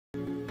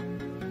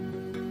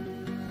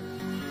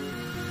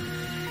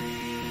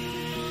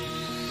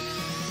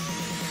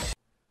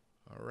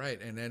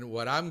right. And then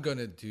what I'm going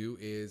to do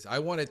is I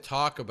want to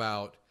talk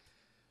about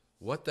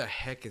what the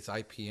heck is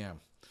IPM?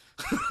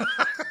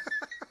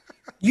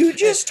 You And,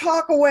 just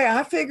talk away.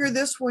 I figure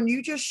this one,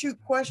 you just shoot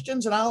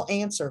questions and I'll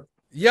answer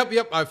yep.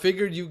 I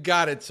figured you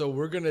got it. So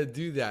we're going to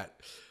do that.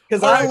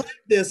 because All I right. like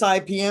this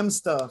IPM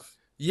stuff.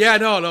 Yeah,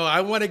 no.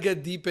 I want to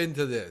get deep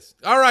into this.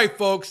 All right,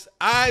 folks.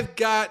 I've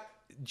got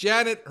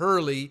Janet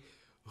Hurley,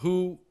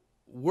 who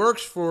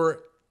works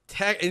for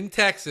in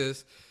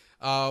Texas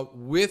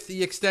with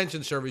the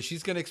Extension Service.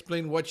 She's going to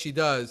explain what she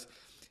does,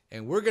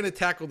 and we're going to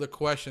tackle the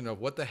question of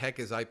what the heck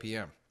is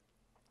IPM.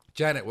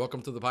 Janet,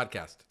 welcome to the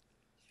podcast.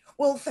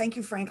 Well, thank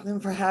you,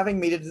 Franklin, for having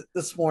me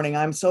this morning.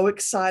 I'm so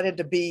excited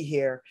to be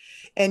here.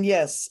 And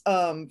yes,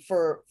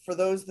 for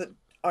those that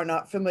are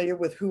not familiar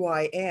with who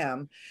I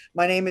am,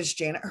 my name is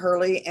Janet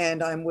Hurley,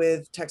 and I'm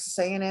with Texas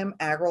A&M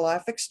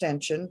AgriLife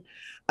Extension.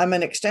 I'm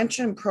an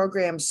extension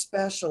program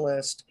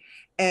specialist,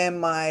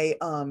 and my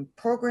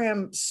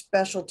program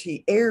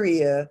specialty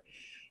area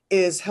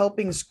is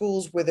helping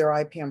schools with their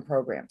IPM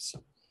programs.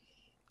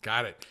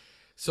 Got it.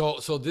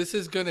 So this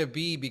is going to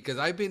be because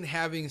I've been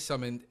having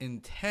some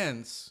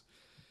intense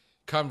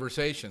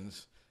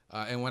conversations.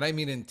 And when I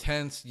mean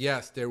intense,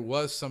 yes, there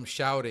was some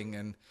shouting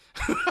and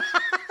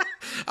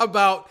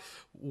about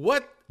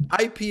what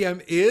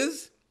IPM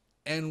is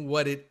and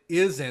what it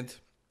isn't.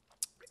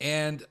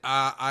 And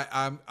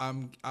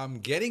I'm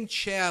getting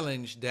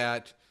challenged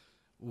that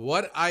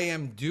what I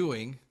am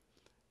doing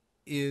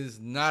is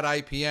not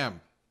IPM.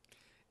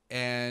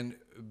 And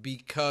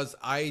because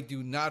I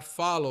do not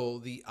follow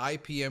the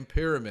IPM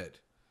pyramid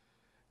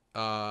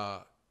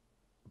the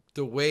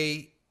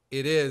way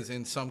it is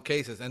in some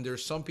cases, and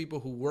there's some people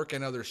who work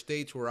in other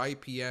states where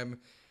IPM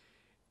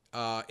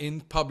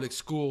in public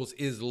schools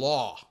is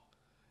law,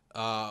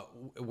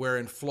 where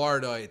in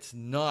Florida it's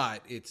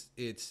not.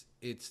 It's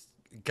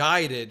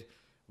guided,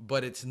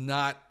 but it's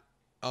not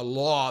a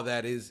law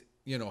that is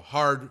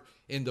hard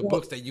in the Well,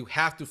 books that you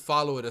have to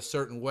follow it a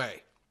certain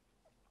way.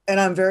 and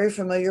I'm very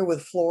familiar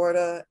with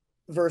Florida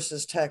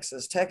versus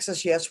Texas.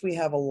 Texas, yes, we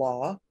have a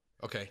law.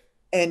 Okay.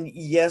 And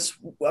yes,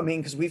 I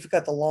mean, because we've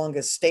got the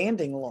longest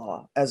standing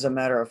law, as a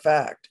matter of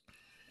fact.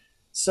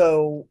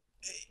 So,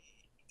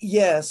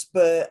 yes,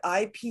 but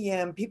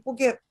IPM, people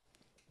get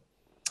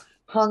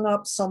hung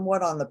up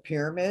somewhat on the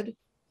pyramid,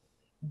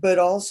 but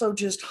also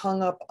just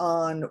hung up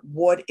on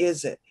what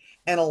is it.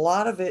 And a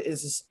lot of it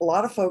is a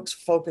lot of folks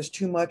focus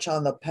too much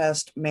on the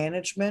pest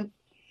management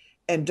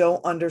and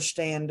don't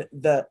understand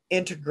the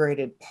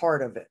integrated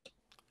part of it.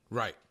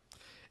 Right.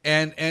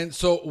 And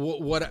so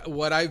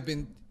what I've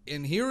been,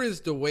 and here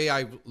is the way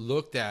I've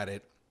looked at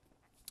it.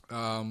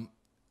 When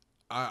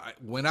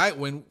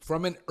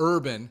from an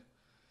urban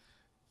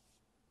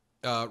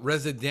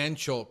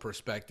residential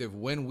perspective,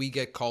 when we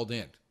get called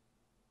in,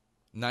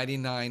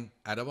 99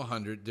 out of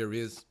 100 there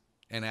is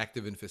an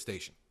active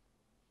infestation.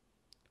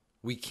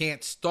 We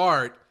can't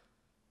start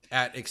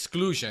at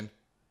exclusion.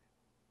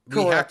 We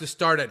have Correct. to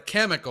start at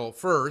chemical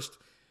first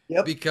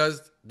Yep.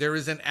 because there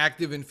is an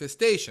active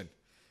infestation.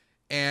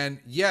 And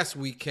yes,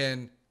 we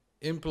can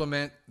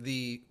implement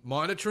the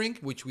monitoring,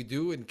 which we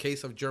do in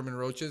case of German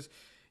roaches.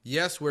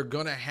 Yes, we're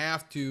going to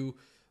have to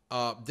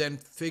then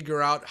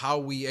figure out how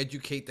we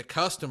educate the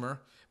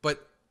customer.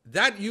 But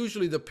that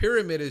usually, the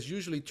pyramid is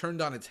usually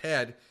turned on its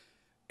head,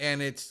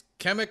 and it's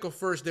chemical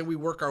first, then we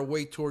work our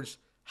way towards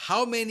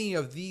how many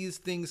of these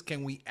things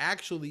can we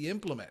actually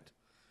implement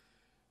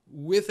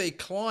with a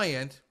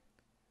client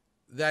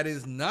that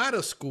is not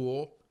a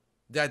school,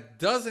 that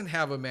doesn't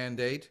have a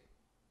mandate,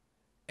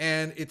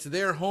 and it's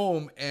their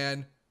home,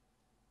 and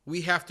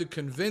we have to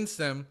convince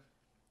them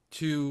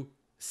to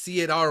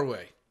see it our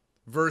way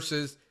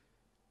versus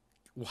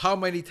how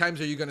many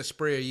times are you going to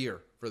spray a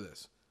year for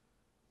this?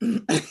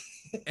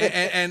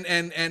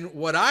 And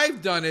what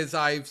I've done is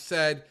I've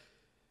said,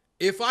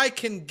 if I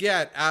can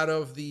get out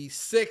of the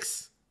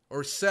 6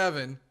 or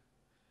 7,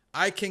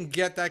 I can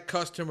get that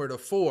customer to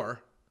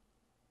 4.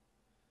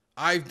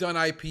 I've done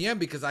IPM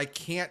because I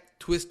can't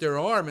twist their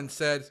arm and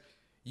said,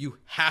 you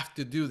have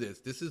to do this.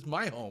 This is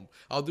my home.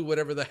 I'll do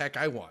whatever the heck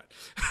I want.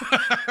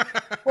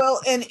 Well,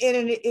 and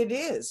it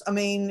is. I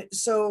mean,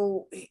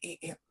 so,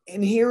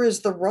 and here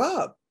is the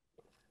rub.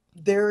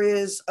 There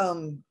is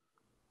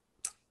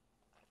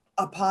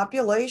a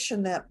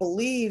population that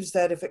believes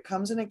that if it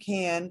comes in a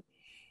can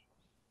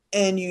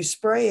and you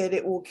spray it,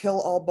 it will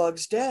kill all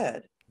bugs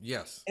dead.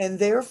 Yes. And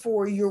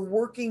therefore, you're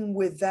working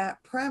with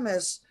that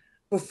premise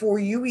before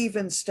you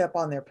even step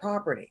on their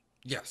property.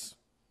 Yes.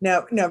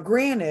 Now,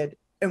 granted,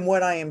 and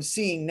what I am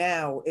seeing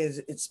now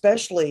is,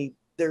 especially,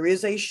 there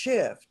is a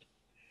shift.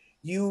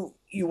 You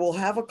will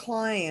have a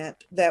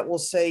client that will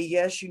say,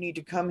 yes, you need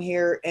to come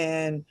here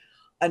and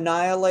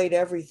annihilate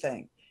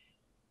everything.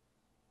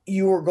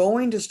 You are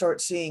going to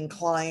start seeing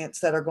clients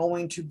that are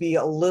going to be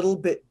a little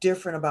bit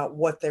different about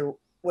what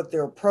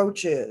their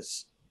approach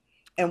is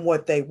and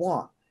what they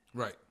want.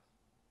 Right.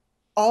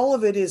 All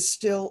of it is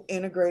still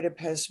integrated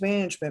pest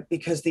management,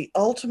 because the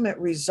ultimate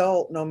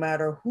result, no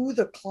matter who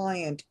the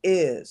client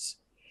is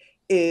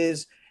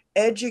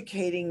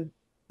educating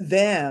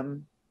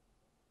them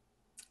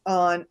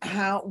on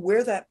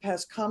where that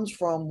pest comes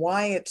from,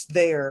 why it's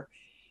there,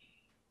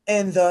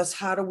 and thus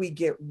how do we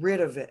get rid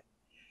of it.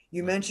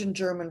 You Right. mentioned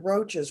German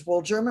roaches.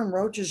 Well, German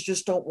roaches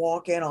just don't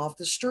walk in off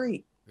the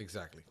street.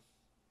 Exactly.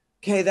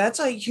 Okay, that's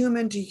a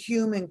human to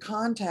human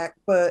contact,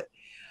 but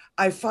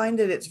I find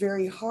that it's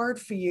very hard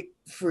for you,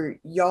 for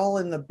y'all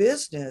in the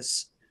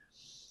business,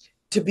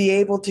 to be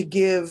able to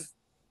give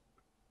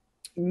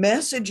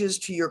messages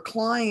to your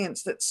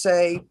clients that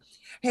say,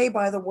 hey,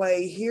 by the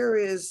way, here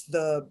is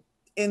the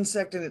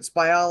insect and its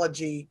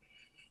biology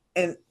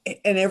and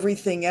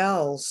everything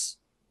else,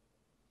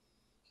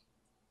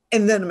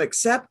 and then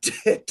accept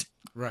it.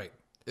 Right.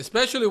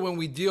 Especially when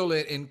we deal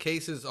it in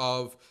cases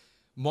of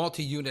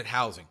multi-unit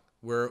housing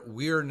where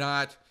we're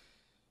not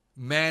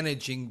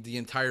managing the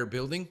entire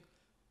building.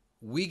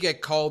 We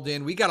get called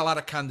in. We got a lot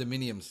of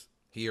condominiums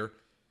here.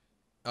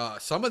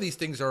 Some of these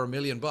things are $1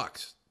 million,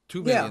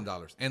 $2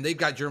 million, and they've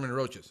got German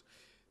roaches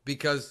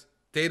because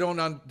they don't.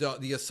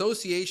 The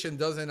association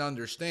doesn't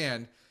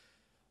understand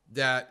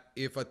that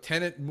if a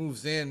tenant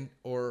moves in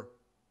or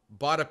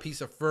bought a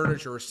piece of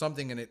furniture or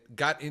something and it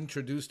got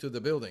introduced to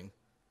the building,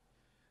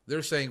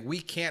 they're saying we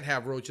can't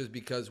have roaches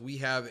because we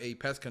have a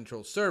pest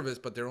control service,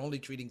 but they're only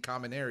treating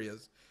common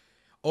areas.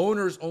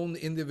 Owners own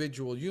the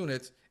individual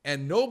units,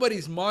 and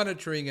nobody's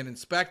monitoring and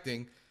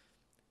inspecting,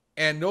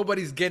 and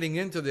nobody's getting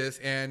into this.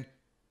 And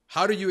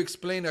how do you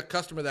explain a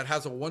customer that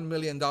has a $1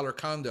 million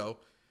condo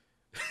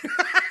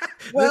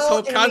this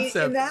whole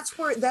concept? And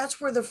that's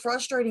where the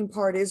frustrating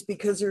part is,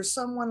 because there's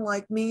someone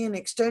like me in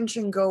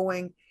extension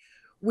going,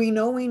 we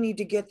know we need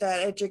to get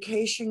that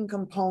education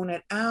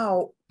component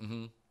out,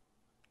 Mm-hmm.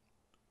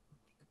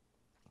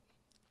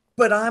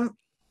 but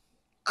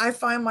I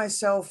find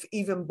myself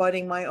even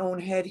butting my own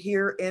head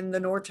here in the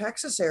North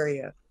Texas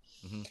area.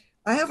 Mm-hmm.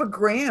 I have a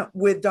grant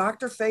with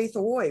Dr. Faith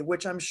Oy,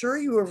 which I'm sure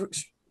you are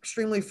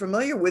extremely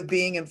familiar with,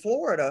 being in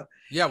Florida.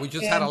 Yeah, we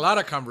just had a lot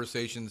of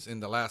conversations in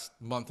the last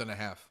month and a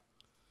half.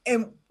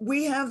 And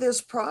we have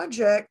this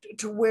project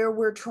to where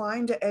we're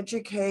trying to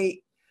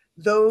educate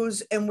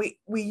those, and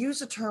we use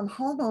the term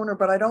homeowner,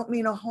 but I don't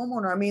mean a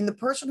homeowner. I mean the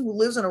person who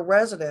lives in a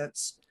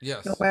residence,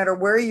 Yes. no matter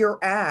where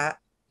you're at,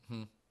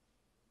 Mm-hmm.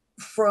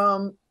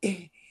 from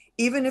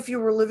even if you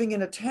were living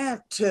in a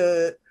tent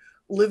to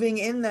living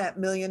in that $1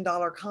 million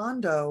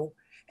condo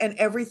and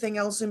everything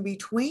else in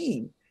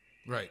between.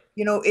 Right.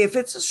 You know, if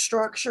it's a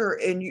structure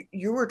and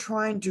you were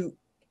trying to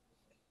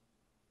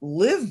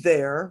live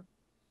there,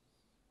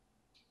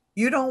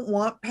 you don't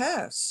want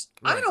pests.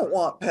 Right. I don't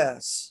want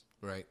pests.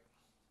 Right.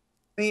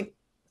 I mean,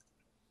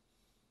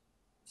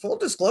 full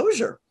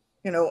disclosure,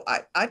 you know, I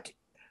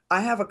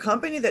have a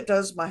company that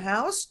does my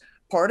house.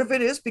 Part of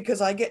it is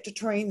because I get to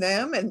train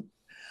them and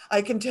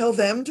I can tell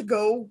them to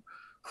go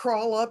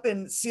crawl up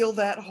and seal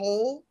that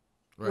hole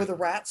where the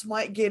rats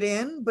might get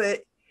in.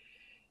 But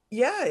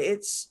yeah,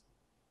 it's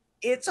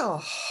a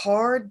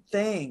hard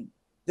thing,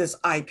 this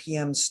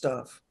IPM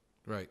stuff.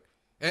 Right.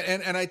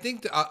 And I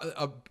think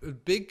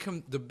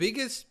the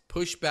biggest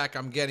pushback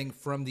I'm getting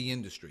from the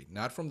industry,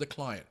 not from the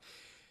client,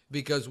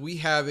 because we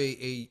have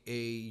a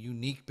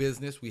unique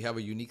business, we have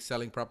a unique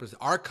selling proposition.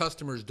 Our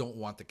customers don't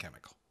want the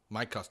chemical.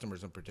 My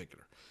customers in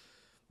particular,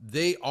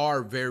 they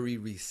are very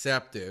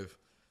receptive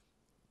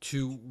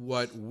to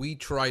what we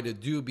try to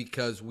do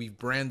because we've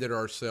branded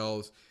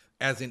ourselves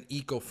as an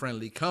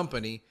eco-friendly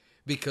company,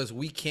 because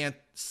we can't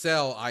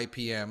sell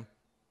IPM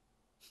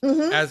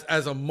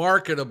as a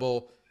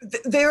marketable.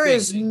 There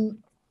is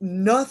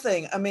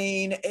nothing. I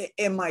mean,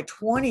 in my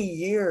 20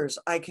 years,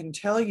 I can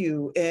tell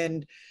you,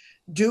 and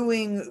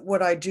doing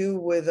what I do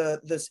with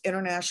this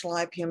International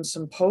IPM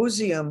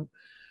Symposium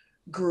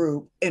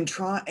group, and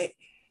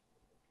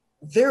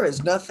there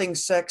is nothing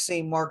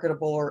sexy,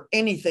 marketable, or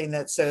anything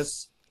that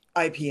says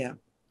IPM.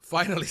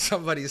 Finally,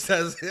 somebody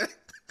says it.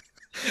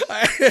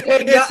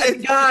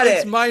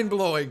 It's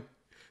mind-blowing.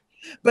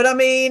 But I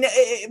mean,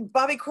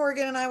 Bobby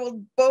Corrigan and I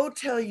will both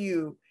tell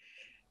you,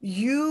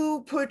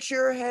 you put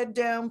your head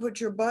down, put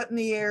your butt in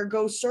the air,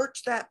 go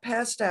search that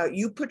pest out.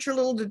 You put your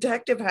little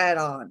detective hat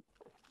on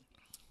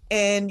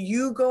and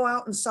you go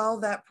out and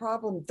solve that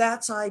problem.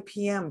 That's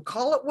IPM.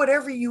 Call it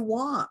whatever you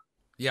want.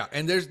 Yeah,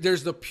 and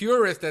there's the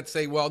purists that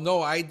say, well,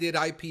 no, I did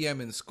IPM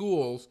in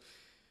schools,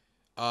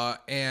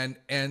 and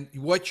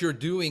what you're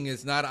doing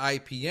is not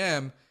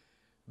IPM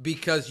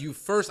because you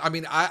first, I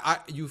mean,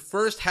 you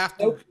first have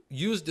to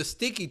use the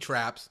sticky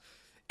traps,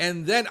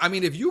 and then, I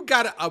mean, if you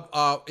got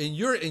in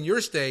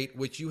your state,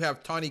 which you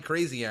have Tawny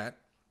Crazy Ant,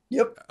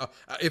 yep,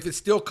 if it's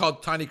still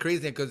called Tawny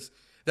Crazy Ant, because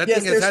that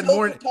thing has had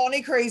more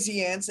Tawny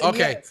Crazy Ants.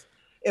 Okay,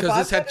 because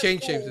this had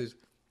changed shapes.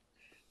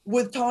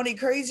 With Tawny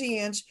Crazy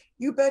Ants,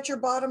 you bet your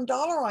bottom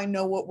dollar I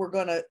know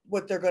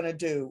what they're gonna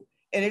do,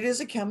 and it is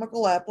a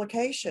chemical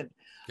application.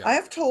 Yeah. I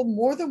have told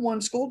more than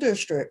one school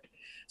district,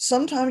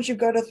 sometimes you've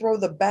got to throw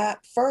the bat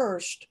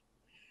first,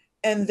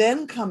 and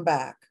then come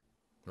back.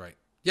 Right.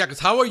 Yeah, because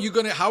how are you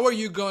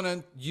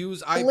gonna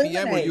use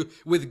IPM where you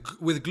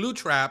with glue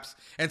traps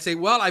and say,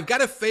 well, I've got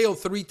to fail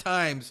 3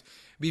 times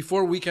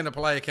before we can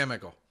apply a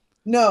chemical?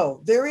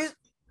 No, there is.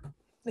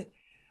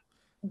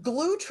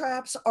 glue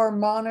traps are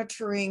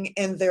monitoring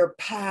and they're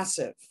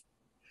passive.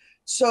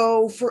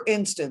 So, for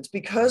instance,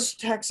 because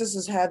Texas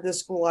has had this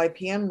school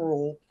IPM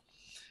rule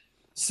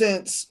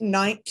since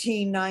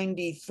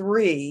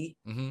 1993,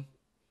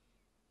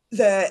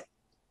 that,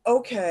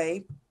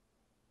 okay,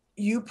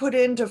 you put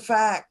into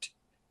fact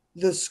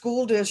the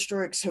school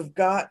districts have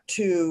got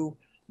to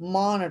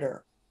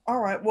monitor. All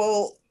right,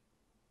 well,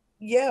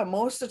 yeah,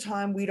 most of the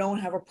time we don't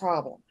have a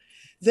problem.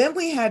 Then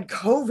we had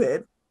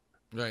COVID.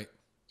 Right.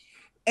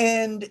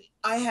 And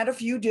I had a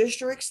few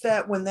districts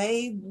that when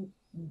they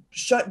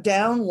shut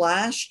down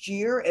last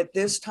year at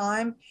this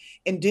time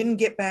and didn't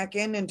get back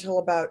in until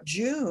about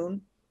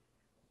June,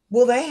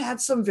 well, they had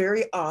some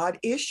very odd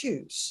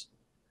issues.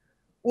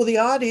 Well, the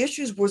odd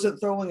issues wasn't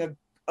throwing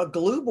a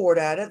glue board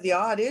at it. The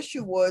odd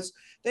issue was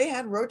they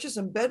had roaches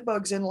and bed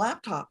bugs in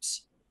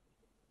laptops.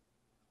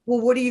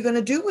 Well, what are you going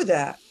to do with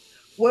that?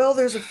 Well,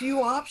 there's a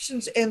few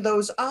options, and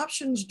those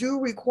options do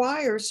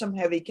require some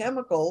heavy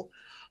chemical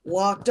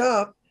locked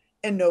up,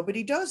 and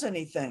nobody does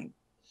anything.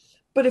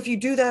 But if you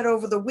do that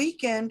over the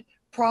weekend,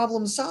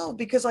 problem solved,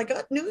 because I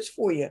got news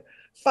for you.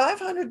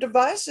 500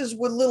 devices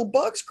with little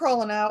bugs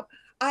crawling out,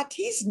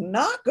 IT's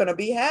not going to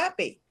be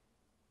happy.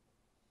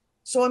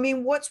 So, I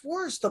mean, what's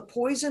worse, the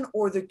poison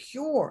or the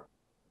cure?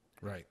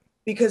 Right.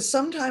 Because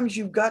sometimes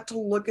you've got to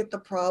look at the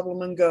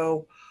problem and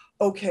go,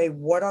 okay,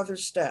 what other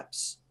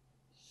steps?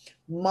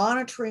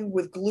 Monitoring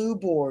with glue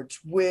boards,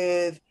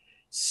 with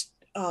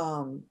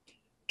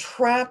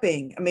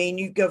trapping. I mean,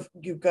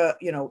 you've got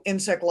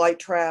insect light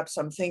traps.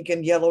 I'm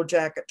thinking yellow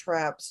jacket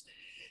traps.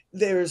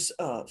 There's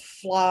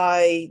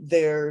fly.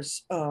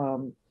 There's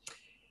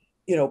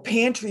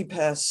pantry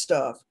pest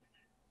stuff.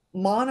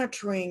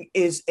 Monitoring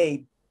is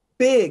a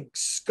big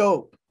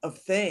scope of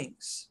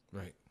things.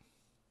 Right.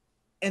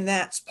 And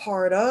that's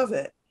part of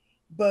it.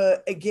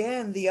 But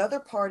again, the other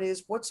part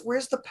is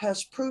where's the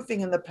pest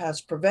proofing and the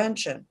pest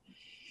prevention?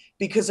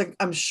 Because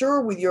I'm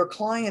sure with your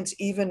clients,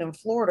 even in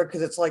Florida,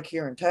 because it's like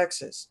here in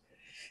Texas,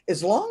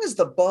 as long as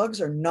the bugs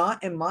are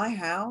not in my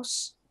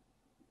house,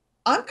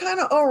 I'm kind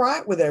of all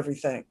right with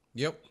everything.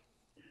 Yep.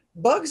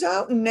 Bugs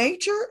out in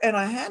nature. And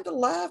I had to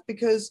laugh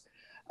because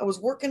I was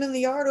working in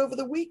the yard over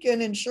the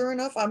weekend, and sure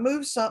enough, I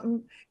moved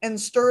something and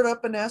stirred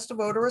up a nest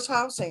of odorous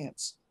house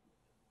ants.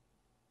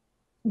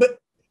 But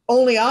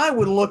only I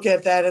would look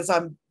at that as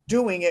I'm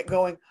doing it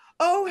going,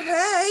 oh,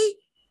 hey.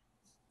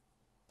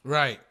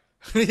 Right.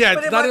 Yeah,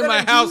 But it's not in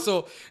my house,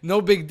 so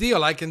no big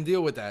deal. I can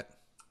deal with that.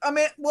 I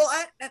mean, well,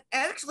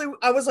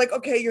 I was like,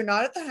 okay, you're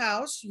not at the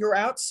house. You're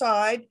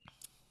outside.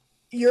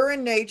 You're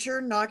in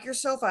nature. Knock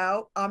yourself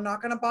out. I'm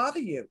not going to bother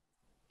you.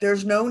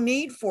 There's no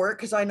need for it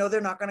because I know they're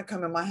not going to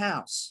come in my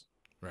house.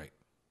 Right.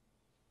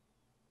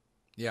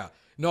 Yeah.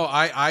 No,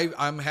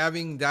 I'm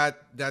having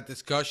that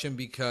discussion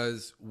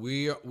because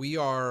we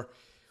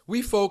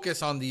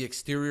focus on the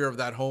exterior of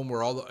that home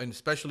where and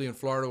especially in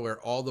Florida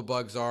where all the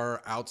bugs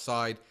are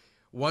outside.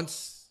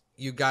 Once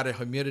you got a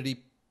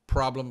humidity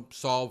problem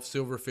solved,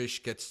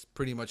 silverfish gets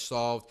pretty much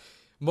solved.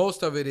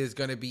 Most of it is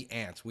going to be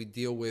ants. We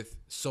deal with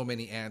so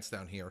many ants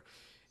down here.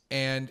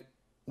 And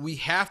we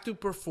have to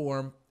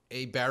perform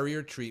a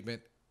barrier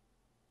treatment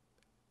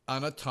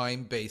on a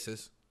time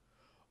basis,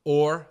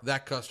 or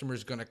that customer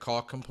is going to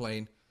call,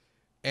 complain,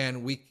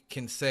 and we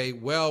can say,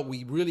 well,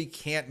 we really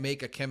can't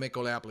make a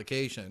chemical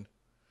application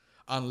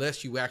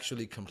unless you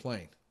actually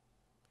complain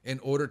in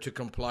order to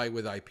comply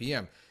with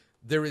IPM.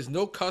 There is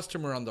no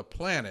customer on the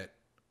planet,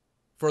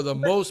 for the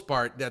most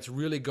part, that's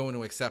really going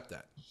to accept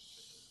that.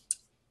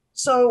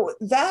 So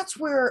that's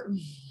where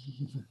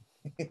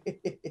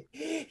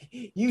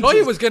you told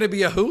you it was going to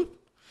be a hoot.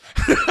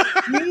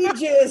 You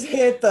just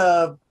hit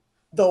the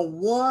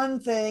one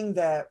thing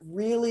that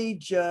really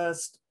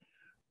just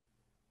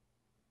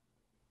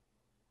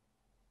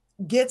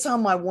gets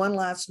on my one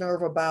last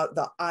nerve about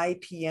the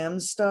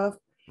IPM stuff.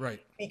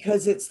 Right.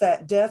 Because it's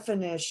that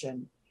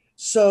definition.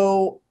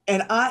 So,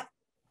 and I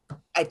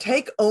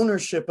take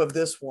ownership of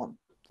this one.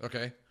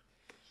 Okay.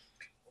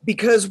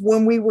 Because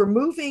when we were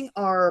moving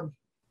a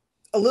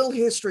little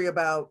history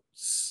about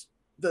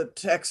the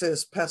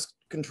Texas pest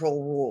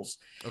control rules.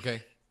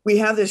 Okay. We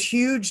have this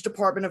huge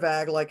Department of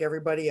Ag like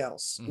everybody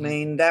else. Mm-hmm. I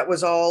mean, that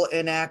was all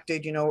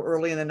enacted,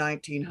 early in the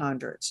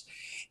 1900s.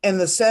 In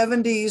the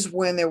 70s,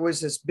 when there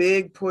was this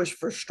big push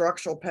for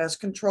structural pest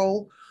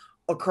control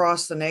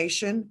across the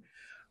nation,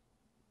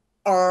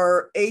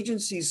 our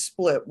agencies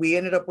split. We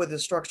ended up with the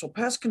Structural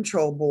Pest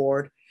Control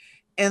Board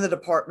and the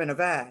Department of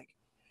Ag.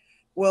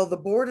 Well, the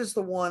board is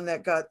the one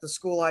that got the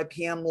school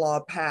IPM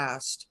law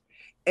passed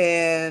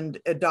and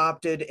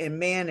adopted and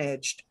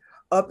managed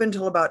up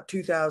until about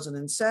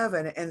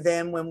 2007. And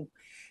then when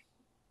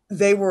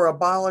they were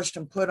abolished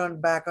and put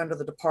back under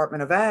the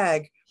Department of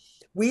Ag,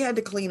 we had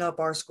to clean up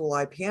our school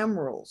IPM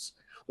rules.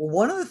 Well,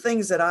 one of the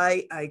things that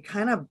I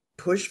kind of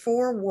pushed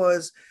for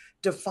was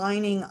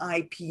defining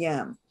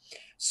IPM.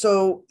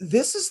 So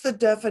this is the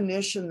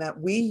definition that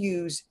we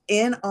use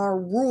in our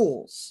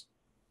rules.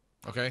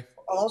 Okay.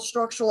 All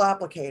structural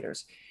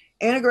applicators.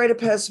 Integrated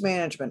pest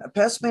management, a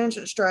pest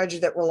management strategy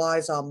that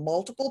relies on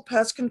multiple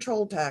pest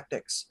control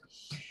tactics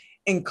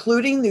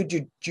including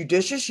the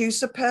judicious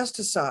use of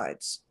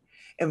pesticides,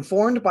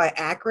 informed by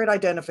accurate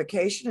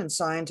identification and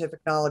scientific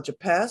knowledge of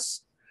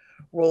pests,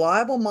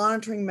 reliable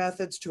monitoring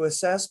methods to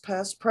assess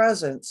pest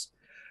presence,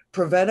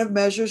 preventive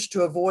measures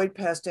to avoid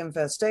pest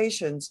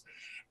infestations,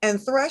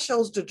 and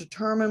thresholds to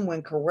determine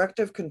when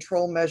corrective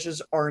control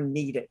measures are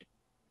needed.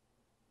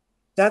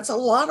 That's a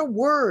lot of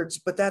words,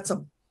 but that's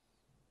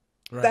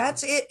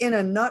it in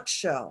a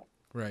nutshell.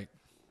 Right.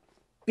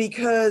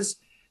 Because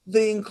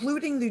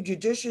including the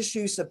judicious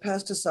use of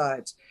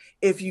pesticides,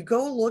 if you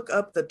go look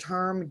up the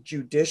term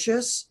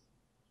judicious,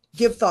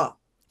 give thought.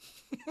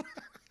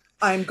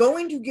 I'm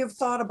going to give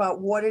thought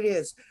about what it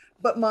is,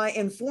 but my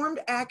informed,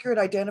 accurate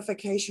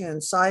identification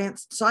and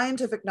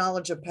scientific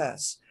knowledge of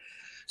pests.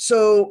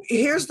 So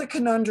here's the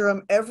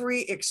conundrum.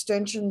 Every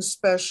extension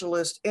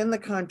specialist in the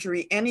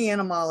country, any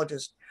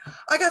entomologist,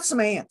 I got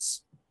some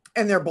ants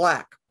and they're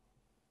black.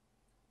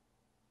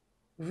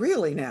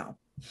 Really now?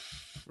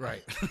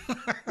 Right.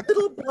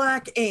 Little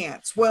black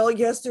ants. Well,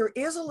 yes, there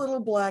is a little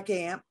black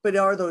ant, but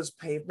are those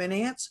pavement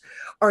ants?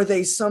 Are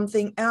they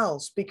something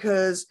else?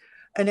 Because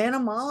an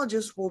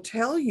entomologist will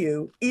tell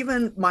you,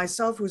 even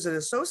myself, who's an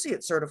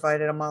associate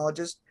certified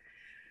entomologist,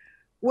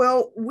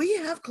 well, we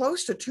have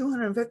close to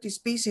 250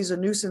 species of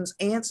nuisance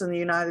ants in the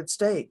United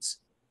States.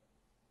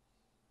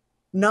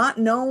 Not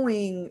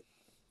knowing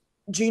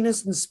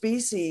genus and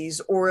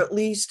species, or at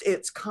least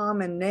its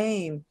common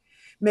name,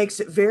 makes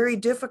it very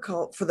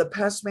difficult for the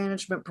pest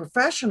management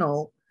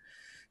professional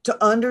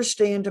to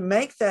understand, to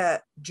make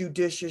that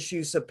judicious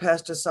use of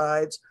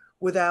pesticides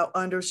without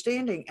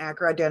understanding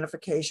accurate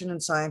identification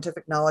and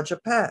scientific knowledge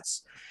of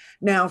pests.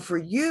 Now, for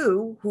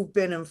you who've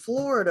been in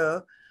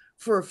Florida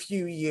for a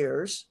few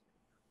years,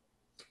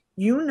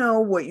 you know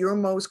what your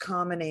most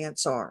common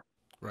ants are.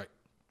 Right.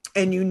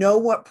 And you know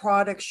what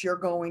products you're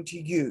going to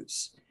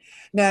use.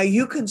 Now,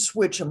 you can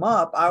switch them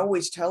up. I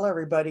always tell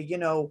everybody,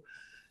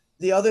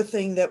 the other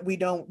thing that we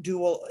don't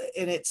do,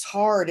 and it's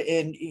hard,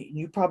 and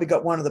you probably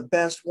got one of the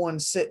best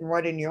ones sitting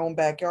right in your own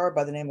backyard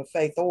by the name of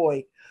Faith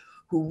Oy,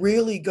 who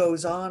really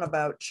goes on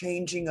about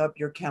changing up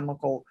your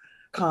chemical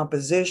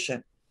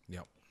composition.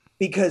 Yep.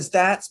 Because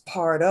that's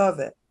part of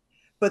it.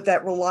 But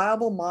that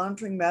reliable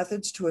monitoring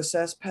methods to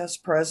assess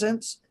pest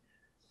presence,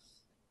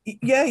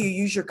 yeah, you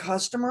use your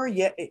customer.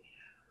 Yeah.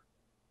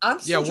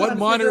 What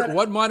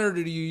monitor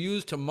do you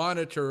use to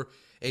monitor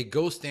a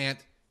ghost ant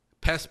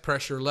pest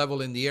pressure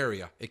level in the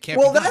area? It can't.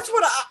 Well, that's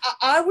what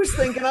I was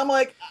thinking. I'm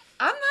like,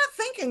 I'm not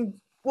thinking.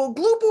 Well,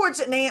 glue boards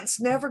and ants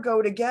never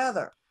go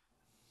together.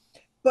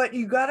 But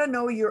you got to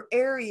know your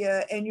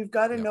area, and you've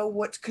got to know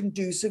what's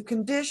conducive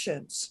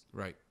conditions.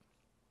 Right.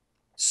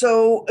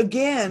 So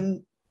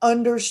again,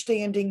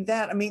 understanding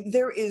that. I mean,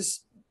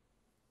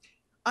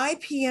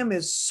 IPM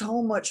is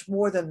so much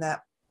more than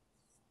that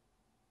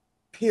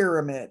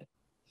pyramid.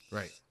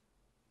 Right.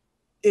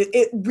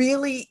 It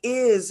really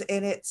is.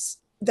 And it's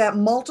that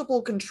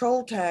multiple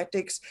control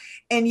tactics.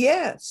 And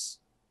yes,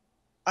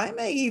 I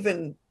may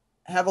even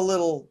have a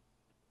little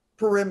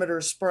perimeter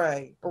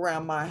spray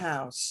around my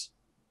house.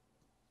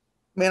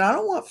 I mean, I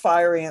don't want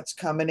fire ants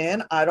coming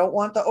in. I don't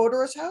want the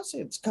odorous house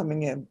ants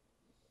coming in.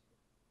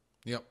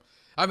 Yep.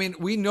 I mean,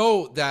 we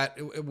know that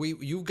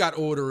you've got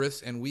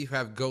odorous and we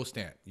have ghost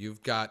ant.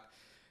 You've got,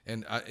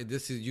 and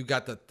you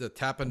got the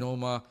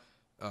Taponoma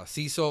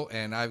Cecil,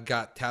 and I've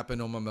got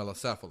Taponoma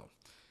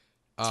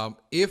melacephalum.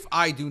 If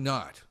I do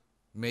not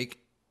make,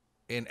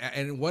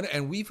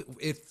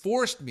 it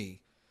forced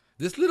me,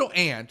 this little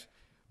ant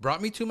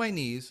brought me to my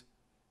knees,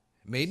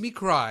 made me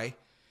cry,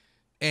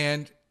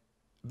 and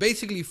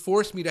basically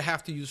forced me to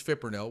have to use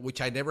fipronil,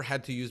 which I never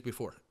had to use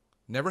before.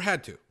 Never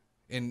had to.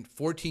 In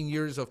 14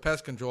 years of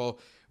pest control,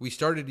 we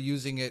started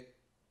using it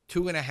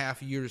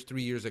 2.5 years,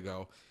 3 years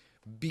ago,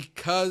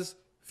 because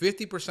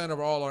 50% of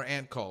all our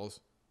ant calls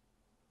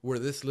were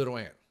this little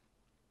ant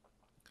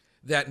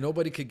that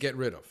nobody could get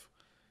rid of.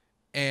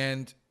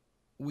 And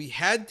we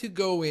had to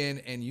go in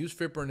and use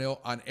fipronil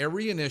on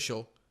every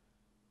initial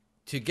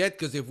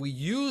because if we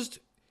used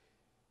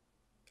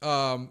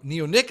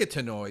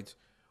neonicotinoids,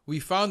 we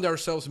found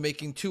ourselves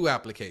making 2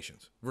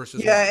 applications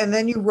versus 1. And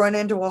then you run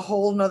into a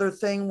whole nother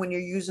thing when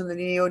you're using the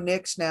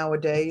neonics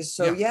nowadays.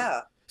 So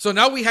So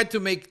now we had to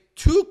make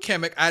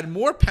add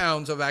more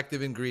pounds of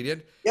active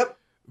ingredient. Yep.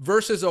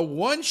 Versus a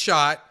one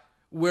shot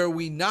where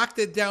we knocked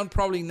it down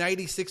probably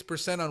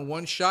 96% on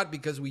one shot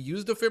because we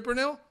used the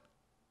fipronil,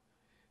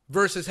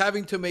 versus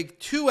having to make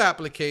 2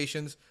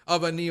 applications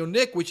of a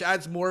neonic, which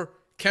adds more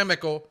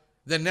chemical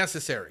than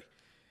necessary.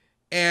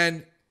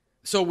 And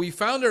so we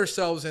found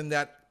ourselves in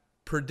that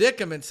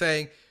predicament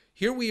saying,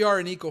 here we are,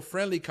 an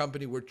eco-friendly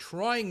company. We're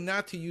trying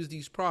not to use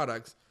these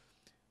products,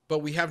 but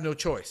we have no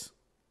choice.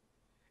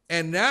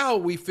 And now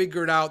we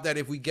figured out that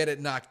if we get it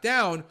knocked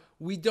down,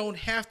 we don't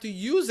have to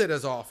use it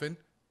as often.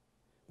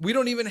 We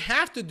don't even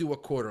have to do a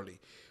quarterly.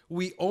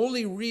 We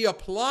only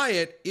reapply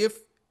it if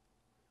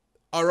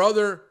our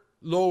other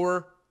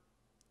lower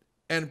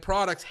end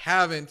products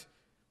haven't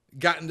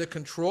gotten the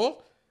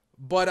control.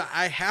 But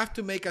I have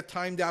to make a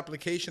timed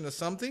application of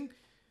something,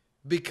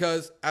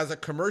 because as a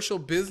commercial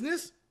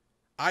business,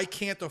 I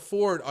can't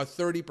afford a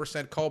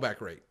 30%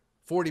 callback rate,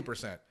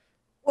 40%.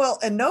 Well,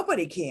 and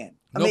nobody can.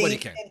 I Nobody mean,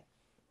 can.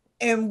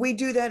 and we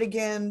do that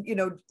again,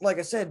 like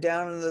I said,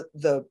 down in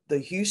the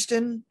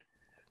Houston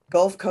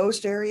Gulf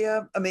Coast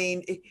area. I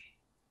mean,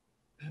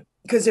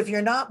 because if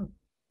you're not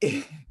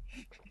in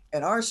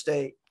our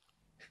state,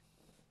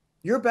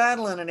 you're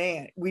battling an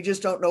ant. We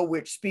just don't know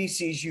which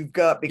species you've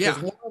got, because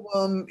Yeah. one of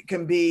them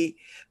can be,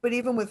 but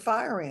even with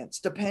fire ants,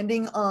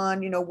 depending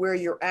on, where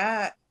you're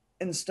at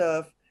and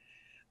stuff,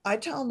 I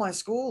tell my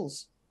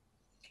schools,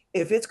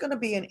 if it's going to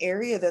be an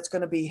area that's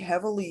going to be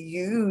heavily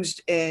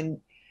used, and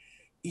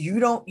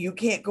you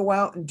can't go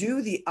out and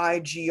do the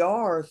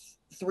IGR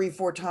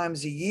 3-4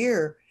 times a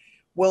year,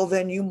 well,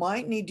 then you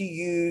might need to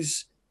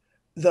use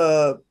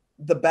the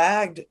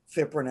bagged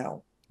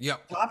fipronil,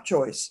 Yep. top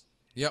choice,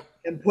 Yep.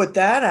 and put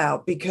that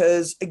out,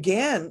 because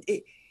again,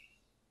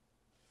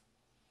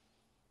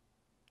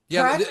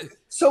 Yeah.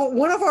 so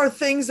one of our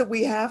things that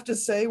we have to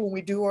say when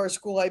we do our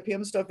school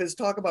IPM stuff is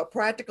talk about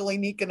practical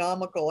and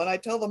economical. And I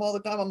tell them all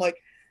the time, I'm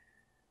like,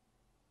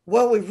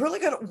 well, we've really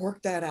got to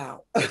work that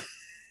out.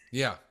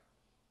 Yeah.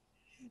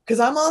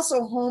 Because I'm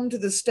also home to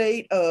the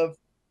state of,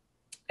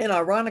 and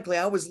ironically,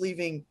 I was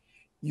leaving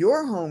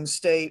your home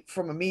state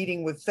from a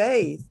meeting with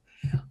Faith.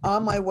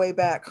 On my way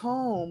back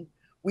home,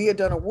 we had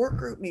done a work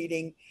group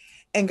meeting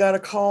and got a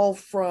call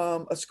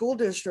from a school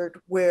district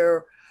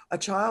where a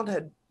child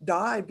had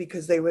died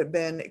because they had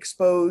been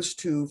exposed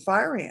to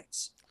fire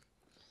ants.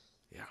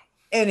 Yeah.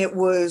 And it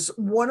was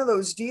one of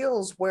those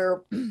deals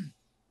where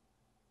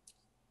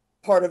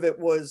part of it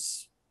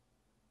was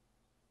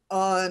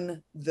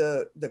on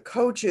the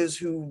coaches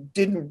who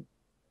did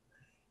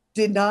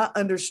not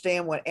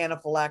understand what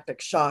anaphylactic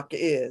shock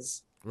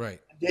is,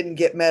 Right. didn't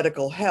get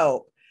medical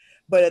help.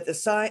 But at the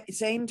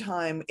same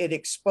time, it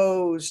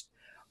exposed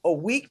a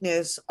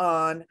weakness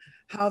on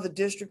how the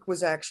district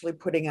was actually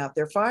putting out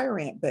their fire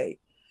ant bait.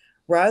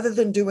 Rather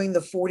than doing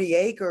the 40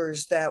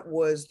 acres that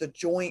was the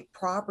joint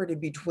property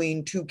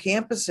between two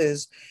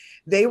campuses,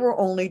 they were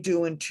only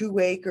doing 2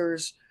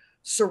 acres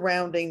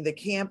surrounding the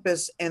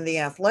campus and the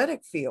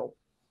athletic field.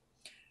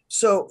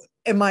 So,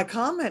 and my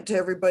comment to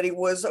everybody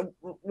was,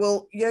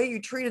 well, yeah,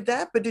 you treated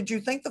that, but did you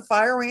think the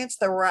fire ants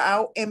that were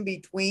out in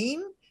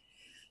between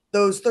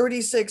those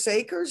 36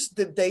 acres,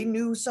 that they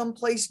knew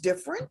someplace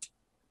different?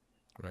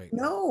 Right.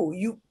 No,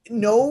 you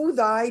know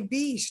thy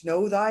beast,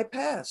 know thy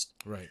pest.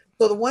 Right.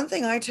 So the one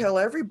thing I tell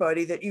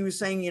everybody that you were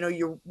saying,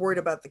 you're worried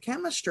about the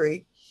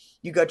chemistry,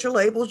 you got your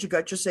labels, you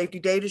got your safety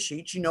data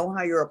sheets, you know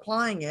how you're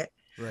applying it,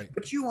 Right.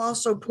 but you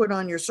also put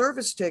on your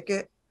service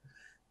ticket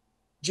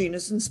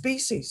genus and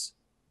species.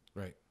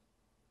 Right.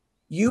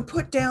 You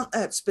put down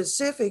that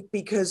specific,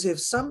 because if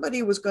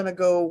somebody was going to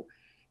go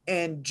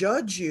and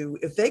judge you,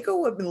 if they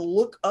go up and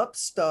look up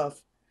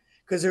stuff,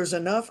 because there's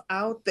enough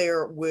out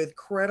there with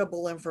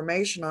credible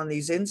information on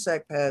these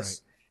insect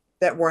pests, Right.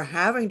 that we're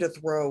having to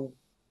throw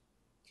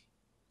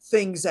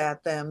things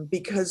at them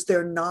because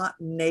they're not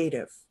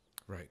native.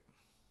 Right.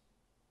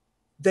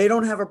 They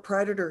don't have a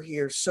predator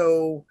here.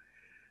 So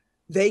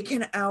they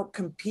can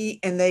outcompete,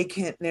 and they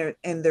can,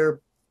 and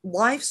their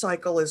life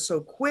cycle is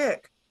so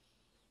quick,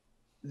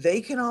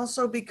 they can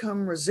also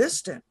become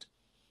resistant.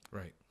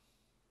 Right.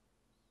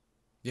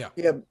 Yeah.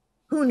 Yeah.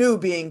 Who knew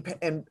being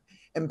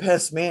in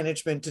pest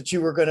management that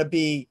you were going to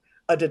be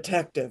a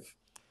detective?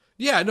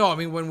 Yeah. No, I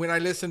mean, when I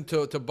listened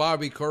to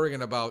Bobby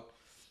Corrigan about,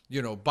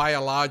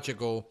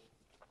 biological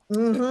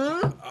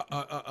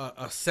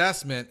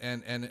assessment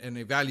and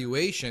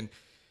evaluation,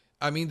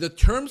 I mean, the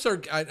terms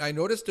are, I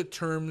noticed the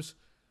terms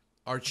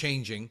are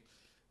changing,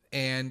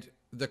 and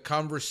the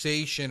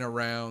conversation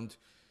around,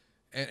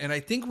 and I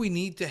think we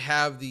need to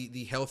have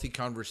the healthy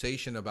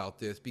conversation about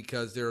this,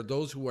 because there are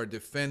those who are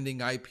defending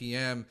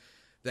IPM,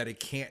 that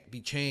it can't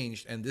be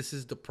changed. And this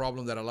is the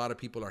problem that a lot of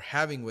people are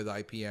having with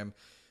IPM,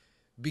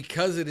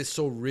 because it is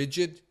so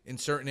rigid in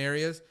certain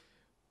areas,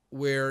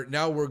 where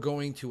now we're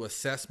going to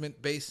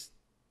assessment-based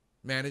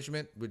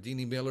management, with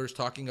Deanie Miller's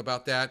talking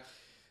about that.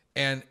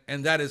 And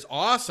that is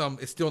awesome.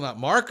 It's still not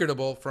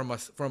marketable from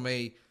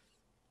a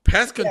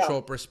pest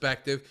control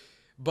perspective,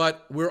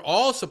 but we're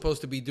all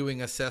supposed to be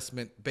doing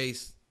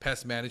assessment-based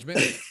pest management.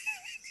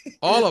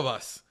 All of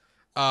us.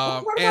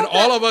 And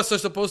all of us are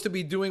supposed to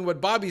be doing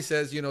what Bobby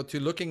says, to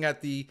looking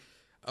at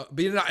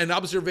being an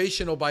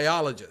observational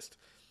biologist.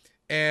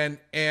 And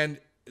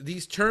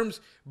these terms,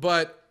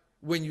 but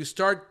when you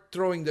start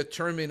throwing the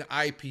term in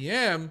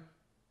IPM,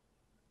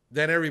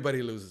 then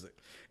everybody loses it.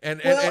 And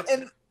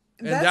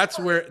that's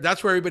where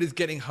everybody's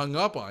getting hung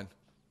up on.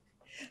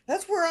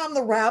 That's where I'm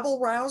the rabble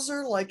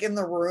rouser, like in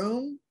the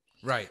room.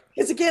 Right.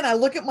 Because again, I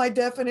look at my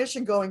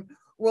definition going,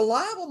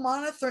 reliable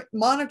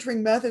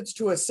monitoring methods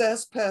to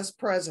assess pest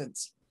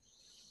presence.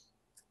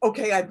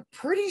 Okay, I'm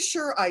pretty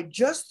sure I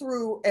just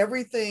threw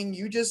everything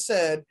you just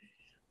said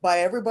by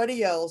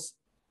everybody else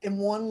in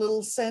one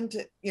little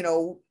sentence,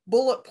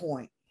 bullet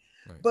point.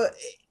 Right. But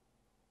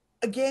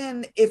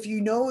again, if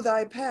you know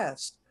thy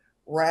pest,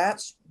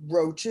 rats,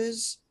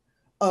 roaches,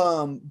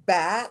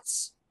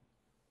 bats,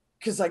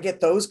 because I get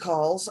those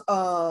calls.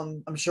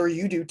 I'm sure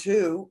you do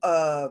too.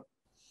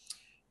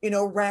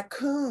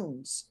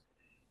 raccoons,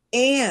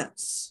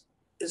 ants,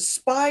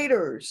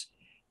 spiders.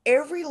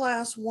 Every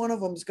last one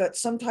of them's got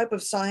some type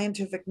of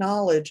scientific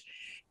knowledge,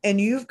 and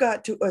you've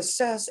got to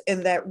assess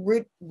in that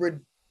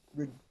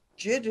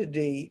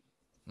rigidity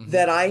Hmm.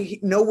 that I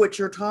know what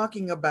you're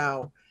talking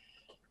about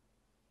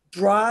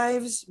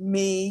drives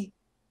me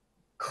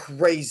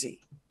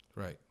crazy.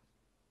 Right.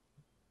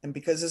 And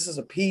because this is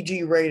a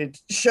PG rated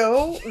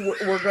show,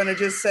 we're going to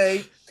just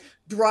say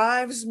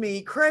drives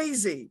me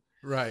crazy.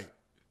 Right.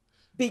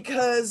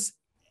 Because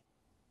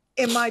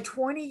in my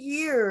 20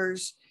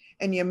 years,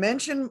 and you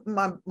mentioned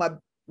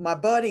my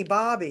buddy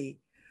Bobby,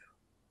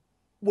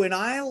 when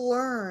I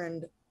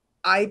learned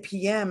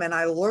IPM, and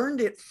I learned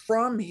it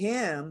from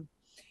him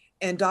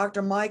and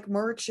Dr. Mike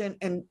Merchant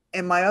and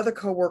my other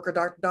coworker,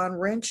 Dr. Don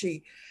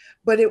Renchi,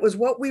 but it was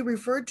what we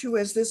referred to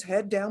as this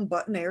head down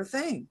button air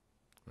thing.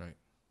 Right.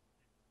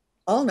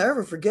 I'll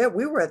never forget,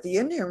 we were at the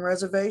Indian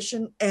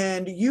reservation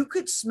and you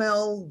could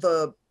smell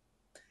the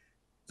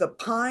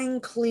pine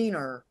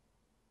cleaner.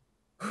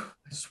 I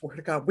swear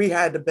to God, we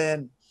had to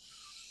been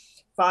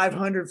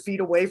 500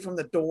 feet away from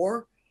the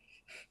door.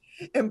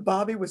 And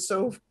Bobby was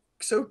so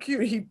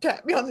cute. He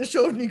tapped me on the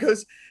shoulder and he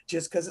goes,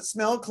 just because it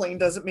smelled clean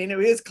doesn't mean it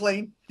is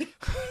clean.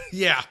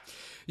 Yeah.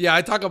 Yeah.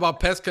 I talk about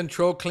pest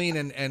control clean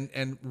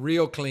and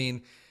real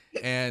clean,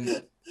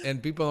 and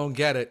people don't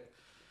get it.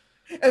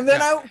 And then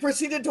Yeah. I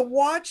proceeded to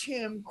watch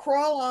him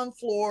crawl on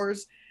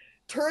floors,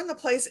 turn the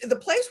place. The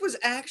place was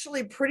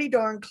actually pretty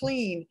darn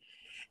clean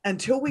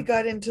until we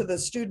got into the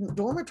student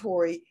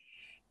dormitory.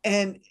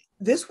 And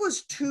this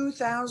was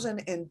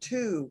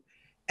 2002.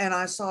 And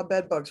I saw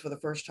bed bugs for the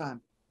first time.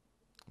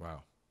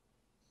 Wow.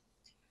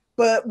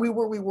 But we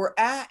were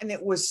at, and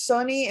it was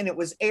sunny and it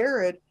was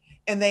arid,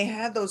 and they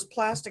had those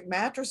plastic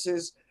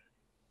mattresses.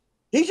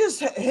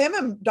 Him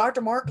and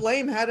Dr. Mark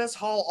Lame had us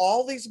haul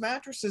all these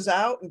mattresses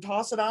out and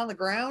toss it on the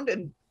ground.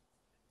 And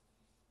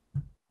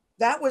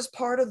that was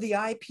part of the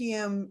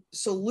IPM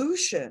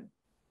solution.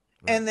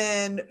 Right. And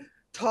then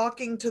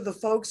talking to the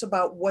folks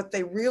about what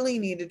they really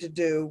needed to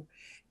do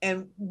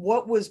and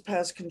what was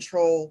pest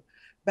control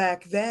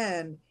back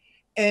then.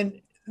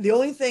 And the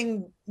only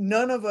thing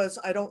none of us,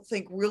 I don't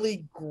think,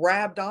 really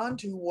grabbed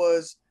onto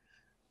was,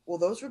 well,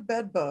 those were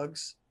bed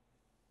bugs.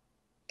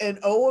 And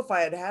oh, if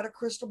I had had a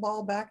crystal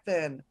ball back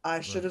then,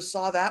 I should Right. have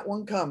saw that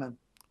one coming.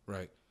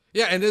 Right.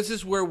 Yeah, and this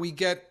is where we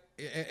get,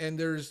 and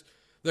there's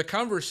the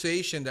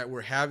conversation that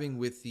we're having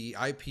with the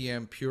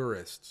IPM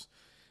purists,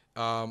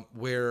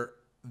 where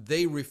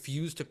they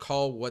refuse to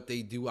call what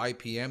they do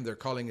IPM. They're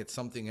calling it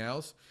something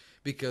else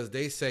because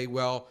they say,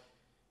 well,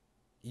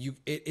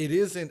 it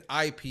isn't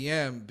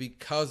IPM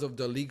because of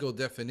the legal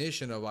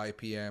definition of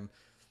IPM.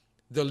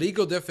 The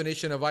legal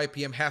definition of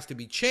IPM has to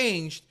be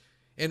changed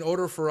in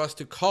order for us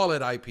to call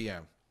it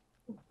IPM.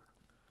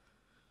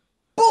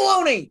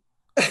 Baloney.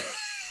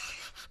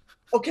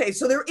 Okay,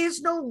 so there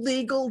is no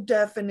legal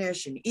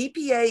definition.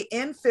 EPA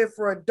and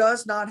FIFRA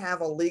does not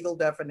have a legal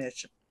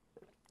definition.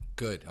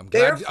 Good. I'm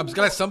glad. I'm Therefore,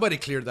 glad somebody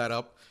cleared that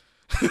up.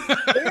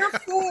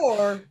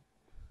 therefore,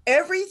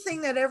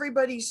 everything that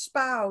everybody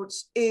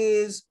spouts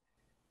is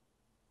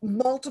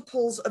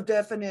multiples of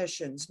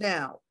definitions.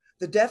 Now,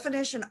 the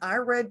definition I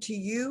read to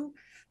you,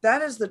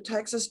 that is the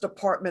Texas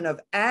Department of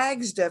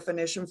Ag's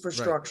definition for Right.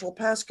 structural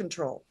pest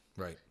control.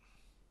 Right.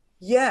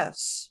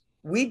 Yes,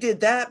 we did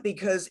that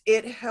because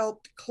it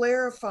helped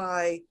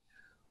clarify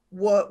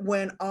what,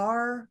 when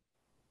our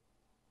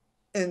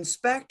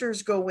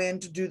inspectors go in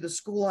to do the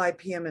school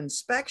IPM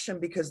inspection,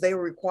 because they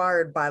were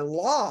required by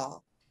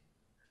law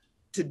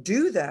to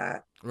do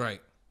that,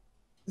 Right.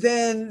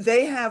 then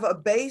they have a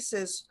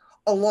basis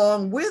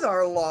along with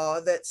our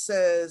law that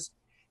says,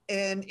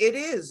 and it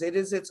is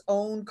its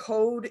own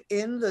code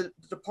in the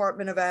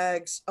Department of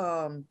Ag's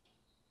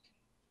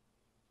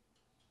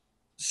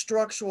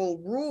structural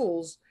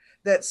rules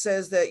that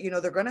says that,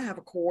 they're going to have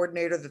a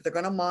coordinator, that they're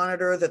going to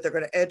monitor, that they're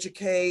going to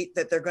educate,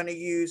 that they're going to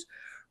use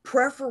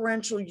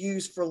preferential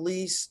use for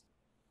least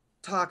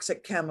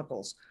toxic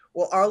chemicals.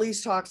 Well, our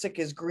least toxic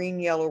is green,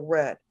 yellow,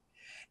 red.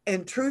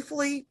 And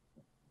truthfully,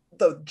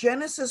 the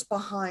genesis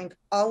behind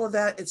all of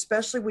that,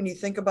 especially when you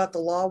think about the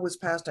law was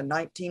passed in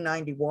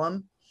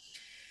 1991,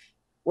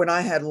 when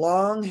I had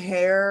long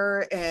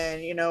hair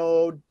and,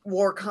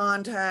 wore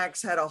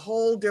contacts, had a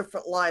whole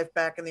different life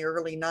back in the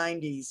early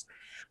 90s.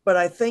 But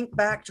I think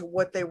back to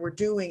what they were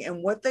doing,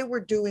 and what they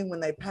were doing when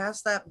they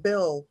passed that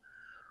bill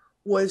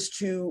was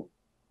to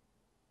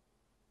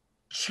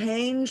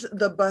change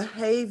the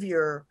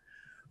behavior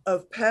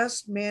of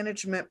pest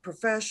management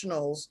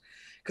professionals,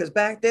 because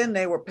back then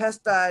they were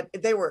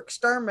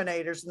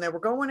exterminators, and they were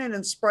going in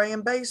and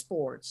spraying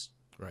baseboards.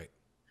 Right.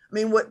 I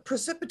mean, what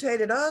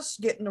precipitated us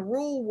getting the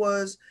rule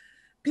was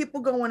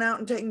people going out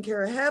and taking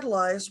care of head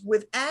lice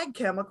with ag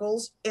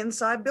chemicals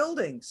inside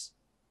buildings.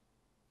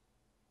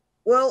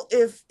 Well,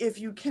 if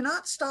you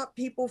cannot stop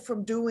people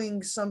from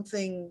doing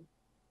something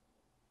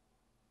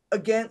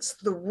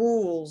against the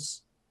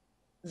rules,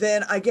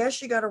 then I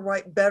guess you got to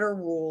write better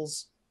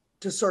rules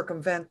to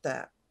circumvent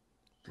that.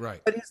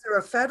 Right. But is there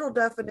a federal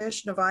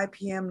definition of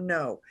IPM?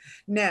 No.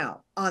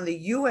 Now, on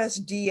the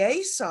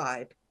USDA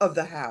side of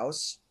the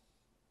house,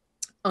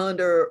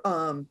 under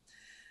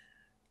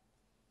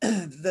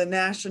the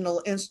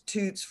National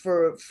Institutes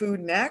for Food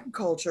and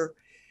Agriculture,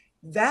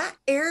 that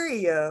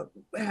area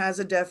has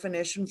a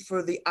definition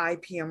for the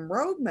IPM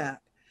roadmap.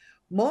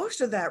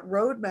 Most of that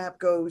roadmap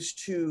goes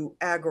to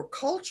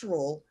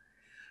agricultural,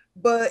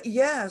 but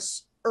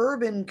yes,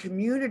 urban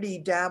community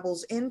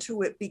dabbles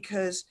into it,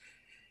 because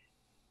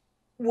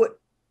what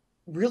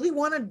really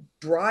want to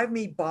drive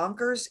me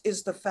bonkers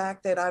is the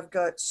fact that I've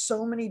got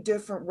so many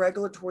different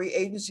regulatory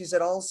agencies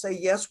that all say,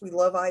 yes, we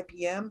love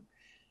IPM,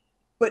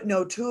 but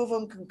no two of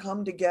them can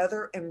come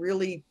together and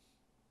really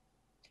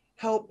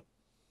help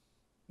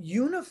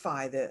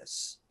unify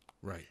this.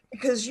 Right.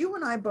 Because you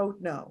and I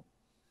both know,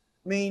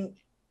 I mean,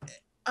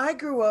 I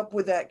grew up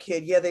with that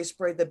kid. Yeah, they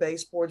sprayed the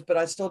baseboards, but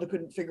I still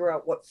couldn't figure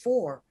out what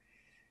for.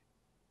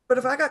 But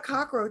if I got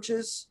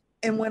cockroaches,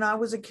 and when I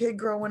was a kid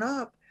growing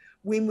up,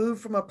 we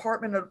moved from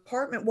apartment to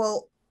apartment,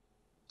 well,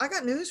 I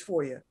got news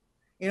for you.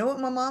 You know what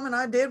my mom and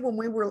I did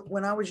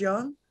when I was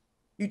young?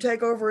 You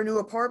take over a new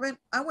apartment.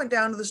 I went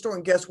down to the store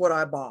and guess what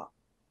I bought?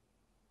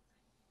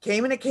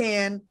 Came in a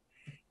can.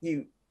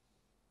 You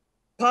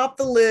pop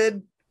the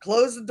lid,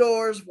 close the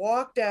doors,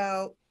 walked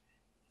out,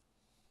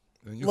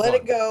 let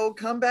it go,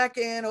 come back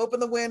in, open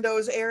the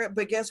windows, air it.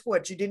 But guess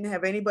what? You didn't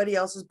have anybody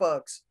else's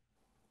bugs.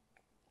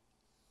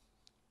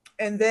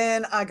 And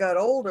then I got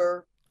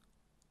older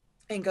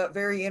and got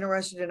very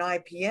interested in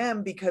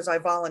IPM because I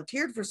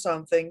volunteered for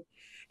something,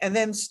 and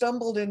then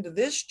stumbled into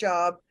this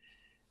job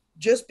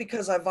just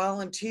because I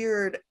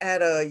volunteered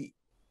at a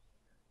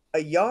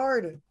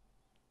yard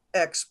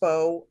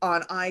expo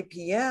on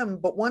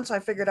IPM. But once I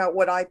figured out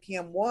what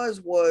IPM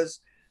was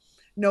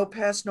no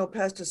pest, no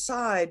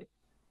pesticide.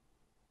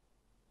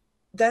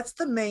 That's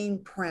the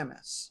main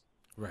premise.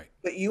 Right.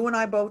 But you and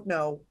I both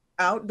know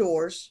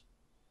outdoors,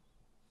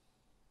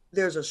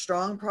 there's a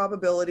strong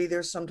probability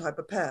there's some type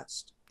of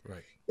pest.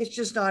 Right. It's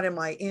just not in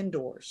my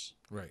indoors.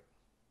 Right.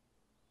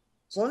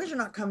 As long as you're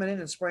not coming in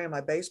and spraying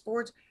my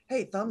baseboards,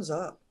 hey, thumbs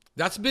up.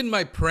 That's been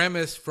my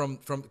premise from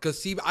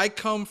because see, I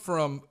come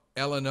from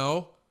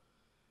L&O,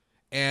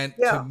 and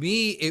to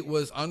me it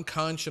was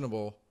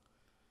unconscionable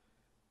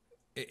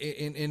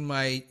in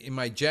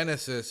my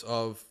genesis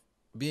of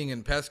being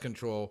in pest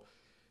control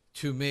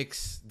to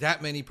mix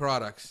that many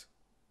products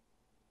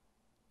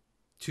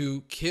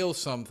to kill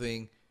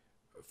something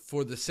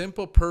for the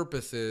simple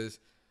purposes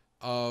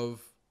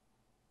of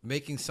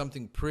making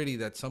something pretty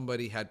that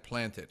somebody had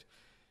planted.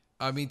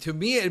 I mean, to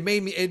me,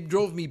 it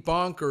drove me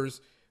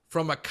bonkers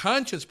from a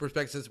conscious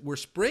perspective. We're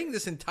spraying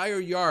this entire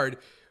yard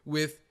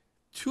with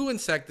 2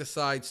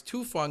 insecticides,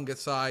 2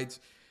 fungicides,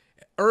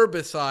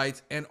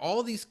 herbicides, and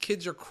all these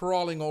kids are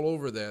crawling all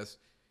over this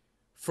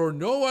for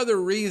no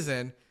other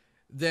reason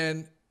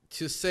than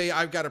to say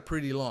I've got a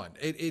pretty lawn.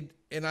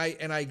 And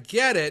I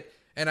get it,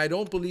 and I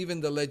don't believe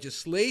in the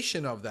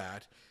legislation of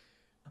that,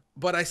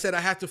 but I said I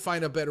have to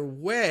find a better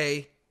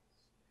way.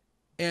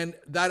 And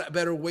that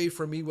better way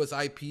for me was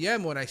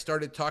IPM, when I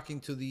started talking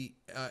to the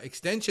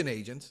extension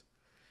agents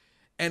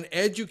and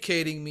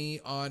educating me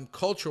on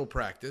cultural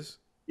practice.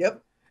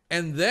 Yep.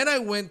 And then I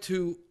went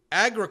to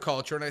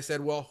agriculture and I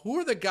said, well, who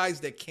are the guys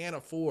that can't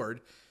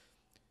afford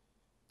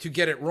to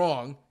get it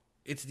wrong?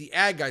 It's the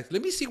ag guys.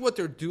 Let me see what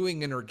they're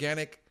doing in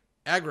organic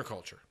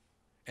agriculture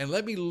and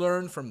let me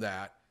learn from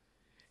that.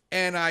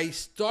 And I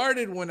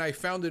started, when I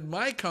founded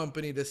my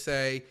company, to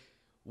say,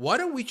 why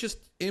don't we just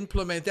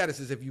implement that? It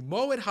says if you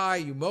mow it high,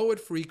 you mow it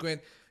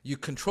frequent, you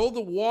control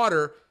the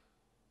water,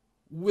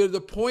 we're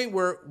the point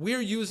where we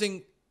were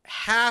using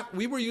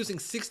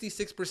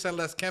 66%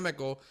 less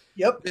chemical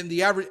than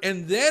the average.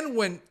 And then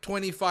when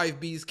 25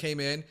 bees came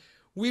in,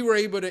 we were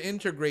able to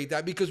integrate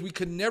that because we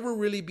could never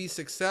really be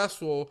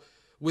successful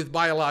with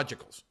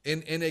biologicals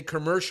in a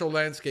commercial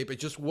landscape. It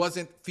just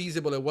wasn't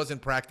feasible. It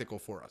wasn't practical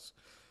for us.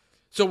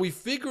 So we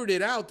figured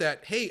it out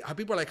that, hey,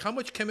 people are like, how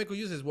much chemical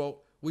uses?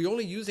 Well, we're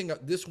only using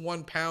this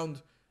 1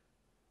 pound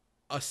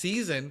a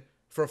season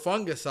for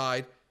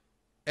fungicide,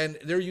 and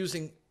they're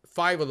using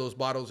 5 of those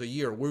bottles a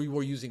year. We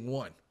were using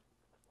 1.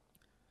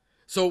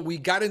 So we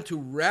got into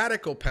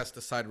radical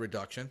pesticide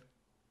reduction,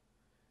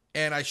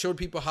 and I showed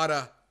people how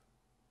to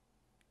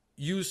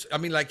use,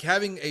 like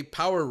having a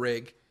power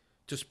rig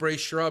to spray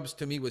shrubs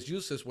to me was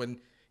useless when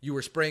you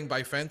were spraying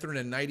bifenthrin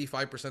and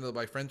 95% of the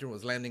bifenthrin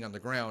was landing on the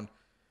ground,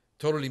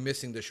 totally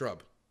missing the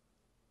shrub.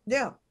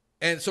 Yeah.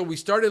 And so we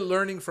started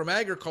learning from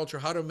agriculture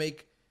how to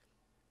make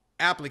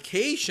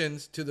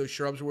applications to those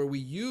shrubs where we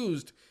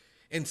used,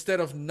 instead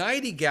of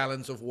 90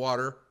 gallons of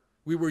water,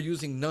 we were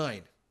using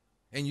 9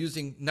 and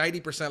using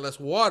 90% less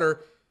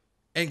water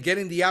and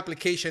getting the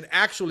application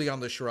actually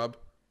on the shrub,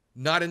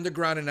 not in the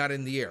ground and not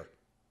in the air.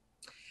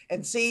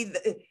 And see,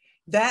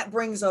 that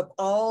brings up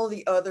all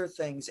the other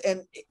things.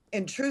 And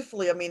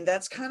truthfully, I mean,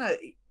 that's kind of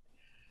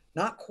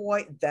not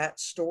quite that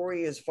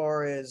story as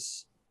far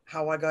as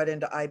how I got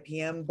into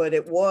IPM, but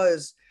it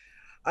was,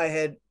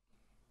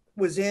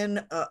 was in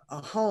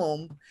a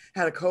home,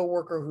 had a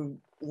coworker who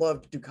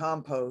loved to do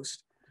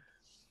compost.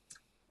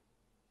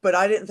 but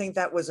I didn't think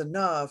that was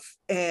enough.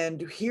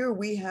 And here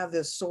we have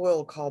this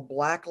soil called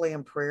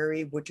blackland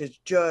prairie, which is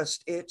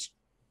it's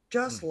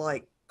just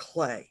like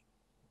clay.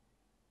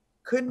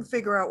 Couldn't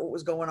figure out what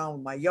was going on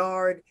with my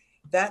yard.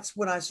 That's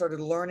when I started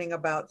learning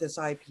about this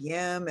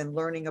IPM and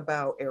learning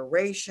about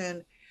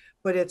aeration.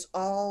 But it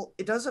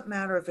doesn't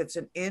matter if it's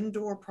an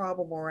indoor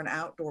problem or an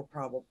outdoor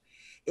problem.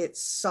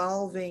 It's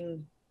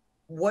solving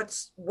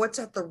what's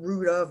at the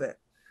root of it.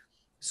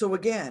 So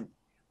again,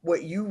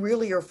 what you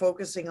really are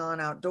focusing on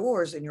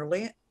outdoors in your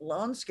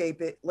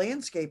landscape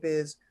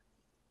is,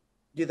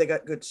 do they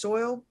got good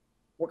soil?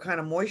 What kind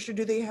of moisture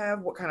do they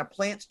have? What kind of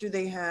plants do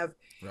they have?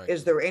 Right.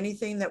 Is there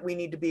anything that we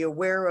need to be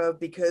aware of?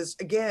 Because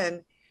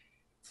again,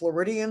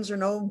 Floridians are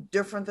no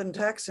different than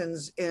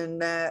Texans in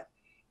that,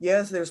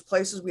 yes, there's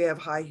places we have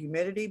high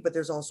humidity, but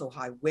there's also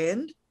high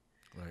wind.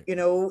 Right.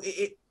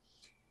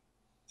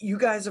 You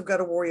guys have got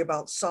to worry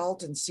about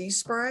salt and sea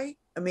spray.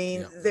 I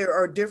mean, there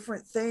are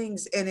different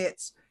things, and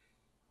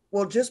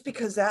well, just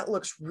because that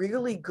looks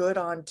really good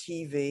on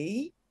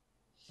TV,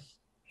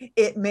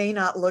 it may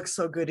not look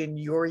so good in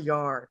your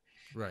yard.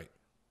 Right.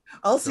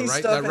 I'll see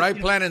stuff. The right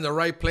plant in the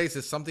right place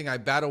is something I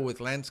battle with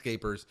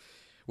landscapers,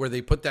 where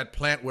they put that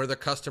plant where the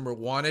customer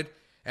wanted.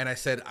 And I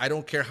said, I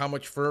don't care how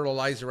much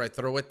fertilizer I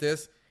throw at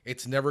this,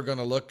 it's never going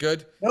to look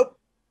good. Nope.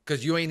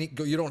 Because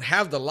you don't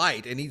have the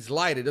light. It needs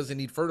light. It doesn't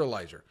need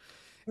fertilizer.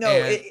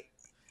 No.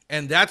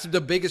 And that's the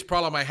biggest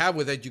problem I have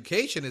with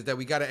education, is that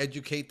we got to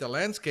educate the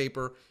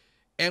landscaper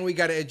and we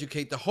got to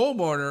educate the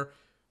homeowner.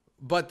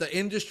 But the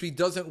industry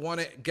doesn't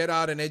want to get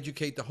out and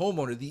educate the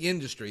homeowner, the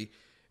industry,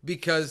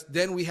 because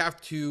then we have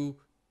to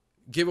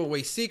give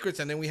away secrets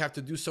and then we have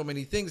to do so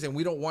many things, and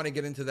we don't want to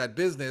get into that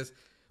business,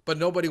 but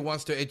nobody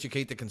wants to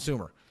educate the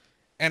consumer.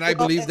 And I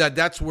believe that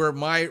that's where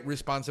my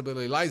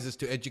responsibility lies, is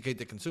to educate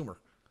the consumer.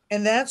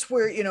 And that's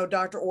where,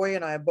 Dr. Oy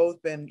and I have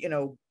both been,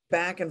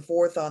 back and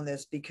forth on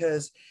this,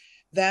 because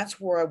that's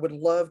where I would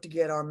love to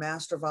get our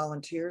master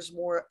volunteers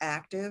more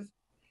active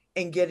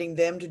and getting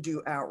them to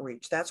do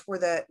outreach. That's where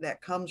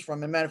that comes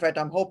from. As a matter of fact,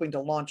 I'm hoping to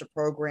launch a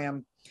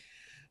program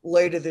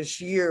later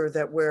this year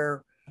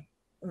where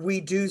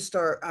we do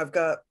start. I've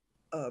got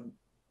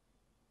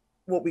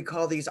what we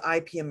call these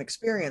IPM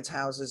experience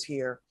houses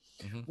here,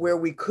 where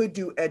we could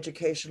do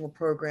educational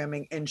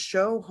programming and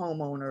show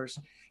homeowners,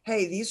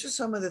 hey, these are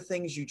some of the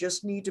things you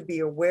just need to be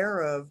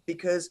aware of,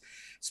 because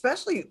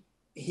especially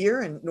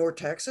here in North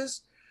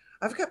Texas,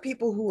 I've got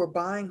people who are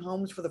buying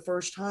homes for the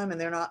first time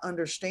and they're not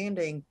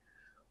understanding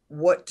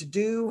what to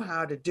do,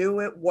 how to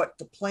do it, what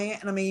to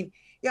plant. And I mean,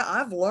 yeah,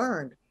 I've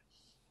learned.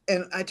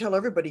 And I tell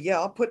everybody,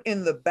 I'll put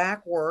in the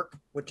back work,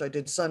 which I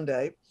did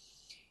Sunday,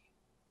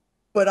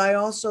 but I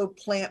also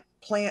plant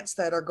plants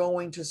that are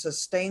going to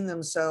sustain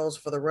themselves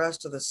for the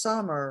rest of the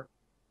summer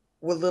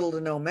with little to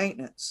no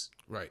maintenance.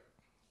 Right.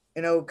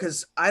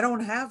 Because I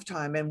don't have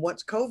time. And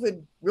once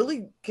COVID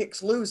really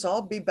kicks loose,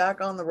 I'll be back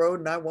on the road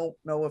and I won't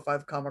know if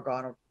I've come or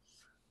gone or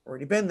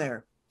already been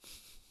there.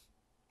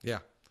 Yeah.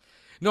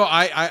 No,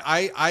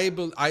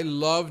 I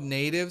love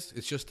natives.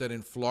 It's just that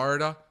in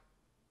Florida,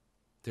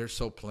 they're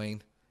so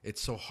plain.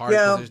 It's so hard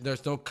because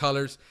there's no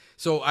colors.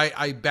 So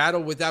I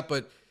battle with that,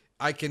 but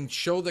I can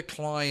show the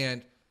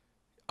client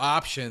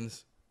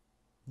options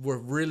with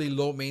really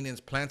low maintenance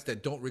plants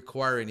that don't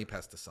require any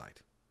pesticide.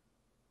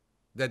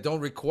 That don't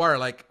require,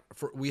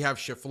 we have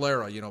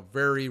Schefflera,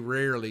 very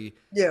rarely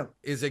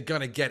is it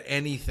going to get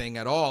anything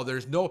at all.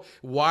 There's no,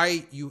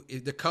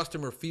 if the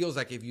customer feels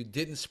like if you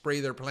didn't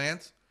spray their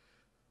plants,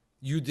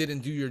 you didn't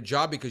do your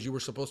job because you were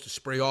supposed to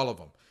spray all of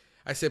them.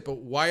 I said, but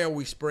why are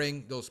we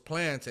spraying those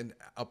plants and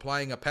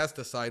applying a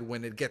pesticide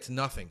when it gets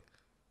nothing?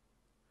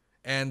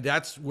 And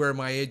that's where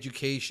my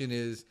education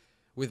is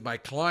with my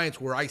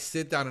clients, where I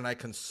sit down and I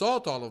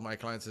consult all of my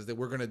clients, is that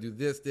we're going to do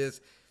this.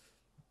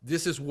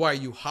 This is why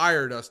you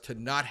hired us, to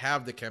not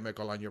have the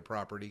chemical on your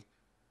property,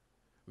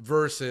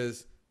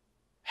 versus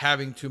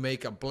having to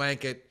make a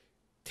blanket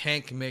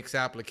tank mix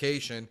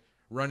application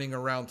running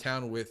around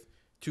town with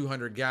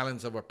 200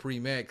 gallons of a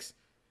pre-mix,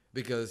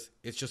 because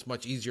it's just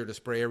much easier to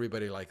spray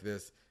everybody like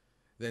this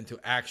than to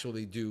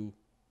actually do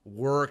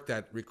work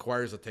that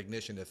requires a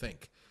technician to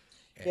think.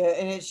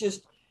 And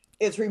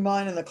it's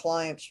reminding the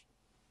clients,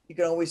 you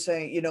can always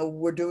say,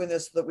 we're doing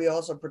this so that we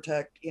also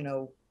protect,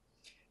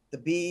 the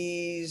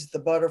bees, the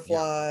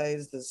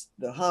butterflies,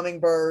 the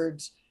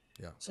hummingbirds.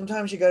 Yeah.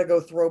 Sometimes you got to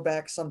go throw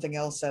back something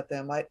else at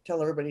them. I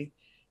tell everybody,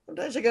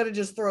 sometimes you got to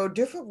just throw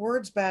different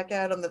words back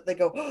at them that they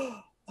go,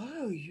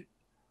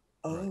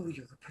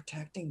 you're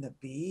protecting the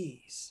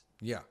bees.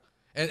 Yeah.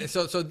 And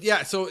so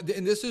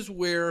and this is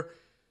where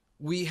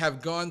we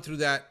have gone through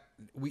that.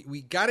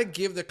 We got to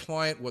give the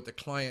client what the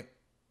client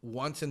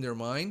wants in their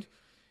mind.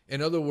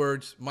 In other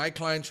words, my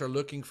clients are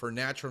looking for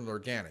natural and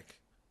organic.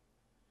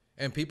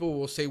 And people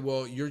will say,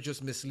 well, you're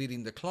just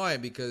misleading the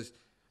client because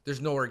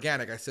there's no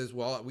organic. I says,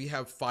 well, we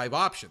have 5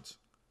 options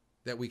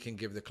that we can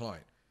give the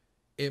client.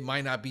 It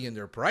might not be in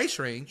their price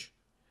range.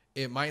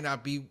 It might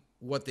not be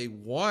what they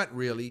want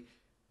really,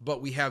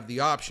 but we have the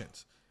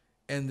options.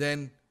 And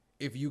then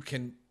if you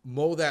can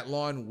mow that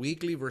lawn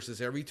weekly versus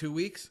every 2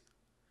 weeks,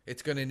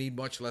 it's going to need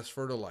much less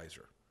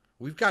fertilizer.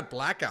 We've got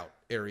blackout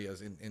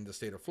areas in the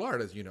state of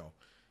Florida, as you know,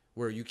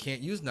 where you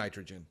can't use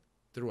nitrogen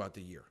throughout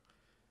the year.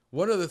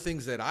 One of the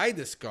things that I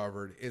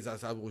discovered is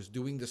as I was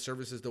doing the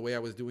services the way I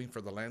was doing for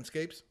the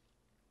landscapes,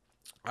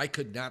 I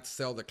could not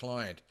sell the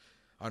client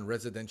on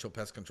residential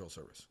pest control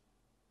service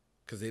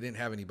because they didn't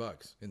have any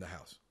bugs in the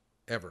house,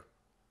 ever.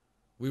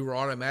 We were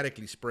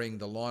automatically spraying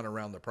the lawn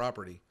around the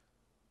property.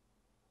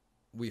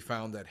 We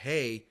found that,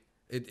 hey,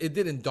 it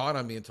didn't dawn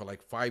on me until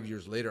like 5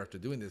 years later after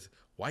doing this.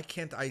 Why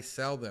can't I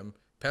sell them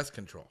pest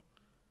control?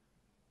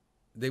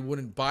 They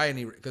wouldn't buy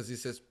any because he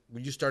says,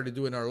 when you started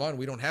doing our lawn,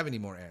 we don't have any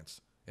more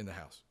ants in the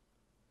house.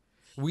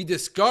 We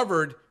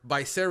discovered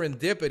by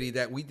serendipity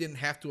that we didn't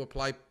have to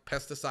apply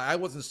pesticide. I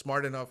wasn't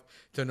smart enough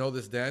to know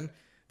this then,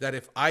 that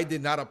if I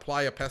did not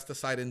apply a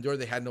pesticide indoor,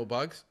 they had no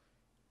bugs.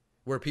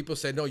 Where people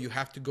said, no, you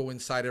have to go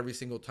inside every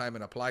single time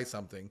and apply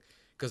something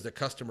because the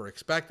customer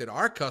expected.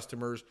 Our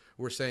customers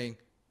were saying,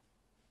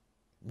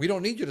 we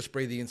don't need you to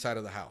spray the inside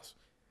of the house.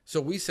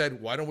 So we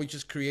said, why don't we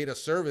just create a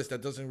service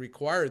that doesn't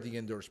require the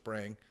indoor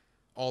spraying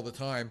all the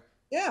time?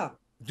 Yeah.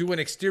 Do an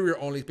exterior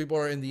only. People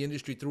are in the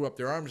industry threw up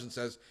their arms and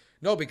says,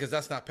 no, because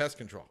that's not pest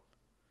control.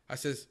 I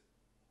says,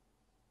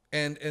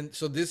 and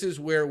so this is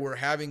where we're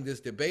having this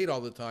debate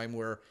all the time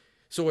where,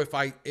 so if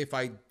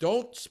I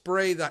don't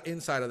spray the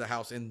inside of the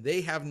house and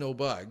they have no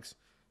bugs,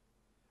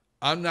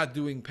 I'm not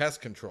doing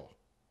pest control.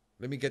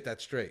 Let me get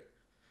that straight.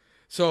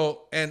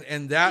 So,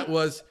 and that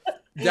was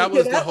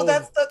the whole.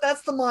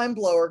 That's the mind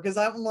blower. Cause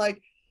I'm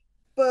like,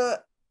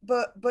 but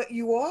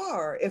you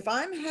are, if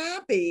I'm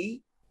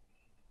happy,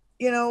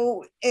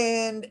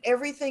 and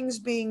everything's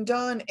being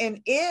done.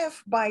 And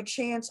if by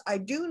chance I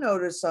do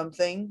notice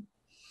something,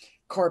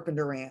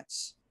 carpenter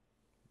ants,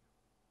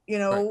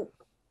 Right.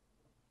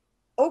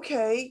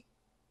 Okay,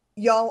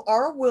 y'all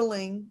are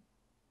willing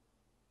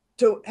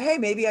to, hey,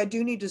 maybe I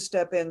do need to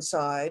step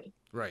inside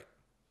Right.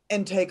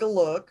 and take a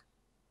look.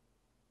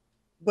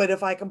 But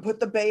if I can put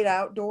the bait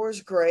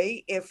outdoors,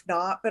 great. If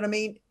not, but I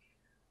mean,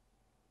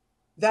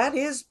 that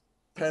is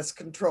pest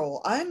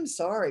control. I'm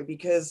sorry,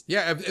 because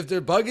Yeah, if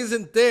the bug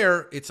isn't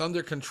there, it's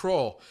under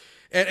control.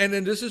 And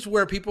then this is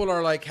where people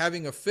are like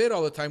having a fit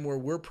all the time where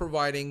we're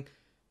providing,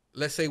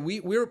 let's say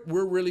we're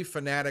really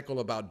fanatical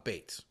about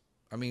baits.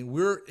 I mean,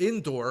 we're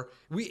indoor.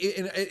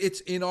 It's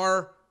in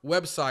our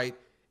website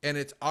and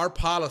it's our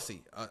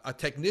policy. A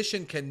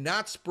technician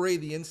cannot spray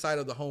the inside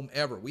of the home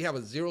ever. We have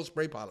a zero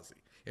spray policy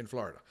in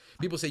Florida.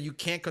 People say you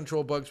can't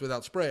control bugs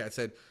without spray. I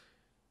said,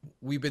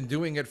 we've been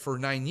doing it for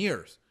 9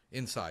 years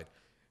inside,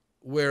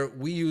 where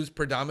we use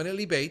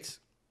predominantly baits.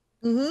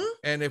 mm-hmm.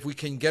 And if we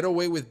can get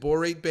away with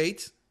borate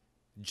baits,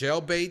 gel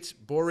baits,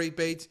 borate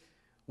baits,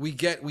 we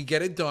get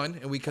it done,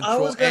 and we control I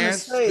was going to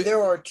ants. say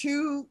there are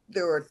two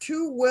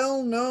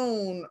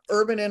well-known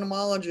urban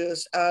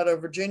entomologists out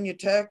of Virginia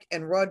Tech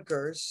and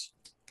Rutgers,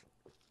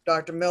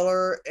 Dr.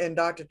 Miller and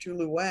Dr.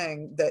 Tulu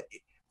Wang, that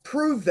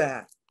prove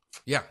that.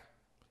 Yeah,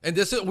 and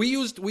we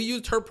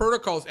used her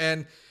protocols,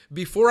 and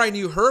before I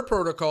knew her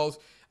protocols,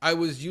 I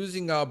was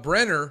using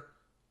Brenner's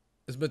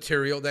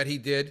material that he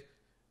did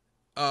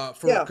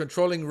for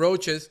controlling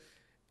roaches.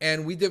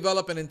 And we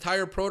developed an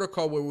entire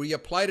protocol where we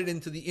applied it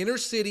into the inner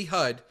city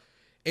HUD.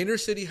 Inner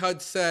city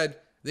HUD said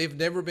they've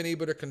never been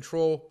able to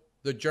control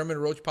the German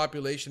roach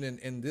population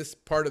in this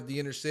part of the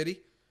inner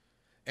city.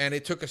 And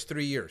it took us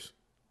 3 years.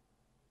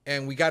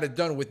 And we got it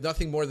done with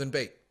nothing more than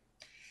bait.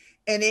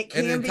 And it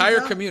can an be entire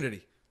done.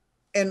 Community.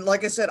 And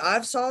like I said,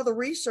 I've saw the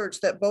research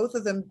that both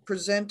of them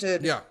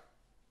presented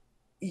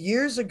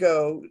years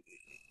ago,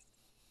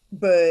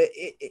 but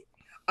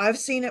I've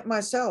seen it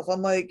myself.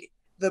 I'm like,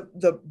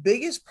 the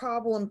biggest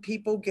problem,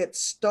 people get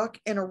stuck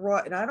in a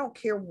rut, and I don't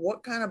care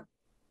what kind of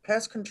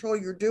pest control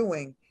you're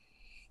doing,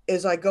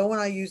 is I go and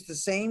I use the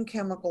same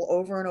chemical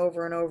over and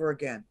over and over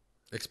again.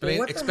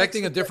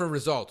 Expecting a different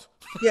result.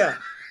 Yeah.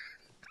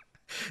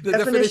 The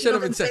definition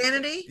of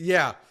insanity.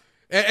 Yeah.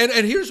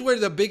 And here's where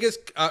the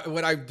biggest,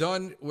 what I've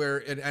done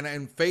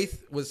and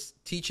Faith was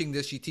teaching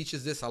this, she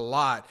teaches this a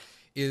lot,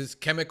 is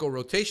chemical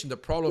rotation. The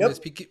problem is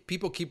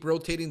people keep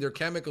rotating their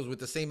chemicals with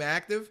the same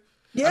active.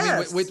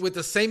 Yes. I mean, with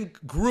the same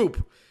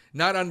group,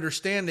 not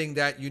understanding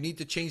that you need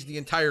to change the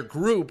entire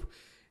group,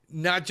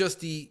 not just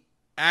the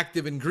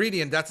active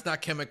ingredient. That's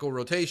not chemical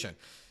rotation.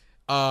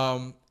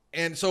 And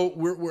so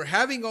we're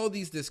having all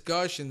these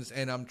discussions,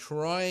 and I'm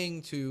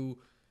trying to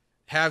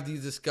have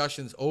these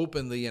discussions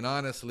openly and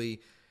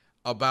honestly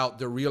about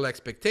the real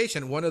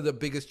expectation. One of the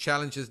biggest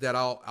challenges that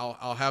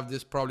I'll have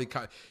this probably,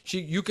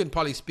 you can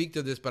probably speak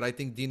to this, but I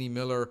think Deanie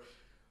Miller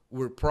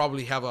would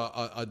probably have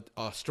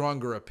a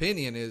stronger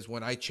opinion, is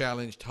when I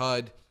challenged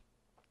HUD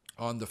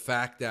on the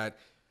fact that,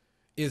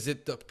 is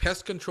it the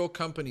pest control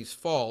company's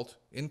fault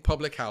in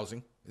public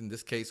housing, in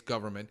this case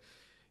government,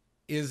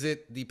 is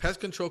it the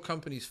pest control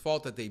company's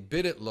fault that they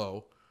bid it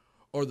low,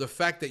 or the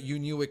fact that you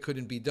knew it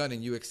couldn't be done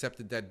and you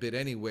accepted that bid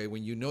anyway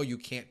when you know you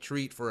can't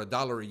treat for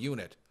 $1 a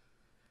unit?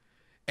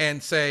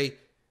 And say,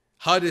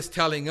 HUD is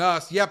telling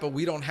us, yeah, but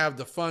we don't have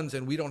the funds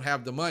and we don't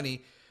have the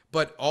money,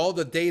 but all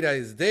the data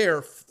is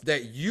there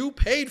that you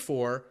paid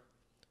for.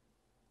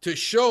 to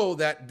show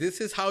that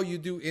this is how you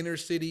do inner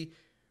city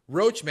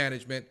roach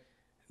management,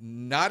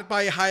 not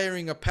by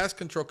hiring a pest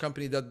control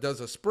company that does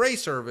a spray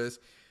service,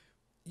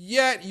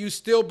 yet you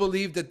still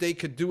believe that they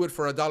could do it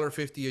for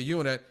 $1.50 a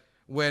unit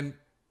when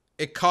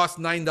it costs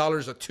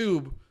 $9 a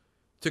tube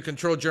to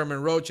control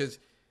German roaches.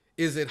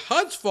 Is it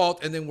HUD's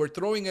fault? And then we're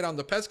throwing it on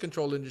the pest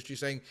control industry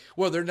saying,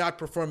 well, they're not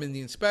performing the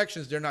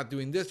inspections. They're not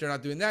doing this. They're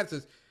not doing that.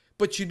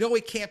 But you know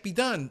it can't be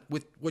done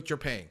with what you're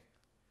paying.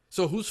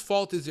 So whose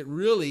fault is it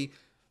really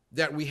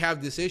that we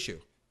have this issue?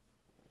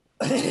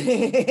 Because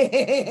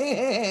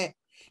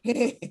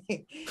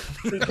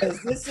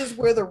this is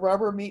where the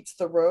rubber meets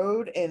the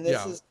road. And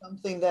this is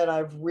something that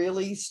I've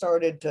really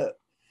started to,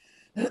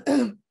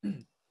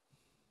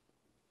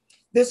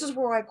 this is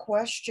where I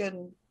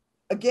question,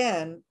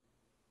 again,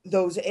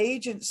 those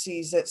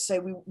agencies that say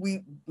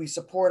we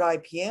support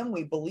IPM,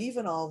 we believe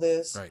in all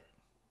this. Right.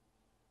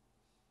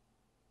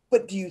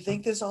 But do you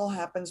think this all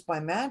happens by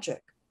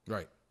magic?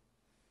 Right.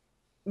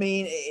 I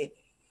mean,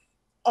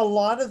 a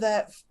lot of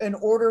that, in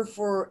order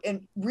for,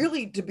 and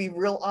really to be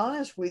real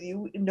honest with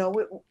you, no,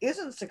 it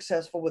isn't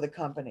successful with a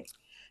company.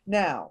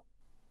 Now,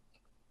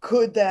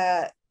 could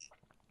that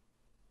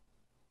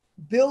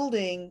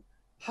building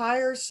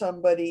hire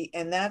somebody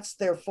and that's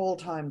their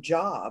full-time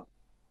job,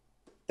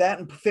 that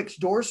and fix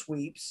door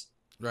sweeps?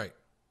 Right.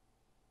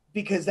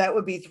 Because that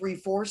would be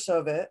 3/4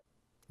 of it.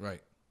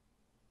 Right.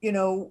 You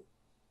know,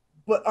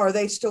 but are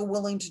they still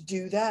willing to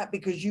do that?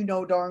 Because you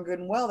know darn good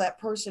and well that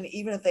person,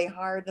 even if they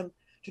hired them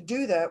to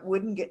do that,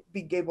 wouldn't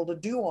be able to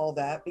do all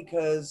that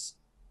because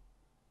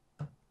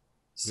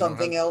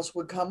something else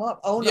would come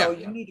up. Oh no,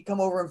 you need to come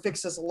over and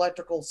fix this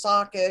electrical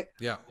socket.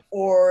 Yeah.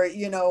 Or,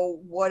 you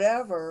know,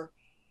 whatever.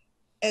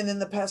 And then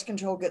the pest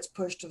control gets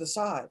pushed to the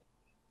side.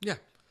 Yeah.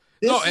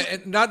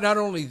 And not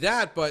only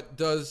that, but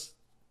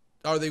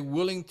are they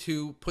willing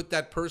to put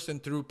that person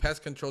through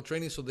pest control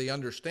training so they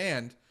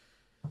understand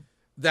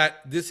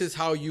that this is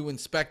how you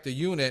inspect a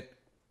unit,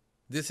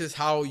 this is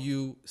how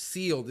you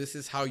seal, this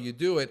is how you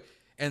do it,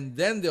 and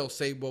then they'll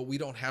say, well, we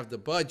don't have the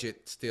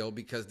budget still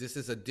because this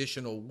is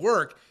additional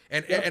work.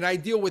 And I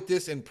deal with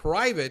this in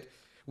private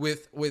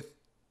with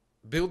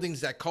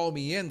buildings that call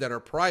me in that are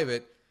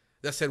private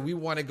that said we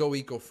want to go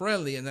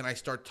eco-friendly, and then I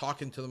start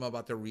talking to them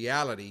about the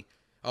reality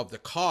of the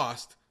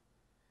cost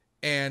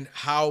and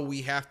how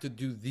we have to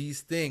do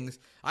these things.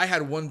 I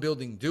had one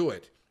building do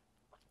it,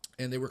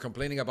 and they were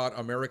complaining about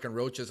American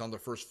roaches on the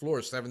first floor,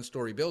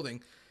 7-story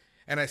building.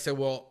 And I said,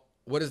 well,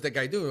 what does that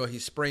guy do? Well,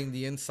 he's spraying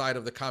the inside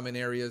of the common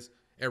areas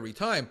every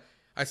time.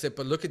 I said,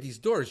 but look at these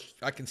doors.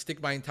 I can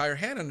stick my entire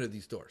hand under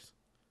these doors.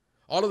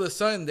 All of a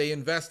sudden, they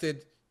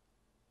invested,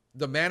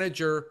 the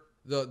manager,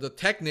 the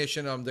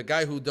technician, the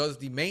guy who does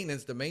the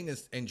maintenance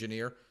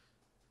engineer,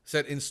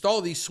 said,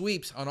 install these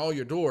sweeps on all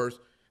your doors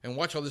and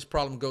watch how this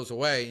problem goes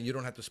away and you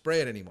don't have to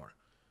spray it anymore.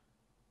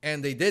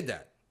 And they did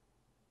that.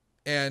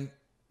 And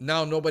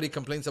now nobody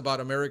complains about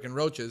American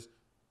roaches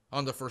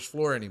on the first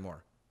floor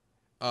anymore.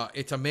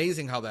 It's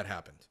amazing how that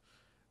happened.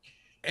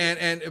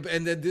 And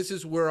then this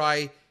is where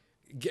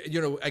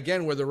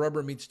again, where the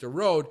rubber meets the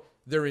road,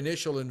 their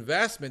initial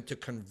investment to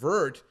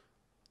convert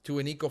to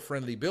an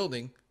eco-friendly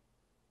building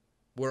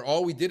where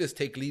all we did is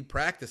take lead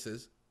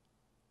practices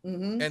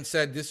and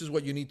said, this is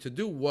what you need to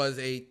do, was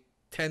a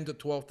 $10,000 to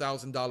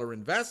 $12,000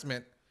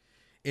 investment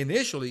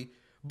initially,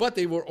 but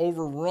they were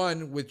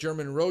overrun with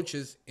German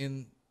roaches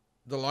in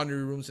the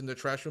laundry rooms, in the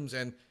trash rooms,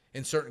 and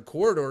in certain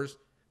corridors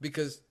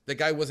because the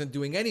guy wasn't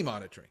doing any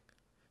monitoring.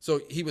 So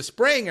he was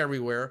spraying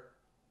everywhere,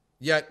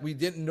 yet we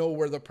didn't know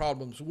where the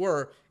problems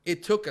were.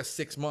 It took us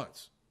 6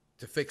 months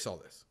to fix all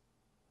this.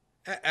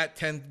 At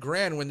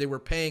 $10,000 when they were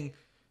paying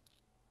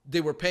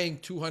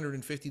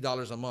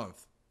 $250 a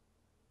month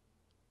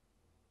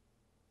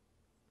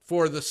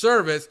for the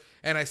service.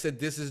 And I said,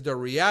 this is the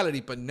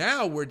reality. But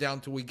now we're down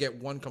to, we get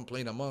one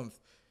complaint a month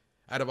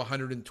out of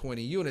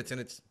 120 units.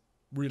 And it's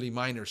really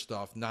minor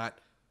stuff.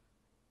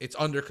 It's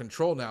under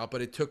control now,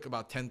 but it took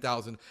about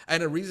 10,000.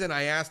 And the reason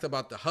I asked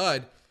about the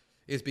HUD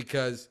is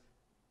because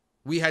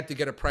we had to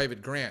get a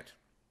private grant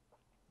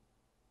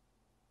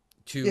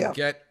to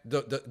get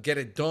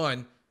it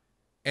done.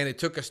 And it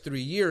took us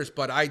 3 years,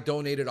 but I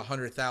donated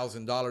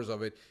 $100,000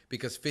 of it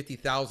because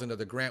 $50,000 of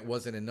the grant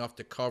wasn't enough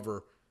to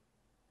cover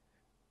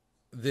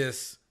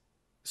this.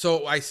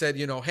 So I said,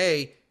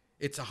 hey,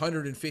 it's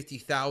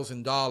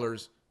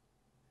 $150,000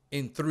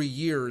 in 3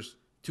 years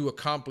to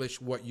accomplish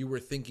what you were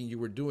thinking you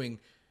were doing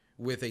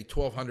with a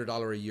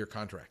 $1,200 a year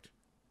contract.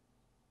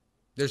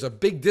 There's a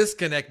big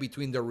disconnect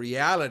between the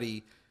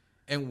reality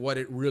and what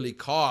it really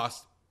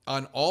costs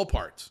on all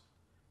parts.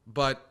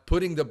 But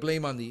putting the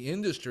blame on the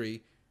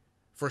industry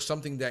for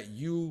something that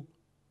you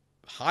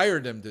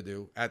hired them to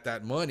do at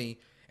that money,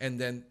 and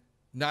then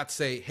not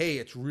say, hey,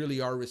 it's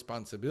really our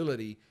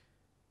responsibility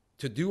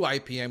to do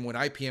IPM when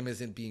IPM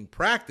isn't being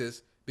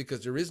practiced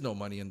because there is no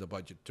money in the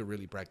budget to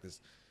really practice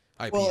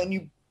IPM. Well, and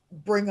you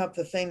bring up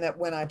the thing that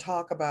when I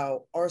talk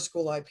about our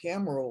school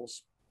IPM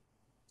rules,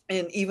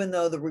 and even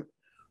though the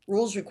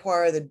rules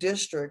require the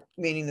district,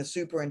 meaning the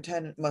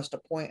superintendent, must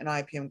appoint an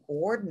IPM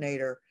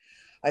coordinator,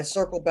 I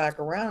circle back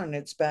around and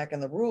it's back in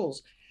the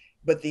rules.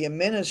 But the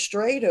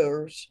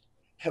administrators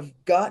have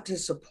got to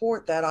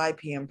support that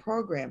IPM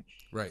program.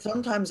 Right.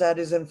 Sometimes that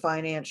is in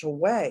financial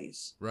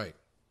ways. Right.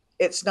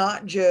 It's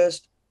not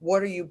just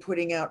what are you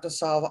putting out to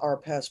solve our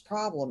pest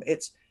problem.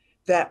 It's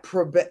that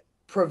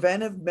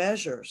preventive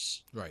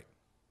measures. Right.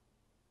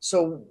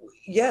 So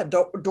yeah,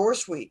 door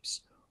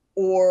sweeps,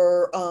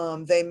 or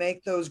they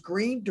make those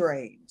green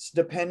drains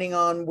depending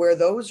on where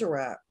those are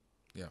at.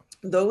 Yeah.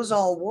 Those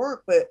all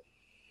work, but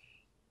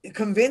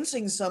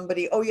convincing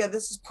somebody, oh yeah,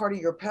 this is part of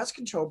your pest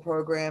control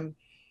program,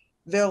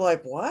 they're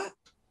like, what?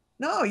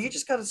 No, you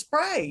just got to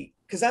spray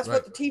because that's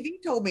Right. what the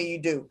TV told me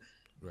you do.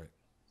 Right.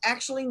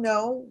 Actually,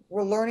 no,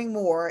 we're learning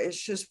more. It's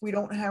just we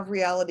don't have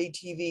reality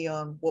TV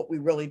on what we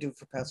really do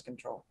for pest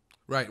control.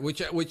 Right.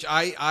 Which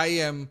I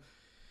am.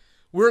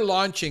 We're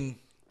launching.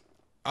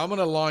 I'm going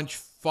to launch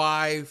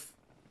 5.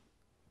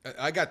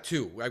 I got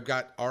 2. I've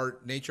got our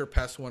Nature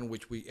Pest one,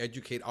 which we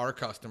educate our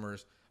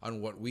customers on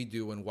what we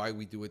do and why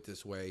we do it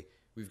this way.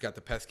 We've got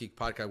the Pest Geek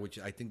podcast, which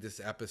I think this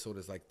episode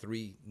is like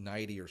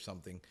 390 or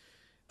something.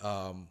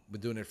 Been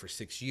doing it for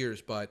 6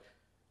 years, but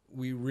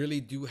we really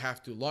do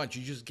have to launch.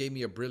 You just gave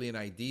me a brilliant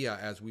idea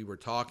as we were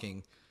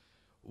talking.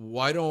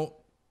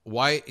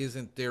 Why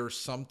isn't there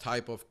some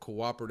type of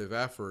cooperative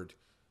effort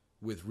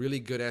with really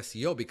good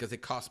SEO? Because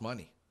it costs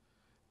money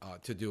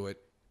to do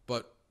it.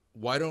 But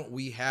why don't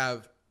we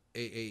have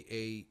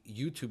a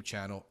YouTube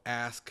channel,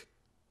 Ask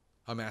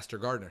a Master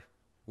Gardener,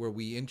 where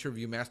we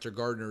interview master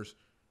gardeners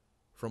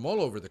from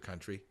all over the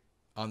country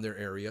on their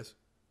areas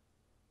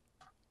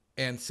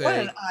and say, what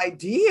an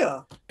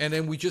idea. And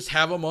then we just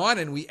have them on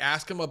and we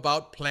ask them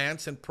about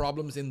plants and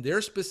problems in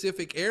their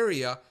specific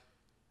area.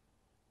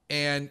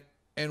 And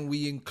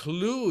we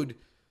include,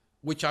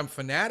 which I'm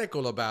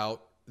fanatical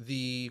about,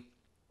 the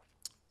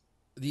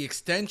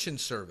extension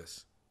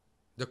service,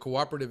 the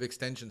cooperative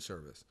extension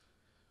service,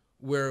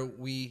 where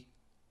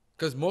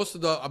because most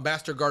of the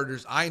master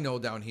gardeners I know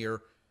down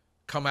here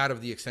come out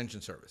of the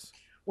extension service.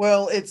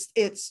 Well,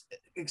 it's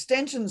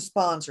extension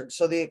sponsored.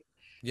 So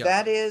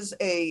that is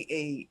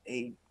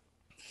a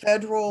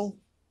federal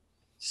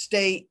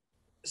state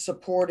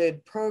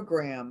supported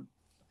program,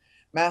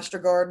 Master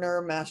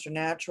Gardener, Master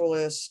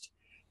Naturalist,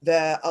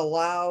 that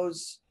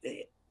allows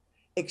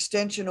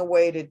extension a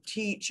way to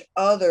teach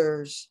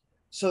others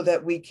so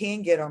that we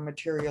can get our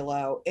material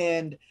out.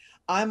 And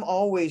I'm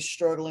always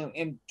struggling,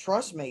 and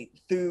trust me,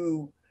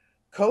 through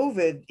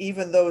COVID,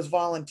 even those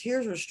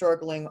volunteers are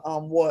struggling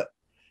on what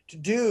to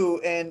do.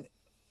 And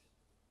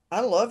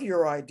I love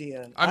your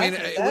idea. I mean,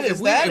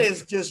 that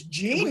is just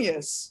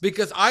genius.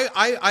 Because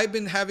I've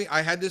been having,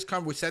 I had this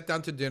conversation, we sat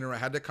down to dinner, I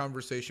had the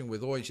conversation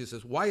with Oy, and she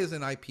says, why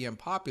isn't IPM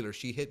popular?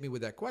 She hit me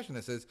with that question.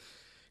 I says,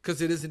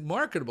 because it isn't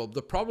marketable.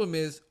 The problem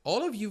is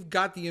all of you've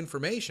got the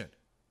information,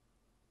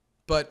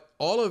 but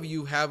all of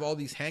you have all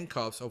these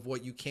handcuffs of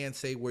what you can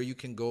say, where you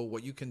can go,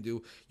 what you can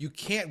do. You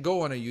can't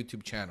go on a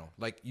YouTube channel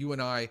like you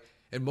and I,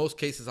 in most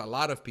cases, a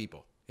lot of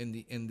people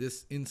in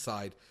this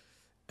inside.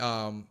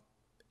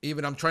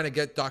 Even I'm trying to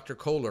get Dr.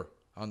 Kohler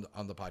on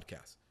the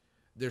podcast.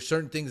 There's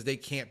certain things they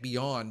can't be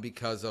on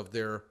because of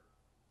their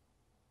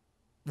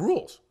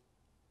rules.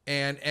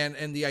 And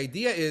the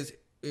idea is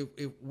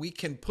if we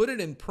can put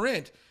it in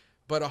print,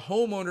 but a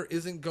homeowner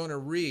isn't going to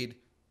read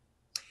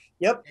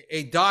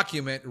a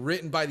document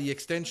written by the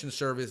extension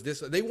service.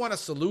 They want a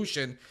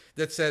solution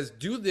that says,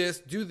 do this,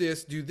 do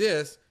this, do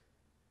this.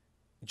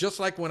 Just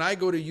like when I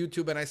go to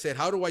YouTube and I said,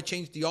 how do I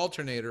change the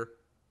alternator?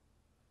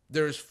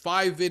 There's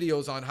 5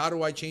 videos on how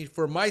do I change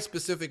for my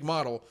specific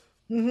model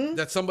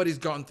that somebody's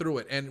gone through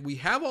it. And we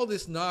have all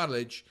this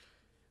knowledge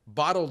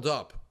bottled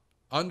up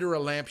under a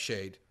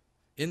lampshade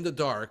in the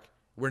dark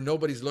where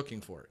nobody's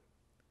looking for it.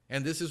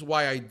 And this is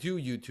why I do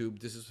YouTube.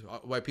 This is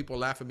why people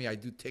laugh at me. I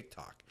do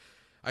TikTok.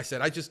 I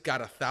said, I just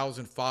got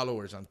 1,000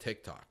 followers on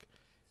TikTok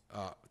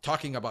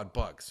talking about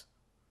bugs.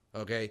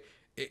 Okay.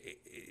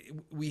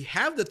 We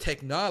have the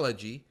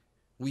technology.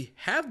 We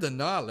have the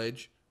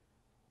knowledge.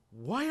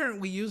 Why aren't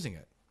we using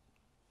it?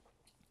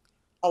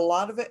 A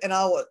lot of it, and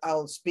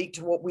I'll speak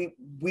to what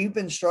we've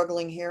been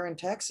struggling here in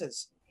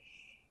Texas.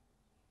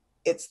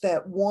 It's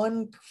that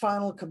one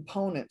final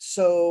component.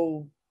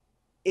 So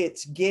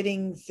it's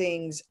getting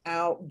things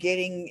out,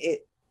 getting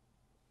it.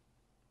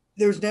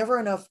 There's never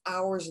enough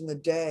hours in the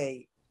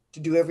day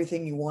to do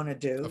everything you want to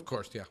do. Of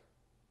course, yeah.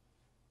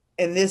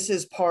 And this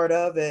is part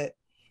of it.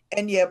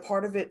 And yeah,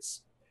 part of it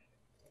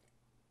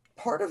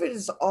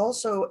is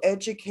also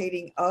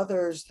educating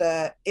others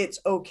that it's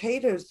okay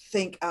to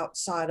think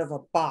outside of a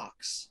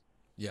box.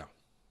 Yeah.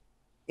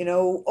 You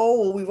know,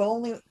 we've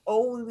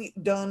only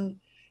done,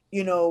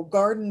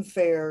 garden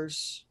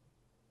fairs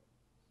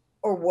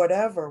or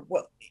whatever.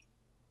 Well,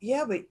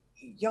 yeah, but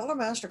y'all are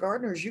master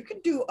gardeners. You can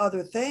do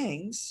other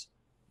things.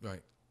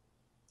 Right.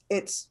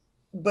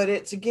 But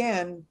it's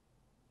again.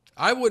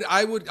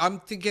 I'm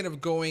thinking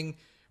of going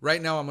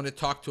right now. I'm going to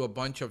talk to a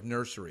bunch of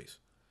nurseries.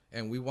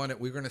 And we're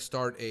going to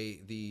start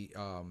it's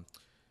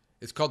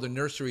called the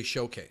Nursery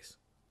Showcase,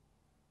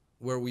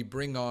 where we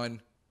bring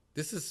on,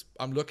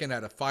 I'm looking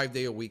at a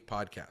 5-day-a-week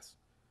podcast.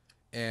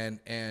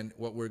 And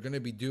what we're going to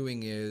be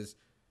doing is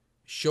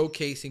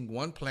showcasing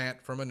one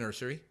plant from a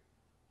nursery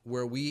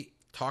where we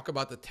talk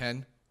about the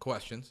 10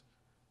 questions.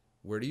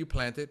 Where do you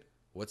plant it?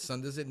 What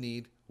sun does it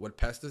need? What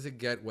pest does it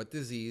get? What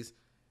disease?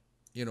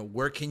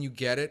 Where can you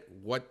get it?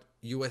 What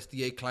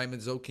USDA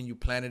climate zone can you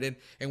plant it in?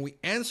 And we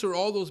answer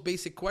all those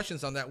basic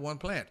questions on that one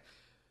plant.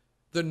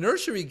 The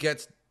nursery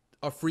gets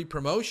a free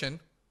promotion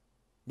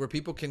where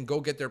people can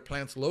go get their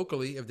plants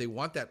locally if they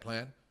want that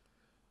plant.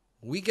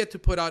 We get to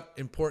put out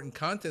important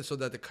content so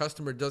that the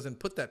customer doesn't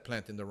put that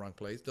plant in the wrong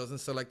place, doesn't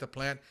select a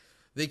plant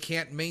they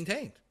can't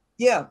maintain.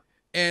 Yeah.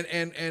 And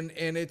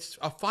it's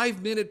a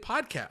 5-minute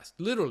podcast,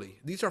 literally.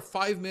 These are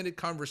 5-minute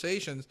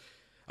conversations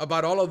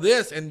about all of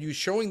this, and you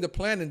showing the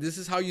plant, and this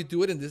is how you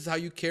do it, and this is how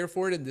you care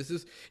for it, and this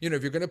is,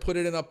 if you're going to put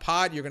it in a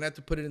pot, you're going to have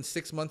to put it in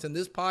 6 months in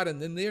this pot and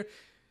then there.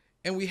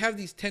 And we have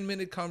these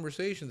 10-minute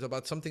conversations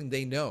about something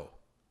they know,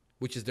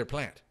 which is their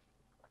plant.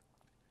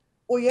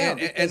 Well, yeah,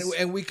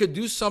 and we could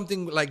do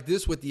something like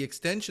this with the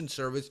extension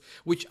service,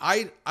 which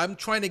I'm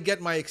trying to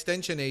get my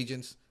extension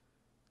agents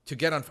to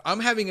get on.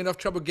 I'm having enough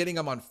trouble getting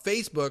them on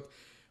Facebook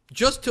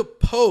just to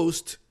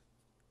post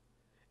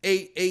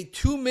a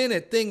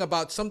 2-minute thing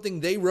about something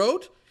they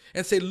wrote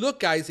and say, look,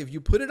 guys, if you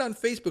put it on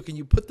Facebook and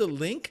you put the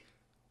link,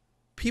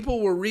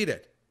 people will read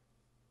it.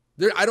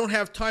 I don't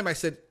have time. I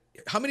said,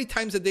 how many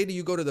times a day do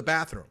you go to the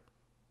bathroom?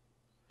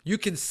 You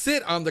can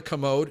sit on the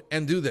commode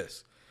and do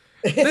this.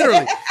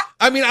 Literally.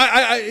 I mean,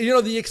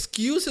 the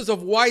excuses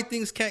of why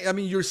things can't,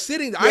 you're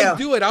sitting, yeah. I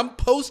do it. I'm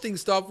posting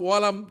stuff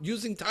while I'm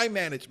using time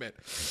management,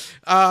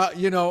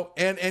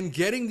 and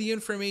getting the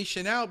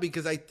information out,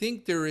 because I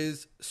think there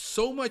is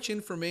so much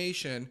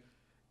information,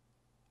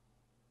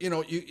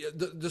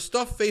 the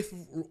stuff Faith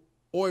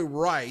Oy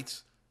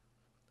writes,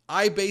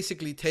 I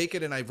basically take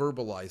it and I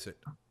verbalize it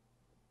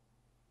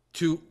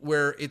to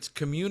where it's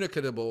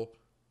communicable.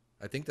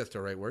 I think that's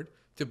the right word,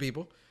 to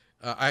people.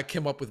 I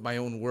came up with my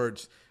own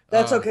words.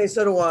 That's okay.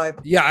 So do I.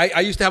 Yeah, I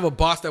used to have a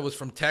boss that was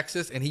from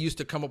Texas, and he used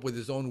to come up with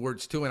his own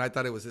words too, and I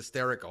thought it was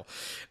hysterical.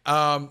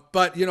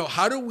 But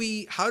how do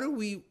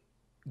we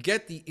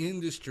get the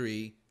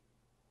industry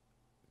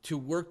to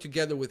work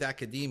together with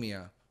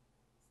academia,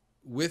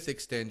 with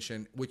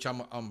extension, which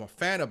I'm a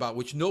fan about,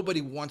 which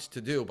nobody wants to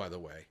do, by the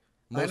way,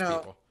 most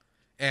people.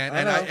 And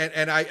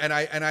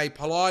I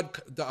applaud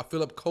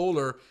Philip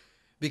Kohler,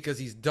 because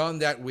he's done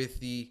that with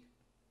the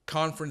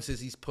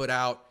conferences he's put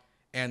out,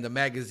 and the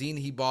magazine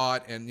he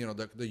bought, and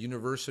the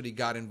university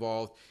got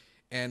involved,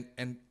 and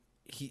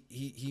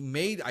he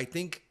made, I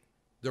think,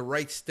 the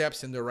right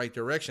steps in the right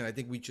direction. I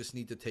think we just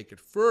need to take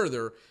it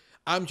further.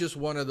 I'm just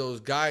one of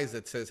those guys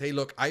that says, hey,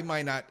 look, I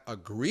might not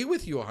agree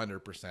with you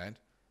 100%,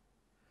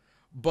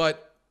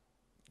 but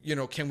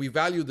can we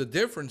value the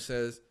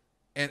differences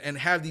and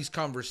have these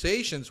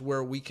conversations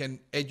where we can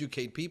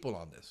educate people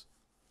on this?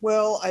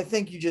 Well, I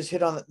think you just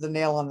hit on the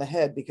nail on the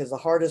head, because the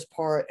hardest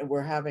part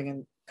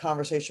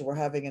conversation we're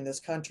having in this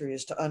country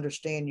is to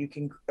understand you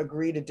can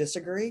agree to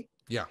disagree.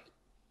 Yeah.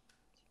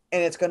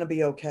 And it's going to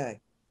be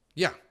okay.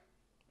 Yeah.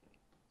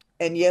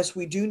 And yes,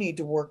 we do need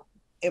to work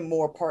in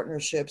more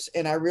partnerships.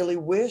 And I really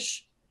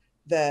wish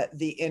that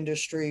the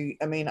industry,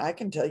 I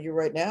can tell you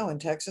right now in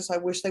Texas, I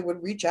wish they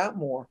would reach out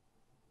more.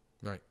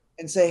 Right.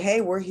 And say, hey,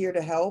 we're here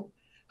to help.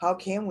 How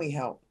can we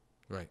help?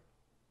 Right.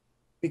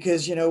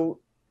 Because,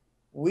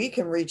 we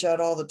can reach out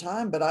all the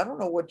time, but I don't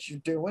know what you're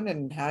doing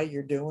and how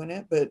you're doing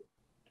it, but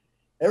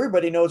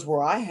everybody knows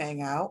where I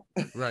hang out.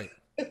 Right.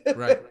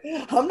 Right.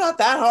 I'm not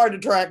that hard to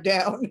track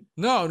down.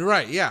 No,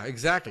 right. Yeah,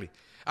 exactly.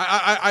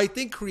 I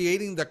think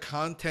creating the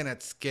content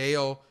at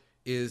scale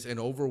is an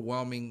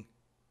overwhelming,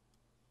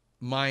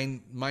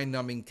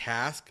 mind-numbing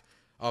task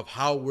of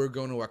how we're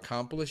going to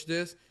accomplish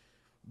this.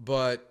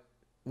 But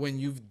when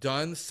you've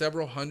done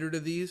several hundred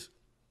of these,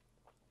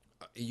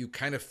 you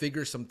kind of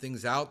figure some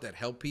things out that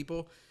help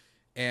people.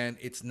 And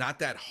it's not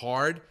that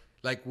hard.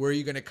 Like, where are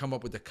you going to come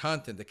up with the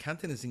content? The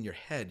content is in your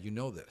head. You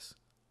know this.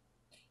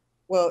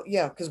 Well,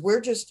 yeah, because we're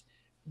just,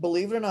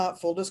 believe it or not,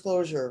 full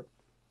disclosure,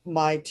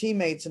 my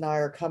teammates and I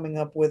are coming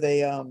up with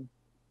a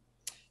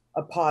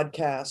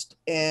podcast.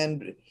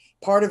 And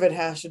part of it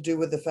has to do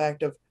with the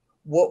fact of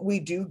what we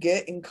do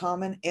get in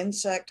common: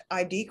 insect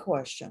ID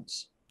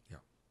questions.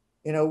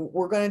 Yeah.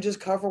 We're going to just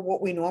cover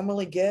what we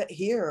normally get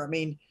here.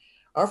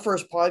 Our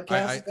first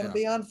podcast is going to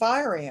be on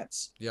fire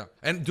ants. Yeah.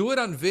 And do it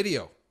on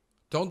video.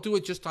 Don't do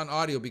it just on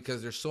audio,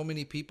 because there's so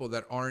many people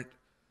that aren't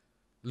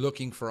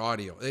looking for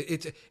audio.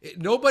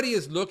 Nobody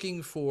is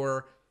looking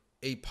for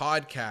a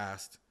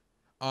podcast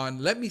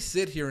on, let me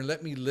sit here and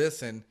let me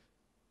listen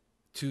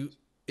to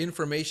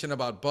information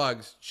about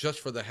bugs just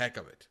for the heck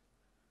of it.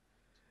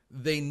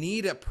 They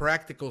need a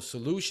practical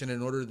solution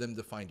in order for them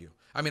to find you.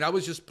 I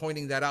was just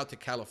pointing that out to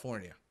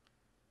California.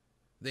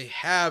 They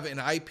have an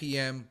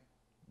IPM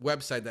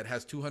website that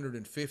has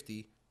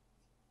 250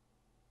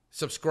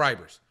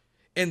 subscribers.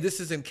 And this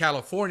is in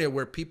California,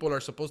 where people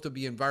are supposed to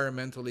be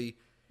environmentally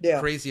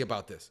crazy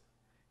about this.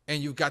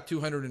 And you've got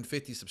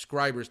 250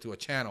 subscribers to a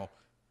channel.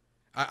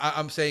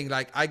 I'm saying,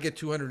 like, I get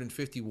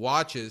 250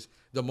 watches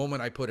the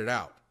moment I put it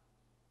out.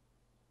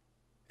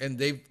 and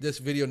this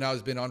video now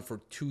has been on for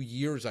 2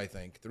 years, I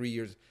think, 3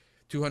 years,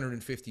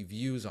 250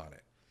 views on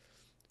it,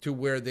 to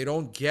where they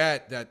don't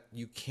get that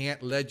you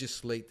can't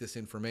legislate this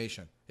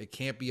information. It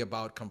can't be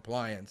about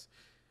compliance.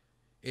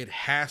 It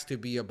has to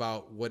be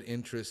about what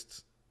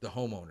interests the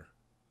homeowner.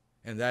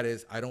 And that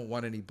is, I don't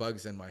want any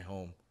bugs in my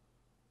home.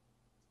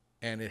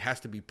 And it has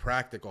to be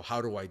practical.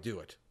 How do I do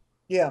it?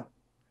 Yeah.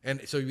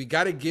 And so we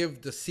got to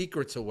give the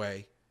secrets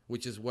away,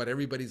 which is what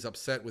everybody's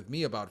upset with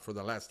me about for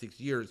the last 6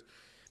 years.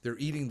 They're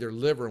eating their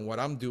liver. And what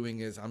I'm doing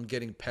is I'm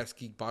getting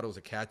pesky bottles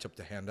of ketchup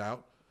to hand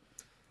out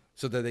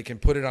so that they can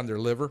put it on their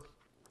liver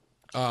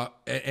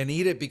and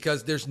eat it,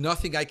 because there's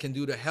nothing I can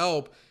do to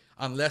help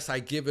unless I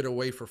give it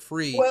away for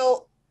free.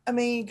 Well, I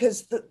mean,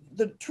 because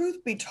the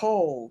truth be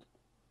told,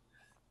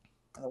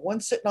 the one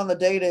sitting on the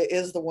data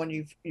is the one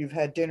you've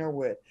had dinner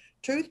with.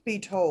 Truth be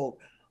told,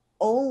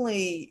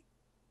 only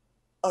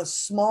a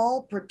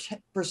small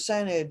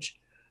percentage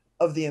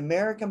of the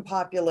American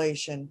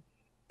population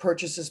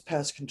purchases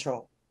pest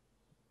control.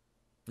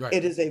 Right.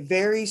 It is a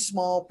very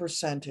small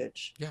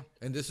percentage. Yeah,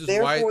 and this is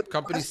Therefore, why the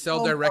companies rest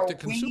sell of them direct to are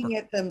consumer. winging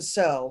it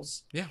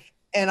themselves. Yeah.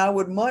 And I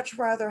would much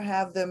rather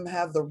have them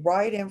have the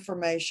right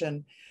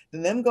information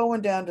than them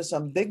going down to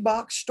some big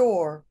box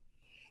store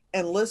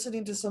and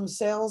listening to some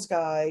sales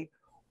guy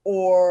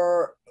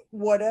or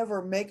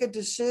whatever make a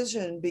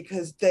decision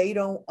because they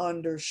don't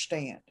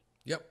understand.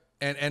 Yep.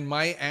 And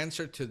my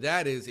answer to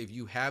that is, if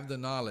you have the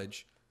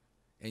knowledge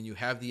and you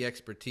have the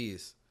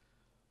expertise,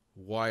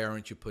 why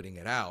aren't you putting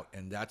it out?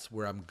 And that's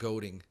where I'm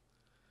goading.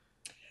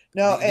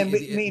 No,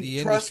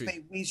 the trust industry.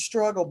 me, we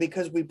struggle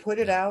because we put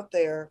it out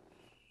there.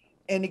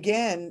 And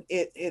again,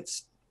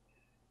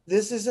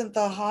 this isn't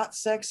the hot,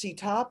 sexy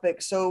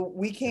topic, so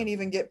we can't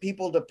even get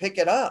people to pick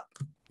it up.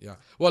 Yeah.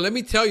 Well, let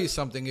me tell you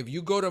something. If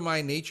you go to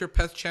my Nature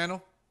Pest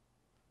channel,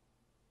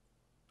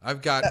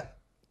 I've got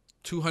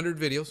 200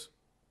 videos.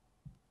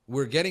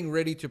 We're getting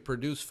ready to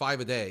produce 5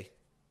 a day.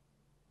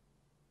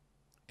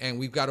 And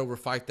we've got over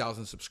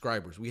 5,000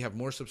 subscribers. We have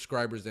more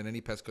subscribers than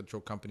any pest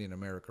control company in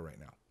America right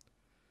now,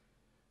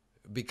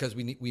 because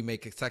we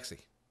make it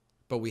sexy.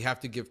 But we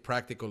have to give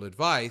practical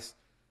advice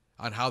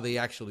on how they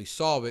actually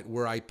solve it,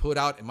 where I put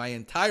out my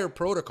entire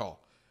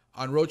protocol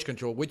on roach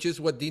control, which is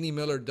what Deanie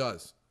Miller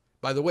does.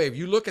 By the way, if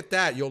you look at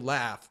that, you'll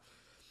laugh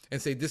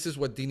and say, this is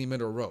what Deanie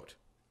Miller wrote.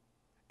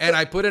 And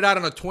I put it out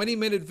on a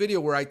 20-minute video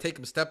where I take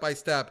them step by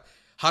step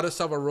how to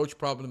solve a roach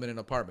problem in an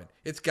apartment.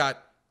 It's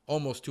got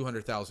almost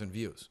 200,000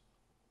 views.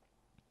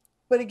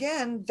 But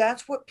again,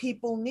 that's what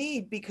people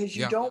need, because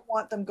you don't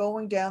want them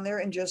going down there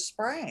and just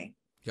spraying.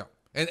 Yeah.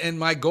 And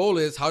my goal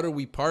is, how do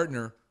we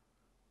partner?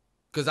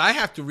 Because I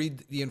have to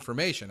read the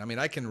information. I mean,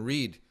 I can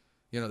read,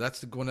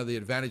 that's one of the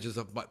advantages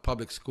of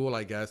public school,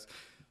 I guess,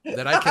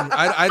 that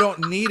I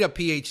don't need a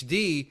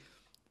PhD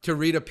to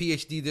read a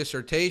PhD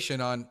dissertation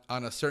on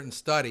a certain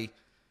study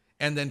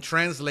and then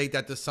translate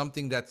that to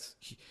something that's,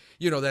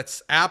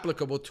 that's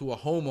applicable to a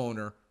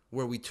homeowner,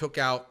 where we took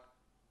out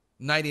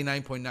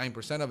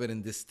 99.9% of it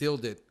and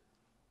distilled it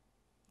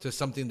to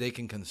something they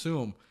can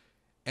consume.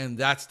 And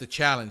that's the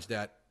challenge,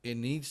 that it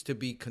needs to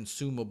be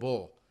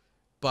consumable.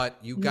 But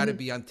you got to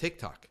be on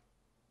TikTok.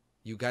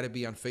 You got to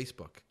be on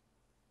Facebook.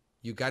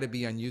 You got to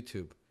be on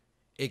YouTube.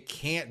 It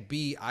can't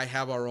be, I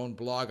have our own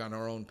blog on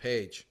our own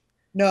page.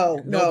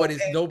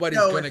 Nobody's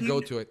going to go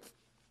to it.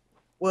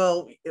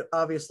 Well,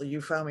 obviously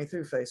you found me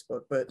through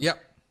Facebook, but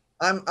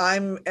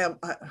I'm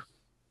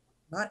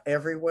not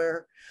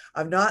everywhere.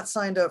 I've not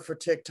signed up for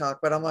TikTok,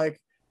 but I'm like,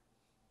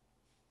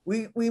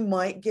 we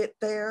might get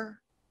there.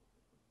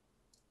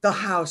 The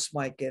house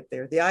might get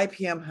there. The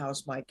IPM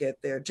house might get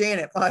there.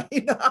 Janet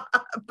might not.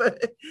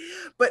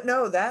 But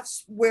no,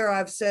 that's where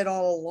I've said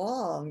all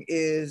along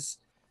is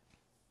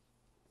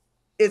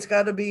it's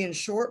got to be in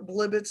short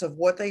blibbits of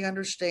what they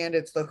understand.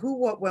 It's the who,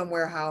 what, when,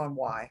 where, how, and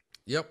why.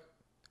 Yep.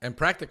 And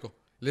practical.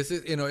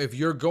 Listen, if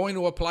you're going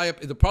to apply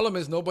the problem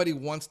is nobody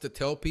wants to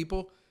tell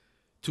people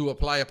to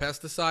apply a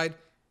pesticide.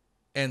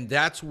 And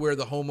that's where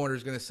the homeowner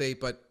is going to say,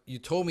 but you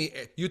told me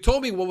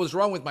what was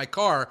wrong with my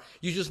car.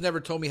 You just never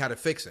told me how to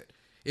fix it.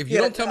 If you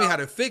don't tell me how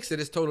to fix it,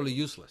 it's totally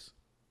useless.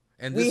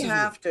 And we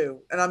have to.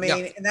 And I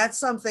mean, and that's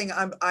something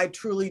I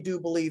truly do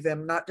believe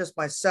in, not just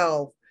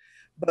myself,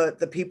 but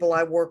the people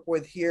I work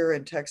with here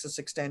in Texas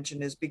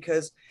Extension, is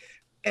because,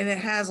 and it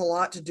has a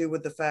lot to do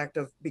with the fact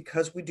of,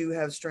 because we do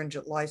have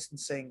stringent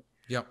licensing.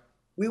 Yep.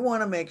 We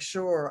want to make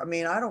sure, I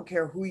mean, I don't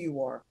care who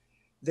you are.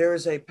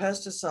 There's a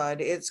pesticide,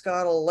 it's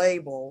got a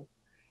label.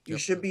 You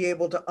should be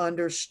able to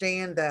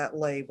understand that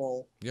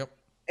label. Yep.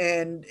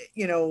 And,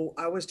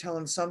 I was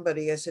telling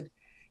somebody, I said,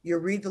 you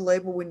read the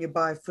label when you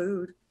buy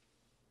food.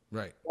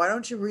 Right. Why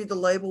don't you read the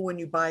label when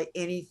you buy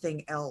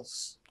anything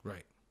else?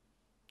 Right.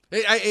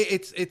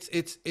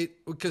 It's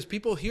because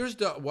people,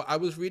 I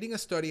was reading a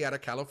study out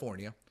of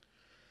California.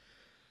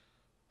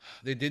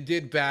 They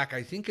did back,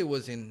 I think it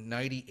was in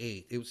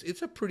 98.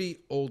 It's a pretty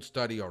old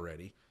study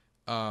already.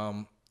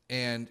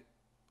 And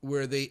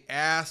where they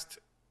asked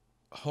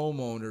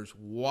homeowners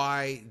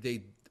why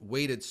they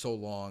waited so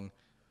long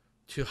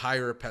to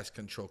hire a pest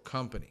control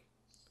company.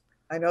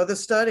 I know the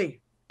study.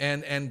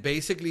 And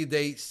basically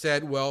they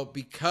said, well,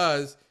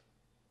 because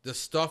the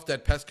stuff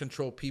that pest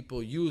control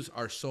people use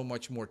are so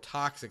much more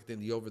toxic than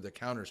the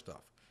over-the-counter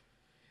stuff.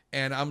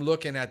 And I'm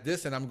looking at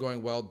this and I'm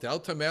going, well,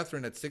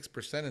 deltamethrin at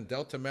 6% and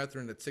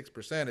deltamethrin at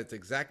 6%, it's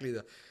exactly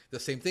the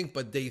same thing.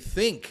 But they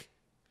think,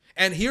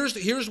 and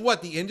here's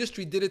what the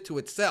industry did it to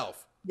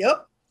itself.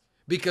 Yep.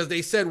 Because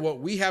they said what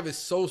we have is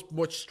so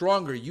much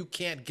stronger, you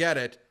can't get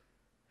it.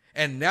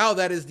 And now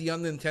that is the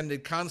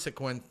unintended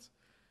consequence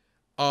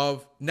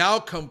of now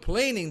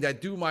complaining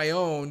that Do My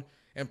Own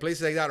and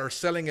places like that are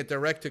selling it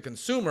direct to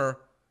consumer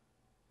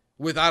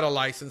without a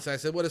license. I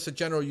said, well, it's a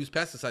general use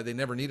pesticide. They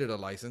never needed a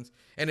license.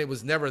 And it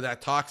was never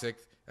that toxic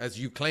as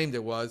you claimed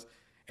it was.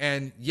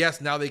 And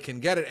yes, now they can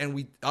get it.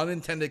 And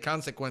unintended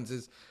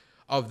consequences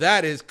of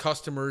that is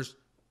customers,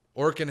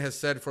 Orkin has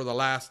said for the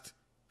last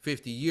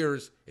 50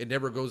 years, it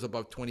never goes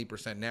above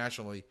 20%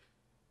 nationally.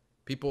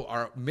 People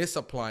are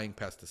misapplying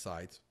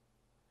pesticides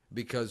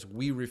because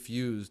we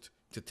refused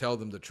to tell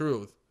them the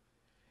truth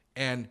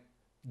and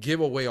give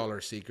away all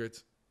our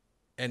secrets.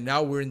 And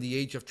now we're in the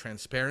age of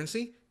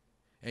transparency,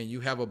 and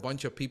you have a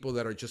bunch of people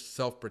that are just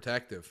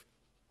self-protective.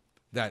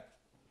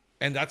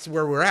 And that's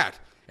where we're at.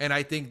 And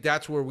I think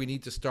that's where we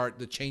need to start.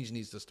 The change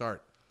needs to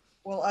start.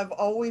 Well,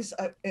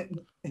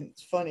 and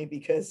it's funny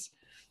because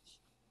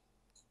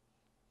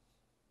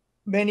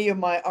many of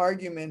my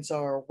arguments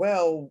are,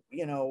 well,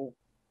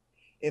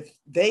 if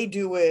they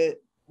do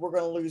it, we're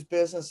going to lose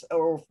business.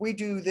 Or if we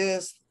do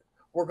this,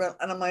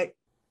 and I'm like,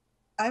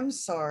 I'm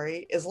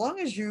sorry, as long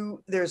as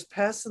there's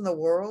pests in the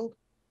world,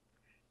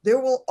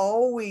 there will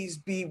always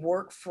be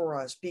work for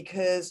us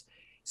because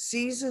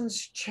seasons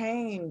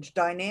change,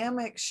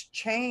 dynamics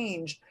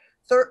change,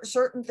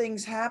 certain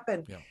things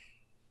happen. Yeah.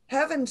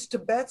 Heavens to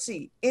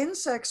Betsy,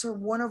 insects are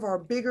one of our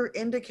bigger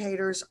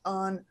indicators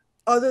on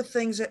other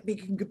things that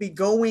could be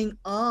going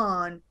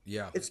on,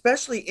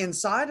 especially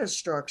inside a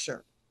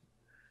structure.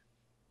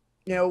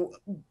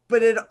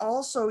 But it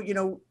also,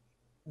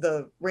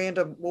 the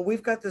random, well,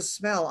 we've got this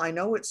smell. I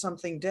know it's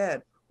something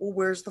dead. Well,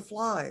 where's the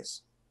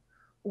flies?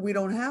 We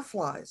don't have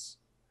flies.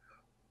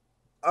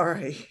 All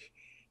right.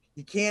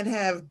 You can't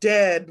have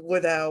dead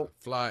without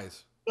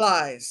flies.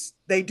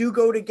 They do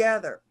go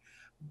together.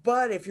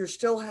 But if you're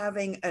still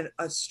having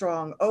a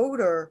strong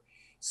odor,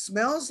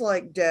 smells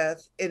like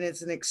death, and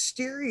it's an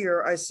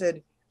exterior, I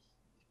said,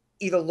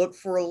 either look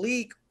for a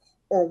leak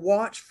or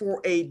watch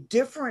for a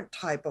different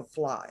type of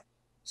fly.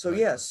 So right.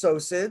 Yes,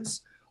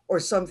 sosids or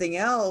something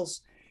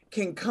else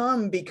can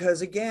come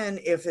because, again,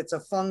 if it's a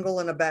fungal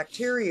and a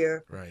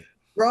bacteria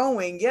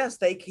growing, yes,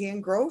 they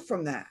can grow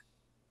from that.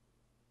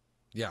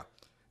 Yeah.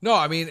 No,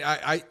 I mean,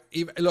 I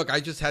look, I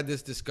just had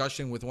this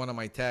discussion with one of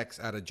my techs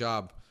at a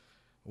job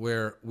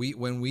where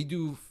when we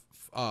do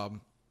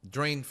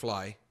drain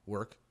fly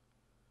work,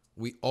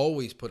 we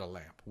always put a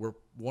lamp. We're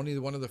one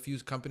of the few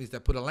companies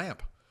that put a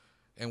lamp.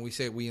 And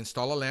we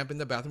install a lamp in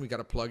the bathroom. We got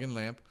a plug-in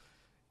lamp.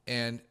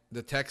 And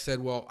the tech said,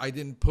 well, I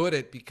didn't put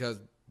it because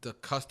the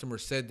customer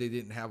said they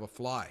didn't have a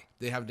fly.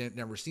 They have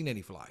never seen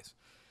any flies.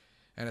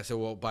 And I said,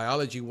 well,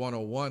 Biology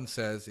 101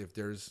 says if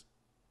there's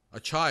a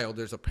child,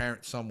 there's a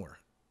parent somewhere.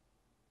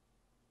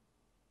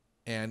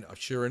 And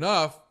sure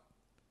enough,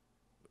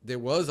 there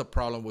was a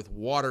problem with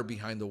water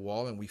behind the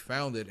wall, and we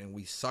found it, and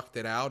we sucked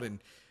it out. And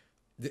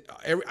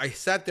I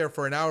sat there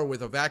for an hour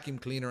with a vacuum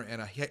cleaner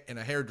and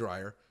a hair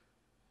dryer,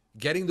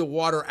 getting the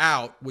water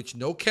out, which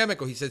no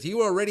chemical. He says he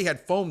already had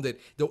foamed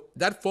it.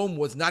 That foam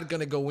was not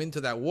going to go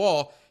into that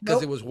wall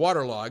because it was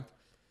waterlogged.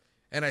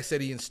 And I said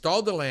he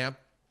installed the lamp.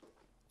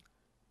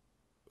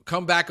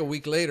 Come back a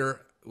week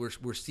later,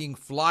 we're seeing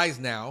flies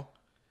now,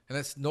 and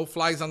that's no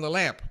flies on the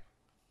lamp.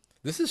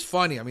 This is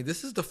funny. I mean,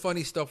 this is the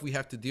funny stuff we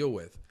have to deal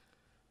with.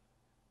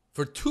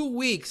 For 2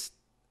 weeks,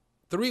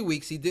 3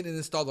 weeks, he didn't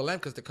install the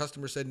lamp because the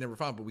customer said never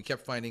found, but we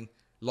kept finding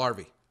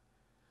larvae.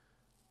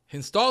 He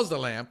installs the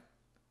lamp.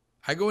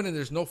 I go in and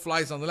there's no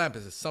flies on the lamp. I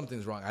said,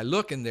 something's wrong. I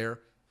look in there,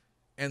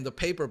 and the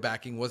paper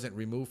backing wasn't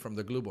removed from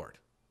the glue board.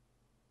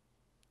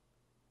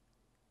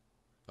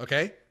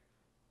 Okay?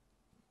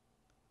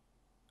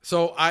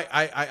 So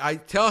I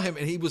tell him,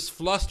 and he was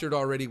flustered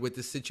already with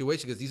this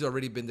situation because he's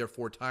already been there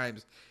 4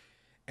 times.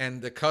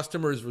 And the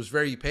customers was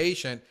very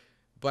patient.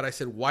 But I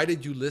said, why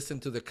did you listen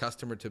to the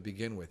customer to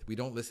begin with? We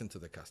don't listen to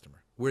the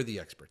customer. We're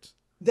the experts.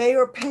 They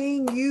are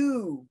paying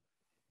you.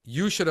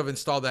 You should have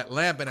installed that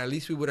lamp, and at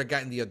least we would have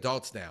gotten the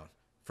adults down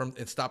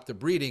and stopped the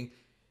breeding.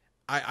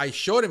 I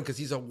showed him because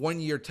he's a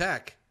 1-year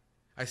tech.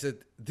 I said,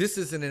 this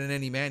isn't in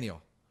any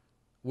manual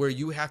where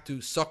you have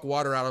to suck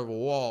water out of a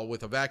wall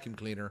with a vacuum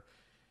cleaner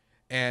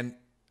and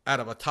out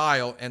of a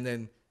tile and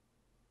then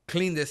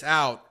clean this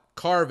out,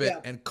 carve it,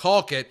 and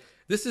caulk it.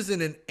 This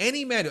isn't in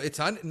any manual. It's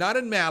not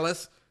in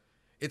Malice.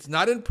 It's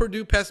not in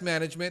Purdue Pest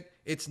Management.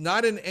 It's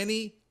not in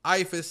any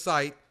IFAS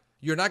site.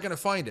 You're not going to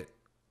find it.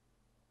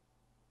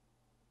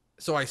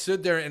 So I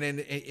stood there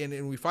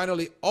and we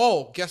finally,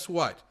 guess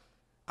what?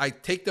 I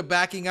take the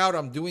backing out.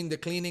 I'm doing the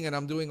cleaning and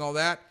I'm doing all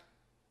that.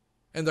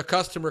 And the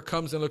customer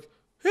comes and looks,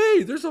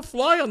 hey, there's a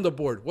fly on the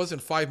board. It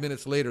wasn't 5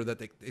 minutes later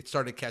that it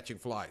started catching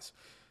flies.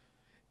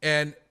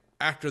 And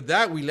After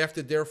that, we left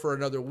it there for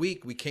another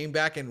week. We came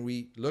back and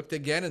we looked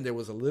again, and there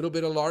was a little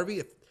bit of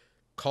larvae.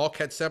 Caulk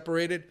had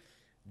separated,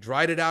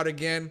 dried it out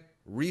again,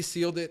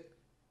 resealed it.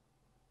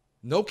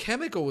 No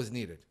chemical was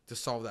needed to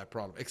solve that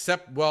problem,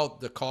 except, well,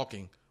 the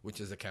caulking, which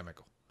is a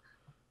chemical.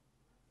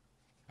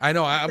 I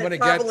know I'm going to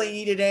probably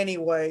eat it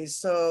anyway.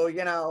 So,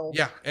 you know.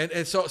 Yeah.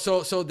 And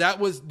so that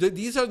was,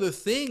 these are the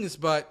things,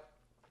 but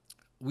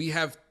we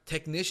have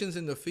technicians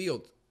in the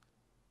field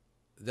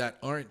that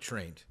aren't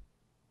trained.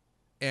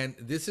 And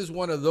this is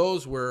one of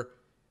those where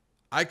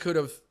I could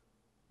have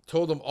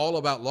told him all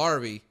about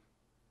larvae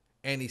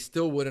and he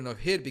still wouldn't have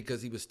hit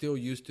because he was still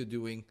used to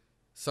doing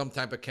some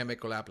type of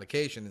chemical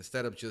application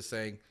instead of just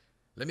saying,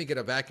 let me get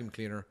a vacuum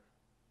cleaner.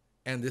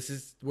 And this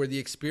is where the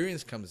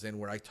experience comes in,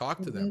 where I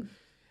talk to them.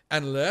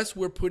 Unless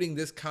we're putting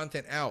this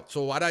content out.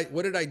 So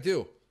what did I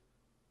do?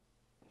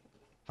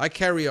 I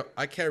carry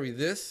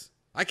this.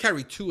 I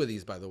carry 2 of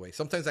these, by the way.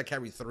 Sometimes I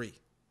carry 3.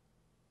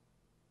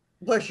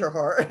 Bless your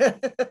heart.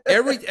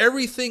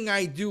 Everything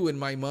I do in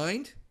my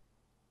mind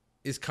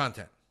is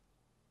content.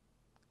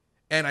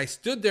 And I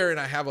stood there and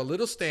I have a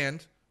little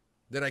stand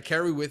that I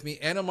carry with me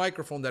and a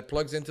microphone that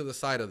plugs into the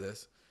side of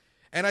this.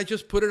 And I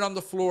just put it on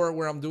the floor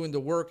where I'm doing the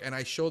work and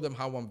I show them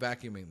how I'm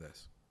vacuuming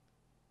this.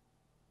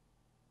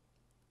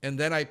 And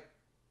then I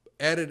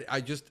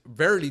just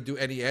barely do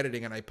any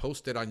editing and I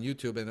post it on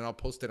YouTube and then I'll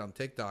post it on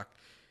TikTok.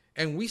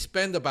 And we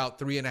spend about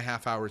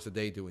 3.5 hours a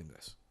day doing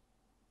this.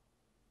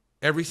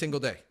 Every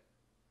single day.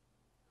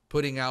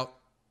 Putting out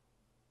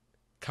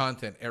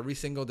content every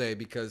single day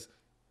because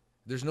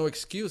there's no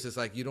excuse. It's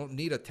like you don't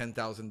need a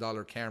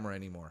 $10,000 camera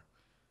anymore.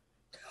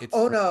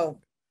 No.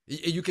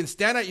 You can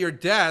stand at your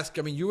desk.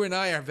 I mean, you and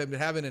I have been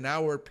having an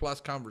hour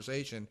plus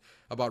conversation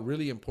about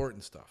really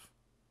important stuff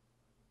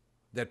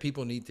that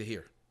people need to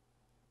hear.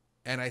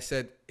 And I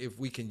said, if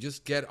we can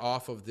just get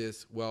off of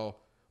this, well,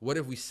 what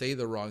if we say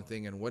the wrong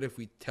thing? And what if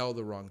we tell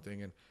the wrong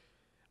thing? And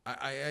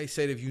I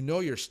said, if you know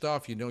your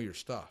stuff, you know your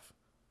stuff.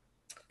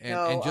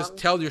 And just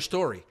tell your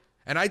story.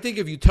 And I think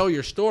if you tell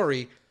your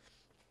story,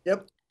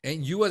 yep.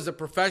 And you as a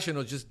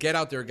professional, just get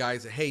out there,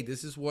 guys. Hey,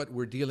 this is what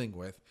we're dealing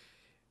with.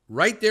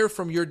 Right there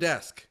from your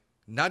desk,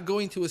 not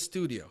going to a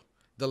studio.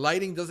 The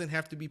lighting doesn't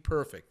have to be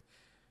perfect.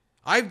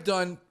 I've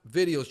done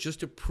videos just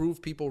to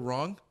prove people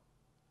wrong.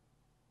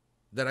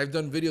 That I've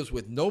done videos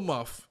with no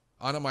muff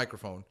on a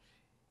microphone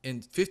in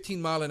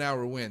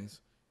 15-mile-an-hour winds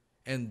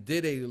and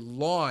did a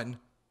lawn.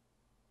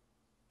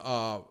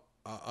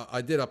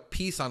 I did a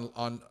piece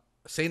on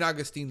St.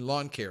 Augustine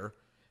lawn care,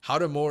 how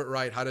to mow it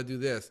right, how to do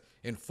this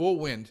in full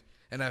wind.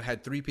 And I've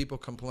had 3 people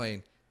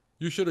complain,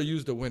 you should have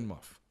used a wind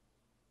muff.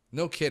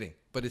 No kidding.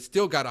 But it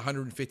still got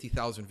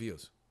 150,000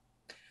 views.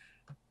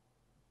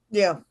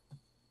 Yeah.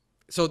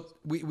 So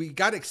we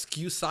got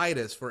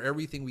excuse-itis for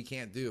everything we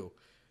can't do.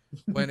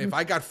 When if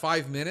I got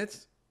 5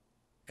 minutes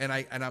and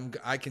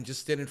I can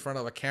just sit in front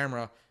of a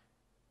camera,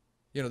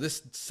 you know,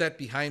 this set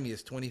behind me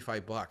is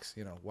 $25,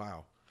 you know,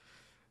 wow.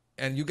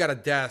 And you got a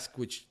desk,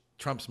 which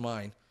trumps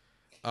mine,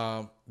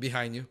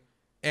 behind you.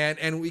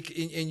 And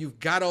you've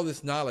got all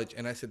this knowledge.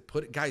 And I said,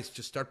 guys,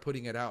 just start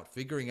putting it out,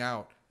 figuring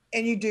out.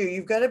 And you do,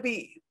 you've got to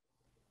be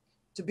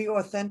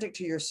authentic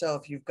to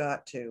yourself. You've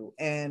got to.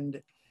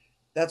 And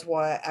that's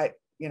why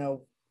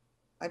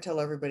I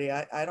tell everybody,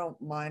 I don't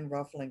mind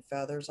ruffling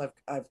feathers.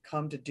 I've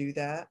come to do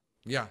that.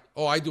 Yeah.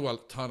 Oh, I do a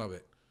ton of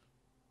it.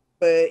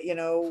 But,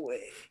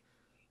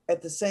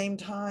 at the same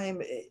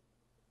time,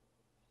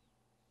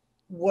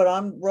 what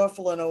I'm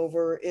ruffling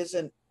over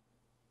isn't,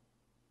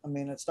 I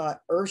mean, it's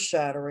not earth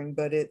shattering,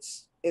 but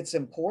it's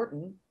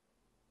important.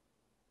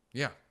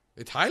 Yeah.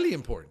 It's highly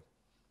important.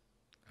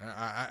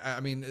 I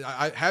mean,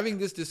 having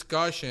this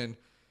discussion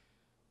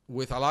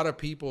with a lot of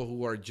people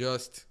who are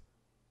just,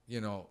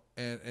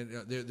 and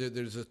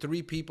there's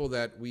 3 people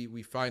that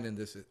we find in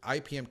this.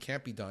 IPM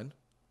can't be done.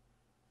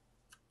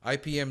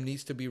 IPM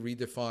needs to be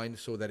redefined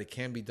so that it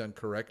can be done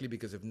correctly,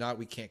 because if not,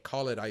 we can't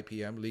call it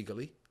IPM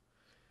legally.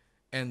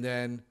 And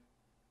then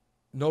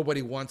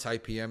nobody wants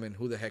IPM, and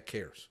who the heck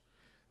cares?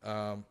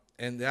 And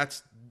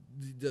that's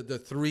the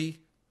 3.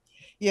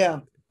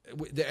 Yeah.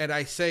 And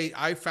I say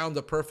I found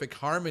the perfect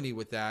harmony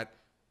with that.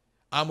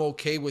 I'm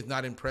okay with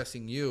not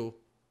impressing you.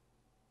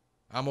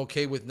 I'm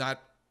okay with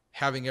not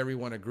having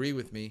everyone agree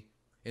with me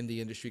in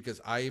the industry,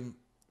 because I'm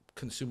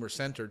consumer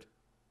centered.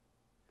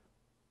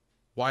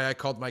 Why I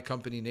called my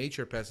company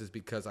Nature Pest is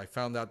because I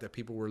found out that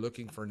people were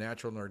looking for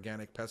natural and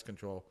organic pest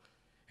control,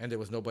 and there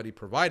was nobody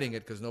providing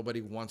it, because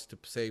nobody wants to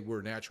say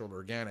we're natural or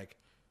organic,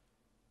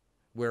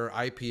 where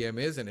IPM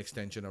is an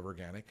extension of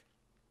organic.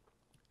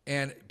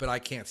 But I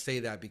can't say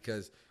that,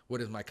 because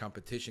what is my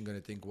competition going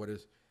to think? What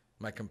is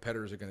my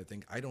competitors are going to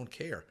think? I don't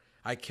care.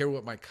 I care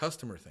what my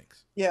customer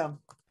thinks. Yeah.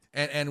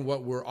 And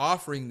what we're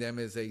offering them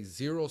is a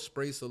 0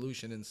 spray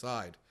solution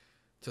inside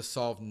to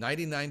solve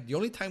 99. The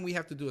only time we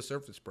have to do a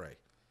surface spray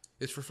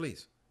is for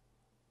fleas.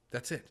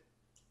 That's it.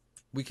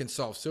 We can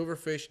solve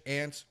silverfish,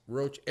 ants,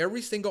 roach,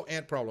 every single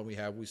ant problem we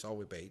have, we solve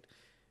with bait.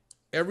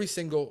 Every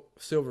single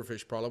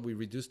silverfish problem, we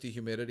reduce the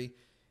humidity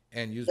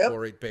and use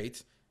borate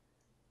baits.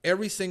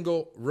 every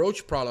single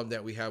roach problem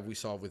that we have, we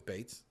solve with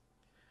baits.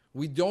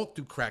 We don't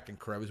do crack and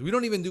crevice. We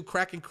don't even do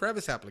crack and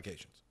crevice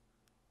applications.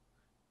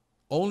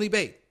 Only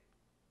bait.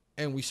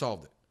 And we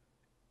solved it.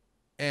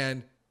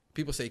 And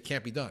people say it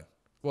can't be done.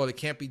 Well, it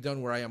can't be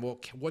done where I am. Well,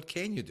 what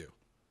can you do?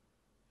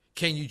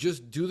 Can you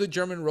just do the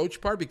German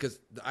roach part? Because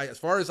as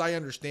far as I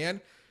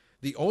understand,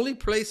 the only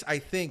place I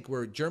think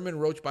where German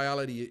roach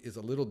biology is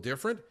a little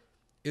different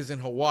is in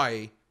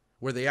Hawaii,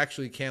 where they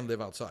actually can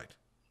live outside.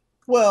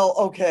 Well,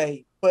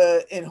 okay,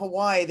 but in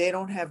Hawaii, they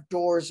don't have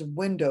doors and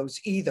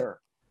windows either.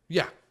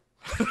 Yeah.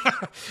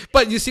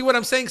 But you see what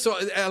I'm saying? So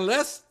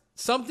unless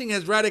something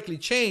has radically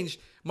changed,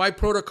 my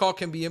protocol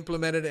can be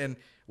implemented, and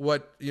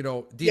what,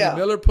 Dina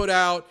Miller put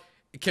out,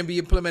 it can be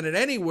implemented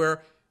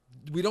anywhere.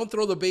 We don't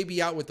throw the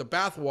baby out with the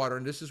bathwater,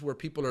 and this is where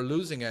people are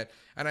losing it.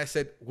 And I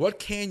said, what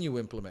can you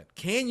implement?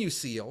 Can you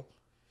seal?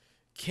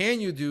 Can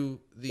you do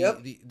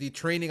the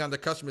training on the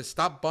customers?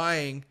 Stop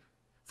buying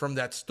from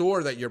that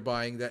store that you're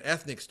buying, that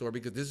ethnic store,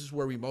 because this is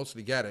where we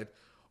mostly get it,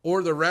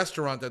 or the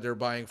restaurant that they're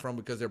buying from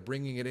because they're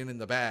bringing it in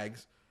the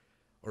bags,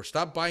 or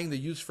stop buying the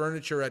used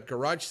furniture at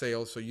garage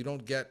sales so you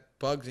don't get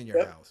bugs in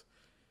your house.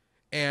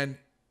 And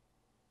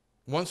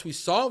once we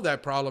solve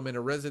that problem in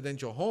a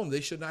residential home,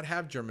 they should not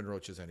have German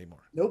roaches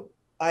anymore. Nope.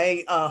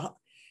 And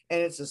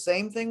it's the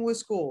same thing with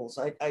schools.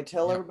 I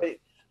tell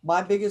everybody,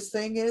 my biggest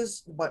thing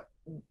is, but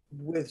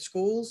with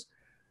schools,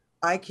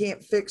 I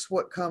can't fix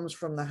what comes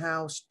from the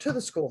house to the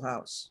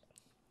schoolhouse.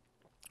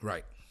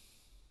 Right.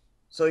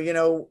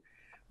 So,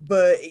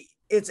 but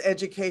it's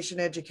education,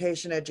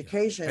 education,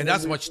 education. And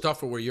that's much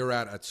tougher where you're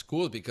at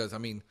school, because,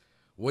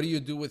 what do you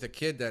do with a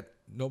kid that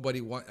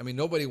nobody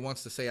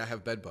wants to say, I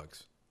have bed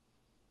bugs?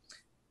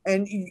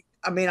 And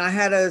I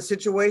had a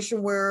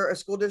situation where a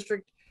school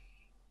district,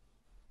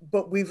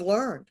 but we've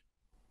learned,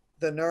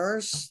 the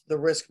nurse, the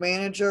risk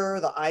manager,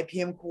 the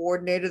IPM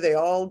coordinator, they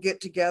all get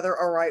together.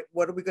 All right,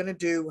 what are we going to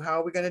do?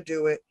 How are we going to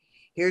do it?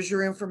 Here's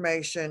your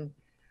information.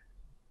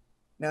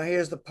 Now,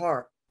 here's the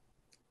part.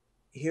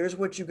 Here's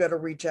what you got to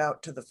reach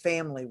out to the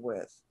family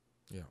with.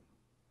 Yeah.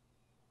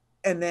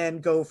 And then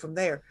go from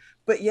there.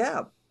 But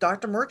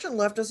Dr. Merchant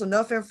left us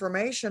enough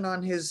information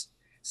on his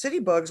City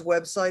Bugs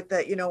website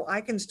that,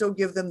 I can still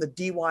give them the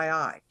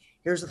DIY.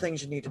 Here's the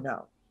things you need to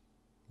know.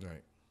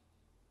 Right.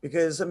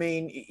 Because,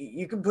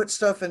 you can put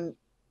stuff in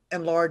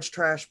large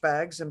trash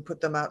bags and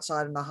put them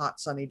outside on a hot,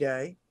 sunny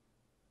day.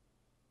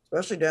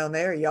 Especially down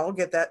there. Y'all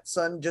get that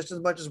sun just as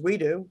much as we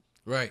do.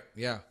 Right.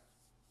 Yeah.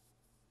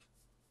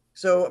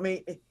 So,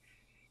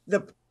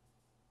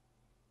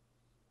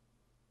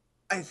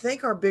 I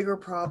think our bigger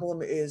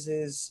problem is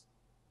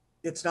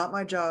it's not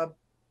my job.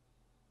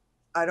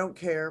 I don't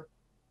care.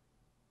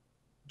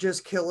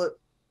 Just kill it,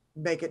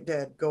 make it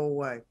dead, go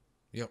away.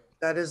 Yep.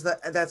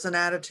 That's an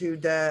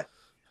attitude that.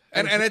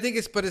 And I think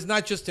it's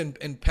not just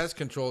in pest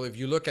control. If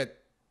you look at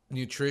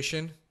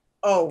nutrition.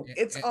 Oh,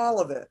 it's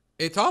all of it.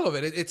 It's all of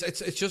it.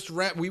 It's just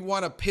we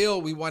want a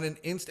pill. We want an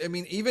instant.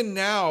 Even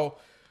now,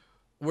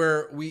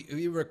 where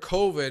we were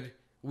COVID,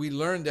 we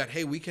learned that,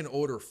 hey, we can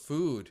order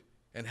food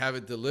and have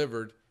it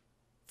delivered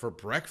for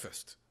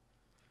breakfast.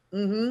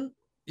 Mm-hmm.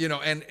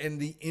 And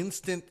the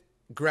instant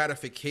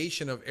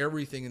gratification of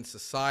everything in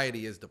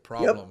society is the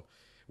problem,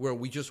 where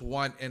we just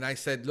want. And I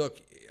said, look,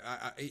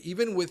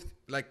 even with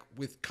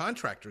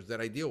contractors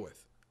that I deal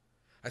with,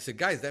 I said,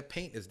 guys, that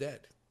paint is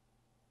dead.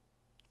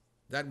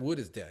 That wood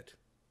is dead.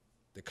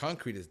 The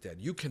concrete is dead.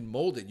 You can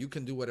mold it. You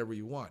can do whatever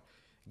you want.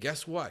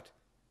 Guess what?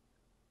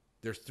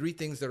 There's 3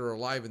 things that are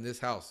alive in this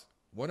house.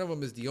 One of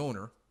them is the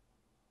owner,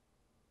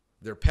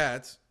 their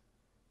pets,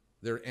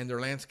 and their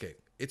landscape.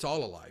 It's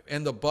all alive.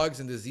 And the bugs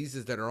and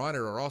diseases that are on it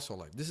are also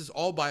alive. This is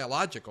all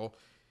biological.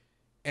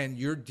 And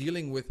you're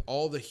dealing with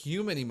all the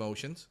human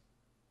emotions,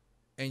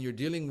 and you're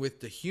dealing with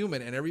the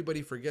human, and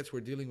everybody forgets we're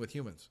dealing with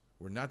humans.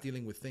 We're not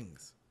dealing with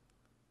things.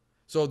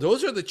 So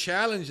those are the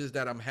challenges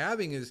that I'm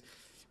having, is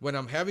when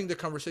I'm having the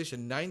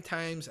conversation, 9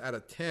 times out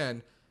of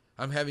 10,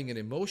 I'm having an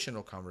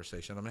emotional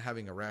conversation. I'm not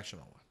having a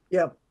rational one.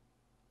 Yeah.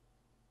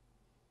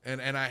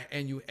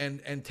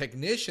 And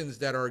technicians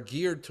that are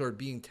geared toward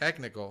being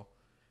technical,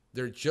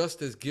 they're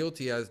just as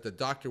guilty as the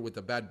doctor with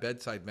the bad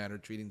bedside manner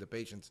treating the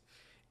patient's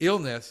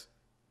illness,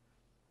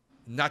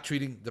 not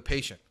treating the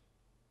patient.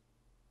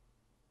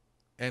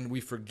 And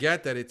we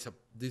forget that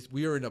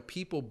we are in a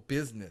people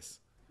business.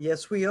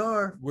 Yes, we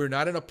are. We're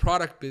not in a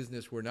product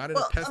business. We're not in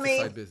a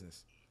pesticide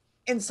business.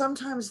 And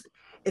sometimes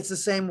it's the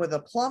same with a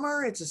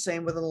plumber. It's the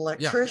same with an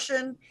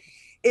electrician.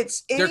 Yeah.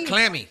 They're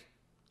clammy.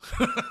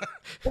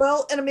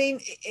 Well, and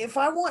if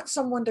I want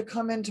someone to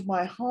come into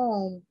my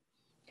home,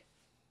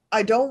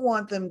 I don't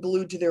want them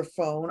glued to their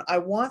phone. I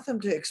want them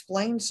to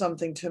explain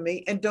something to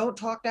me and don't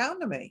talk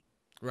down to me.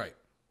 Right.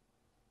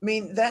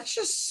 That's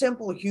just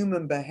simple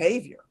human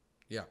behavior.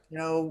 Yeah.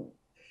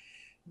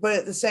 But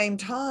at the same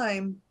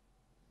time,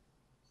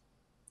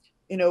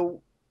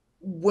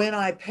 when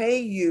I pay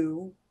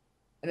you,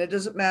 and it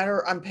doesn't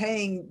matter, I'm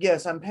paying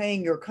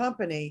your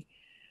company,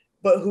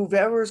 but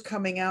whoever's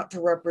coming out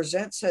to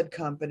represent said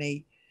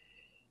company,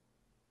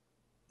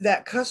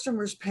 that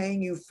customer's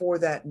paying you for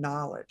that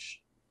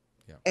knowledge.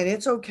 And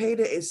it's okay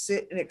to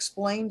sit and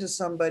explain to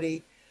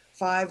somebody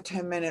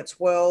 5-10 minutes,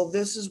 well,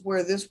 this is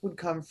where this would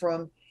come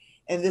from,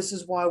 and this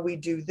is why we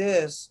do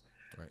this.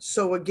 Right.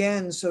 So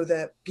again, so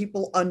that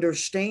people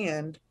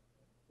understand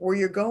where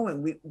you're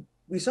going.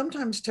 We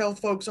sometimes tell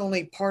folks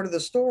only part of the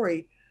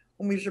story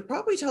when we should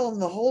probably tell them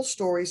the whole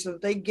story so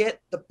that they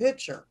get the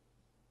picture.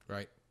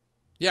 Right.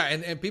 Yeah,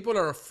 and people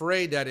are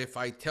afraid that if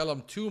I tell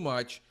them too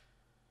much,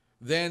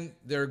 then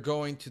they're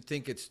going to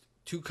think it's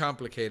too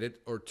complicated,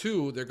 or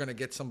two, they're going to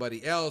get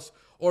somebody else,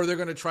 or they're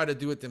going to try to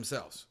do it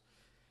themselves.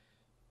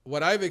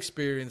 What I've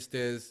experienced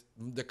is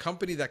the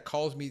company that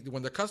calls me,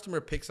 when the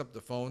customer picks up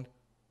the phone,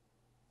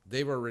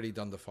 they've already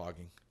done the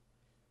fogging.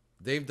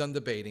 They've done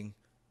the baiting.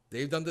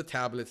 They've done the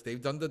tablets.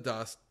 They've done the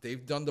dust.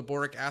 They've done the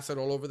boric acid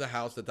all over the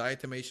house, the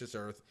diatomaceous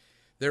earth.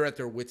 They're at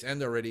their wits'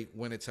 end already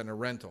when it's in a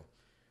rental.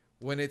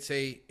 When it's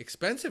a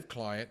expensive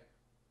client,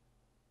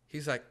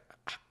 he's like,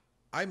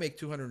 I make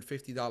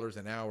 $250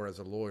 an hour as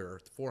a lawyer,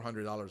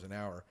 $400 an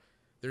hour.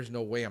 There's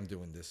no way I'm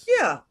doing this.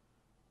 Yeah.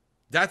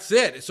 That's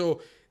it.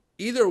 So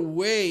either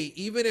way,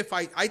 even if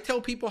I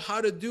tell people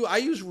how to do, I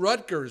use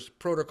Rutgers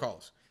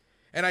protocols.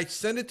 And I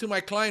send it to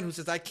my client who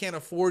says, I can't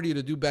afford you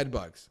to do bed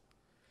bugs.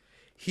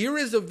 Here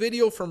is a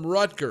video from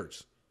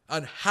Rutgers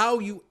on how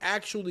you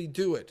actually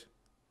do it.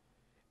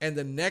 And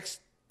the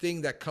next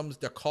thing that comes,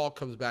 the call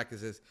comes back and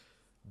says,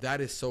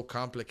 that is so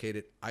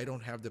complicated. I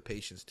don't have the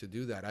patience to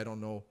do that. I don't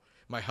know.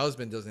 My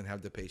husband doesn't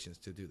have the patience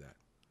to do that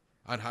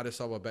on how to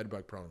solve a bed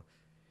bug problem.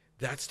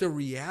 That's the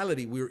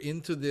reality. We're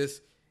into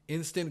this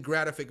instant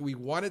gratification. We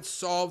want it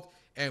solved,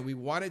 and we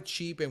want it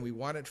cheap, and we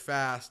want it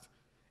fast,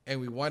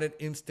 and we want it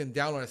instant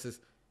download. It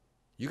says,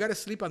 you got to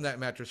sleep on that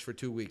mattress for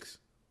 2 weeks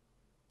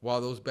while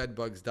those bed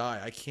bugs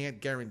die. I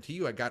can't guarantee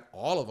you I got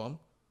all of them.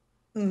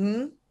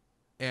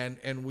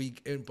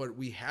 Mm-hmm. But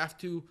we have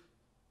to.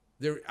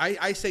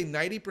 I say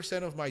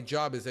 90% of my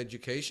job is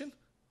education.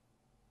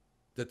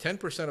 The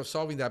 10% of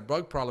solving that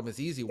bug problem is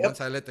easy.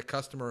 Once I let the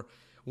customer,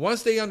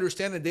 once they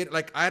understand the data.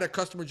 Like I had a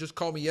customer just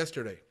call me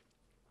yesterday.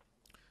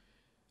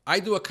 I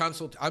do a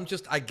consult.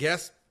 I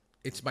guess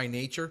it's my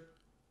nature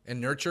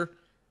and nurture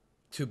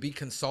to be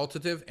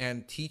consultative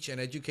and teach and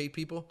educate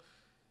people.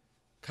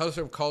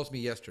 Customer calls me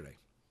yesterday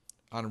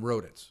on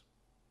rodents.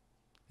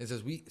 It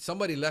says,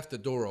 somebody left the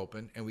door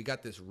open and we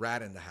got this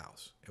rat in the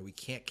house and we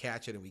can't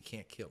catch it and we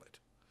can't kill it.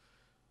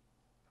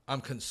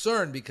 I'm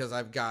concerned because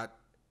I've got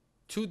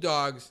 2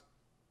 dogs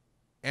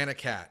and a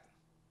cat.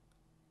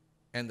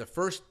 And the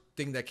first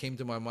thing that came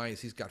to my mind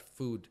is he's got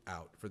food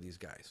out for these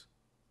guys.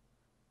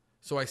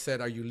 So I said,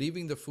 are you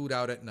leaving the food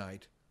out at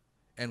night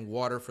and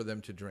water for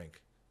them to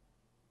drink?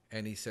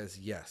 And he says,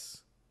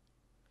 yes.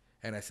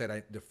 And I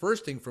said, the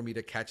first thing for me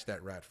to catch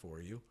that rat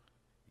for you,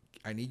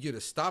 I need you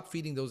to stop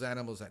feeding those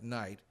animals at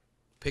night,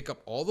 pick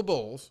up all the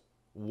bowls,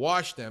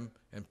 wash them,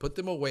 and put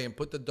them away, and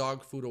put the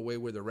dog food away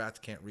where the rats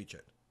can't reach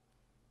it.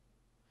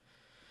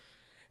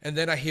 And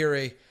then I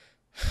hear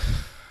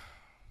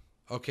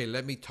okay,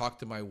 let me talk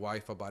to my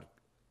wife about it.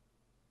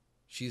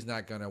 She's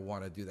not going to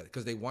want to do that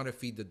because they want to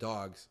feed the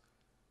dogs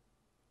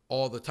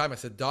all the time. I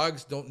said,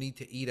 dogs don't need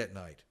to eat at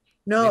night.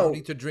 No. They don't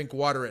need to drink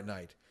water at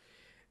night.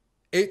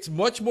 It's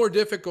much more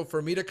difficult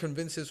for me to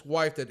convince his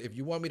wife that if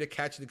you want me to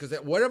catch it, because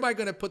where am I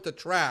going to put the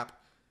trap?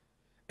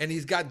 And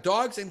he's got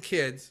dogs and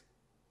kids.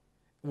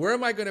 Where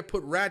am I going to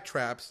put rat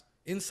traps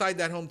inside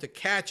that home to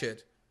catch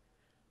it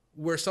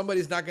where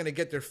somebody's not going to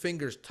get their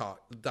fingers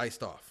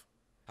diced off?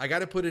 I got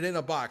to put it in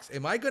a box.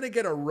 Am I going to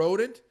get a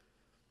rodent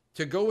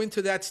to go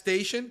into that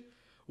station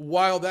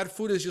while that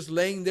food is just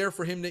laying there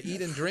for him to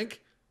eat and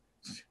drink?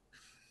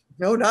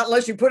 No, not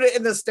unless you put it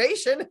in the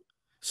station.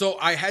 So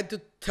I had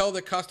to tell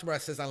the customer, I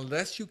says,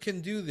 unless you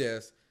can do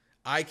this,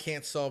 I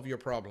can't solve your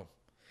problem.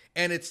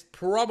 And it's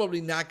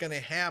probably not going to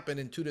happen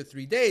in 2 to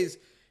 3 days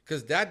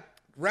because that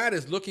rat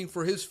is looking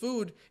for his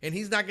food and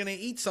he's not going to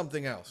eat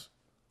something else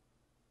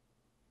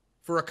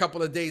for a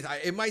couple of days.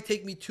 It might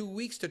take me 2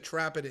 weeks to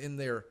trap it in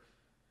there.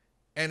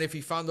 And if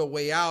he found a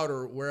way out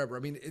or wherever, I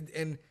mean,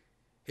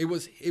 it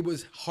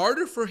was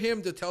harder for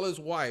him to tell his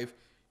wife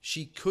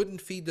she couldn't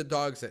feed the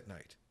dogs at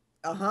night.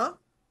 Uh-huh.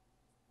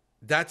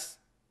 That's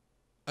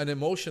an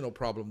emotional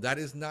problem. That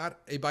is not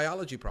a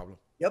biology problem.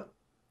 Yep.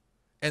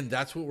 And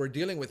that's what we're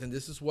dealing with. And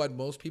this is what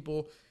most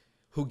people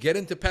who get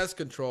into pest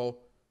control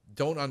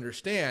don't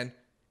understand.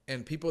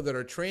 And people that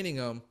are training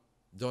them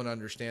don't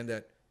understand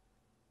that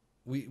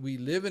we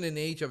live in an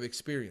age of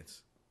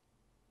experience.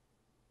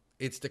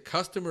 It's the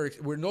customer.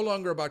 We're no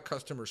longer about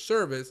customer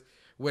service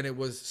when it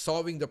was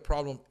solving the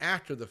problem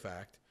after the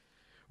fact.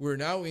 We're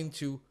now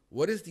into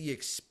what is the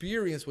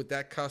experience with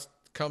that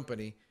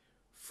company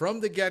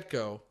from the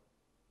get-go,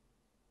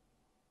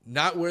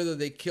 not whether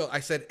they kill. I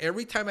said,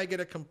 every time I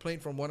get a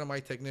complaint from one of my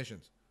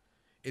technicians,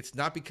 it's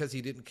not because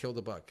he didn't kill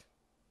the bug.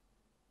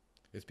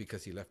 It's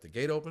because he left the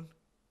gate open.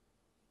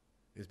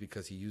 It's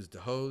because he used the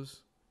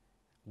hose.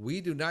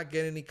 We do not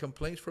get any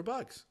complaints for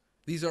bugs.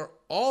 These are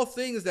all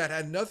things that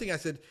had nothing. I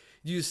said,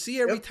 you see,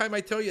 every time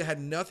I tell you it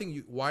had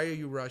nothing, why are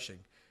you rushing?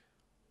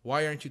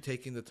 Why aren't you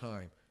taking the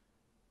time?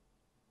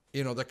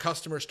 the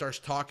customer starts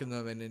talking to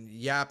them and then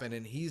yapping,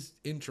 and he's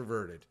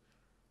introverted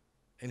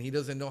and he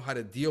doesn't know how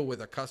to deal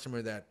with a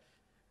customer that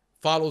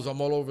follows him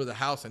all over the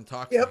house and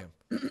talks to Yep.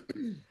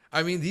 him.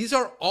 I mean, these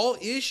are all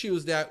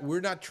issues that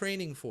we're not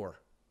training for.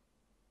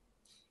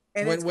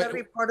 And it's got to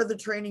be part of the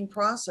training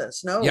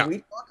process. No, Yeah. we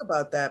talk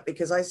about that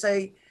because I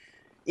say,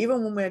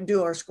 even when we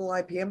do our school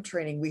IPM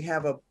training, we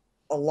have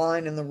a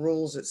line in the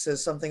rules that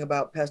says something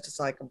about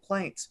pesticide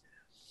complaints.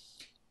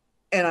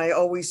 And I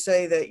always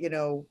say that,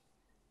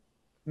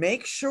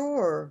 make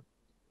sure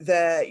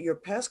that your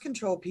pest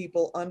control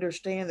people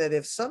understand that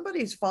if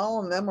somebody's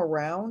following them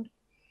around,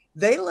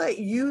 they let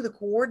you, the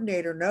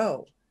coordinator,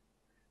 know,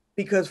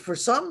 because for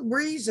some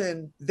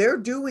reason they're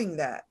doing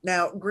that.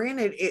 Now,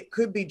 granted, it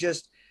could be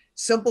just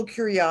simple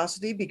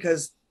curiosity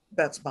because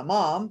that's my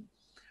mom.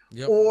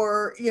 Yep.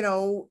 Or,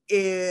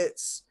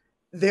 it's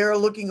they're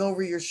looking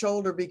over your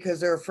shoulder because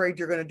they're afraid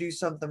you're going to do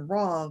something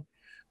wrong.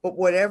 But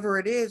whatever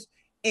it is,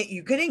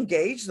 you can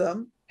engage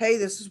them. Hey,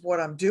 this is what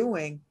I'm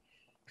doing.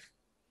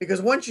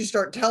 Because once you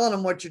start telling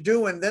them what you're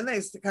doing, then they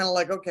kind of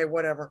like, okay,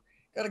 whatever,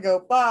 gotta go,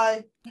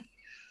 bye.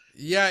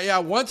 Yeah.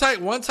 Once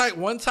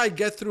I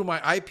get through my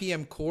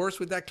IPM course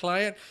with that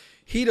client,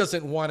 he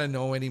doesn't want to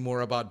know any more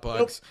about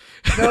bugs.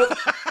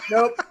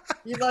 Nope.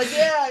 You're like,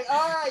 yeah,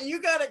 all right,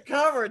 you got it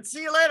covered.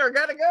 See you later.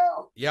 Gotta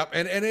go. Yep.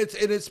 And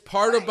it's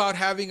part about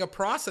having a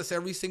process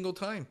every single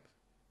time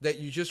that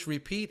you just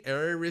repeat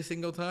every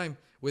single time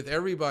with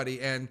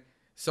everybody. And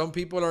some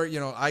people are,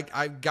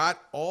 I've got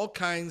all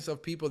kinds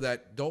of people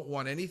that don't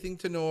want anything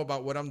to know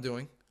about what I'm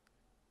doing,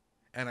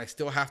 and I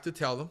still have to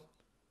tell them.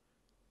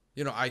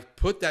 I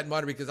put that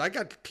monitor because I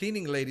got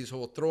cleaning ladies who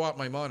will throw out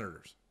my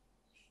monitors.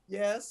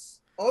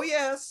 Yes. Oh,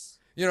 yes.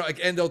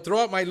 And they'll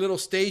throw out my little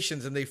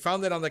stations, and they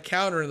found it on the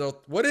counter, and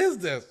what is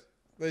this?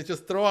 They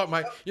just throw out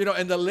my,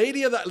 and the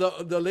lady of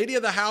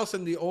the house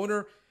and the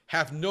owner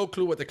have no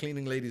clue what the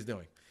cleaning lady's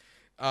doing.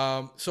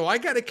 So I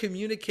got to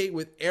communicate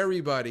with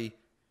everybody.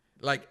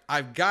 Like,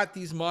 I've got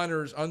these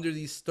monitors under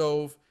the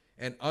stove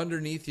and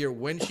underneath here.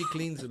 When she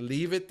cleans,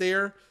 leave it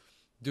there.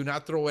 Do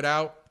not throw it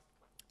out.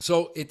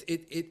 So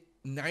it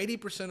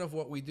 90% of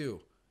what we do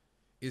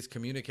is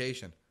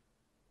communication.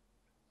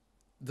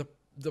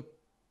 The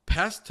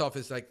pest stuff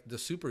is like the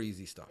super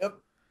easy stuff. Yep.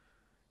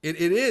 It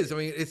is. I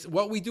mean, it's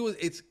what we do.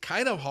 It's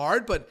kind of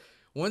hard, but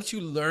once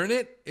you learn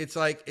it, it's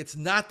like, it's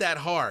not that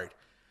hard.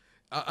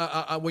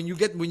 When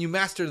you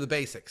master the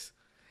basics,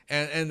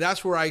 and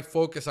that's where I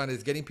focus on,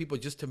 is getting people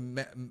just to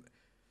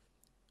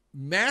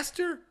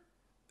master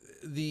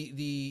the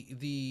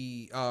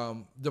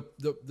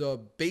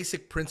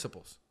basic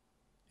principles.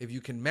 If you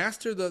can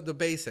master the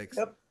basics,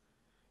 yep,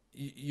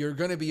 you're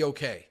going to be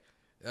okay.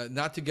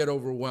 Not to get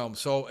overwhelmed.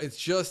 So it's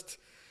just,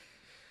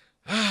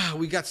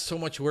 we got so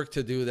much work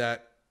to do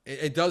that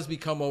it does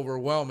become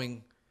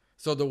overwhelming.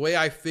 So the way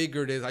I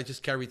figured is I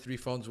just carry 3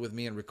 phones with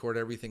me and record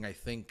everything I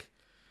think,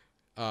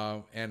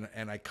 and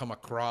I come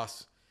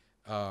across,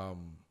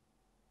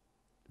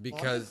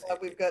 because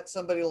we've got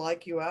somebody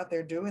like you out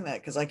there doing that.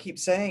 Because I keep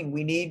saying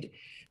we need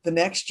the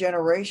next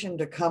generation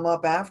to come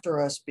up after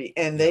us,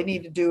 and they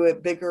need to do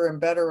it bigger and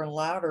better and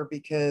louder,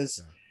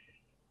 because.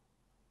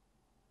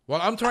 Well,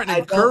 I'm trying to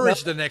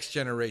encourage the next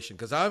generation,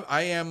 because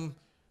I am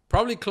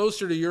probably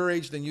closer to your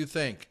age than you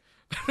think.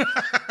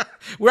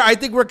 I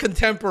think we're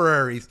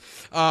contemporaries,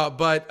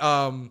 but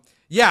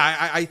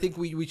yeah, I think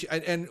we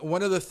and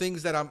one of the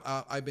things that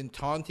I've been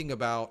talking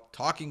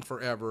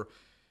forever.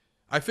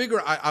 I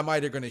figure I'm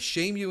either going to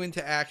shame you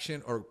into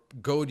action or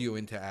goad you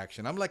into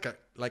action. I'm like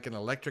an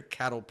electric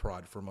cattle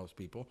prod for most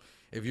people.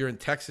 If you're in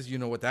Texas, you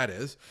know what that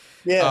is.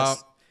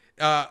 Yes.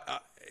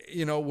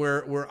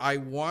 Where I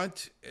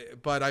want,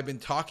 but I've been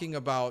talking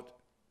about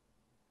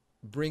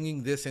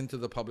bringing this into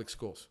the public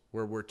schools,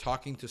 where we're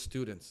talking to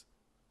students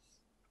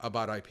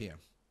about IPM.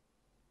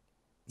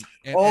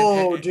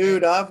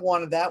 Dude, I've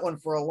wanted that one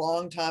for a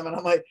long time, and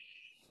I'm like,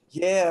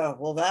 yeah,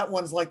 well, that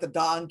one's like the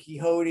Don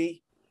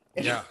Quixote.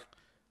 Yeah.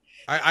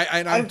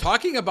 I'm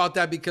talking about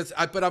that because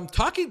I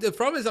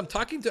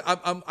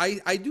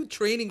do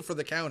training for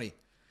the county.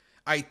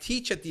 I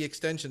teach at the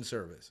extension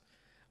service.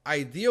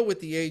 I deal with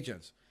the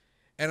agents.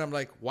 And I'm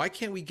like, why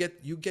can't we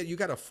you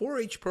got a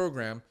 4-H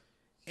program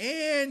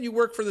and you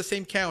work for the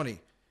same county,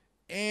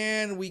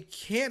 and we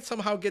can't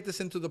somehow get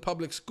this into the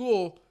public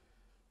school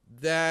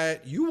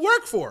that you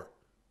work for?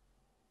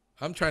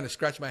 I'm trying to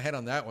scratch my head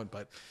on that one,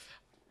 but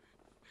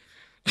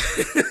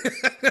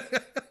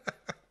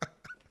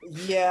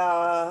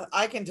yeah,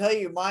 I can tell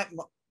you my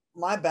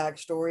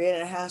backstory,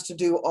 and it has to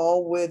do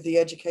all with the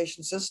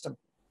education system.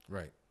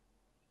 Right.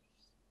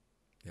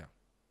 Yeah.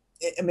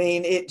 I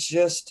mean, it's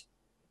just,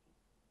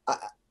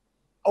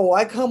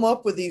 I come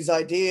up with these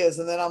ideas,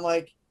 and then I'm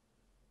like,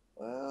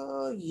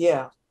 well,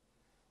 yeah.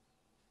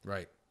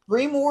 Right.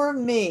 3 more of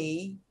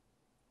me.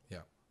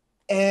 Yeah.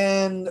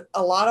 And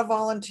a lot of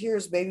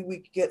volunteers, maybe we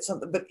could get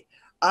something, but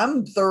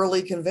I'm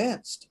thoroughly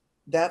convinced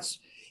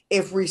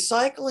if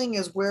recycling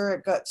is where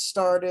it got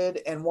started,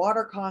 and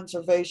water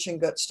conservation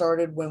got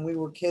started when we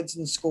were kids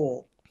in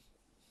school,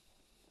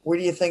 Where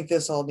do you think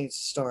this all needs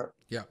to start?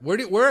 Yeah.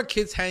 Where are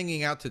kids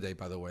hanging out today,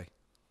 by the way?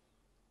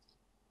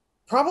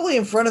 Probably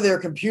in front of their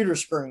computer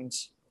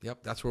screens.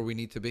 Yep. That's where we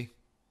need to be.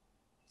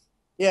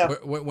 Yeah.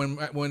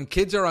 When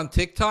kids are on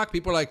TikTok,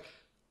 people are like,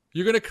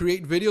 "You're going to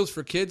create videos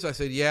for kids?" I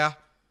said, "Yeah,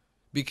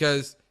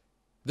 because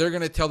they're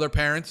going to tell their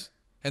parents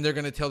and they're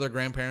going to tell their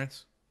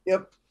grandparents."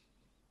 Yep.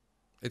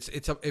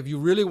 If you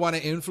really want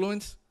to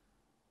influence,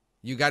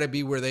 you got to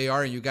be where they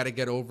are, and you got to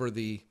get over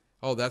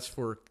that's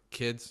for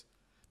kids,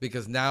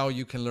 because now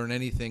you can learn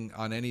anything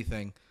on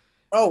anything.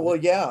 Oh, well,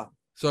 yeah.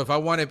 So if I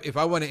want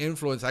to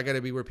influence, I got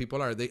to be where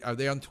people are. Are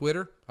they on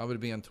Twitter? I'm going to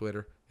be on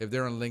Twitter. If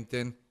they're on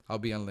LinkedIn, I'll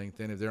be on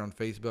LinkedIn. If they're on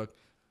Facebook,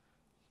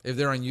 if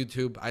they're on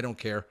YouTube, I don't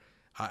care.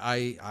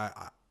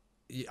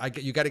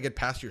 You got to get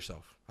past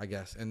yourself, I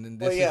guess. And then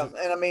Well, yeah,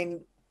 and I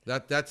mean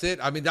that's it.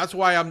 I mean, that's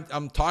why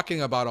I'm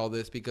talking about all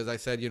this, because I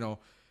said,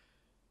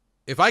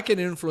 if I can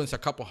influence a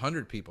couple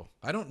hundred people,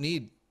 I don't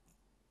need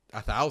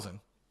 1,000.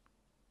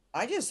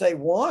 I just say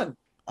one.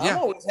 I'm Yeah.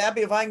 always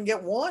happy if I can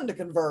get one to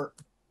convert.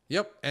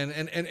 Yep.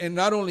 And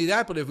not only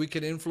that, but if we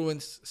can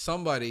influence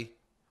somebody,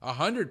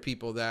 100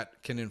 people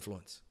that can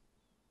influence.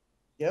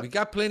 Yep. We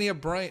got plenty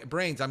of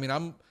brains. I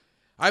mean,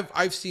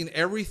 I've seen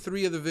every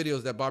 3 of the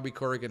videos that Bobby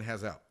Corrigan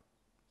has out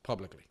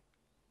publicly.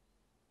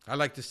 I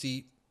like to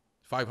see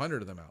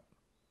 500 of them out.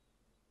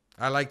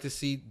 I like to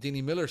see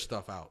Denny Miller's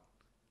stuff out.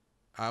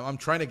 I'm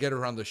trying to get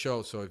her on the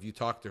show, so if you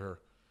talk to her,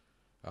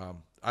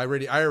 I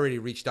already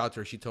reached out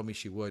to her. She told me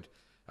she would.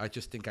 I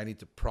just think I need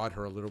to prod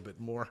her a little bit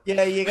more.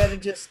 Yeah, you got to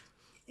just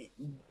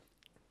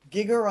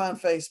gig her on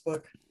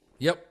Facebook.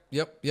 Yep.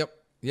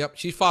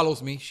 She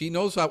follows me. She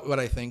knows what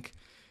I think.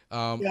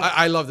 Yeah.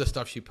 I love the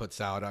stuff she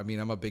puts out. I mean,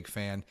 I'm a big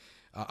fan.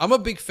 I'm a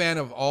big fan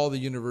of all the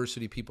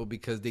university people,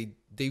 because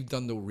they've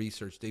done the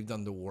research. They've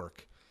done the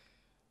work.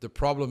 The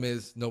problem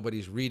is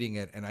nobody's reading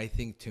it. And I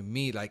think, to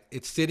me, like,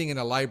 it's sitting in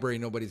a library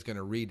nobody's going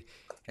to read.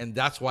 And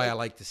that's why I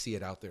like to see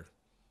it out there.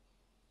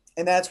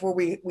 And that's where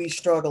we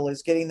struggle,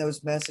 is getting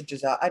those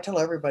messages out. I tell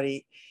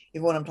everybody,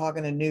 even when I'm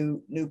talking to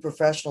new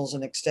professionals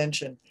in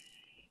extension,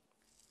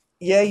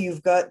 yeah,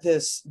 you've got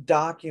this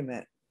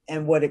document,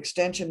 and what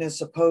extension is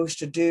supposed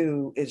to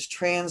do is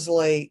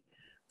translate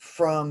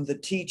from the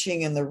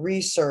teaching and the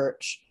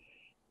research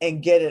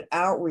and get it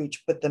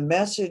outreach, but the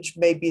message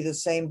may be the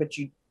same, but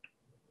you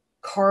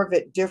carve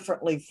it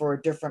differently for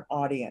a different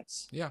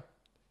audience. Yeah.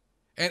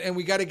 And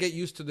we got to get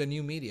used to the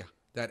new media,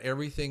 that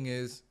everything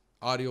is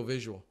audio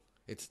visual.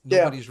 It's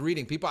nobody's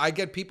reading. I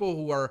get people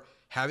who are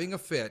having a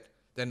fit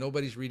that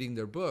nobody's reading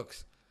their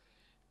books.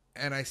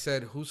 And I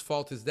said, whose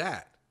fault is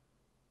that?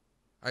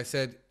 I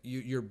said,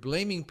 you're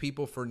blaming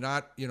people for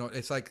not,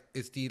 it's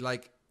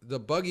the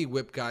buggy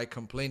whip guy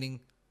complaining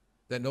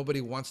that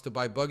nobody wants to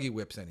buy buggy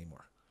whips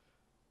anymore.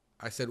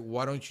 I said,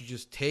 why don't you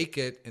just take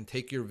it and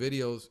take your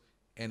videos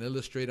and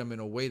illustrate them in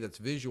a way that's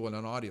visual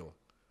and audio?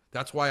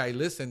 That's why I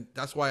listen.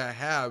 That's why I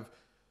have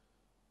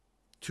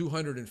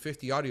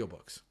 250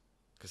 audiobooks,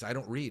 because I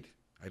don't read.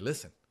 I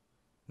listen.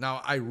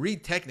 Now, I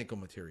read technical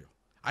material.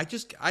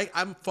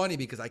 I'm funny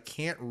because I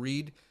can't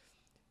read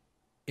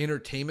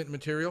entertainment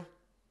material.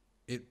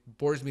 It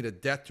bores me to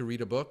death to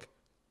read a book.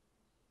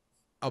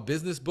 A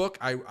business book,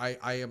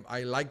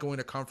 I like going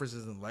to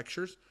conferences and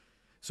lectures,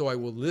 so I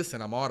will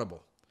listen. I'm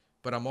audible,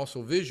 but I'm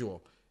also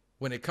visual.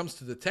 When it comes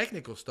to the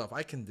technical stuff,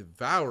 I can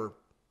devour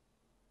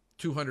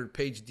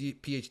 200-page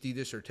PhD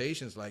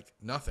dissertations like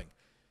nothing,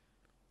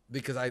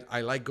 because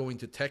I like going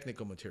to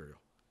technical material.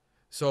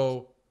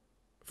 So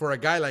for a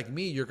guy like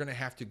me, you're going to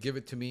have to give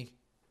it to me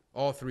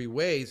all 3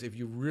 ways if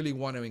you really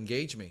want to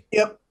engage me.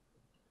 Yep.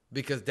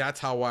 Because that's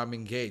how I'm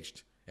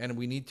engaged. And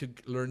we need to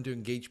learn to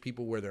engage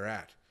people where they're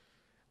at.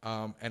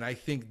 And I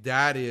think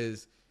that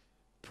is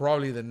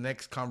probably the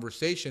next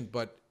conversation.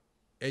 But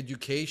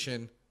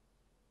education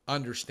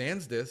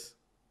understands this,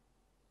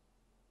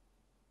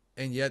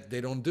 and yet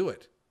they don't do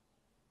it.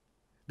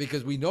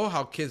 Because we know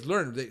how kids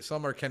learn.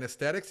 Some are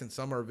kinesthetics and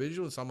some are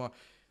visual, and some are,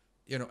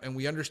 and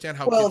we understand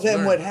how kids learn. Well,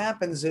 then what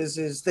happens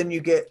is then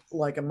you get,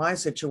 like in my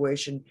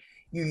situation,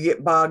 you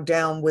get bogged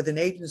down with an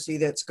agency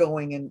that's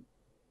going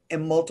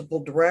in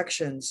multiple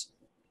directions,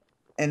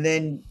 and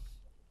then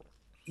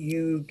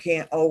you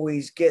can't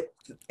always get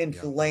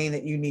into the lane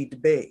that you need to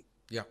be.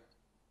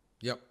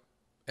 Yep.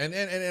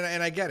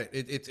 And I get it.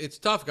 It's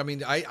tough. I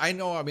mean, I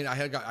know. I mean,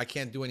 I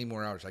can't do any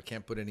more hours. I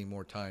can't put any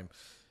more time.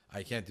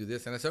 I can't do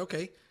this. And I said,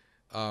 okay,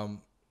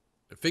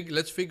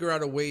 let's figure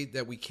out a way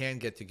that we can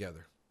get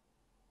together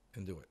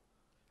and do it.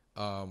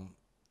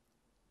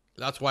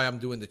 That's why I'm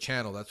doing the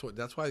channel.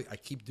 That's why I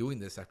keep doing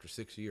this after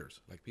 6 years.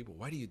 Like, people,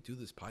 why do you do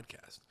this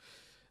podcast?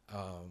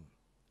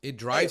 It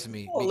drives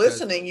me. Well,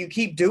 listening, you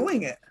keep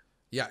doing it.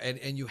 Yeah,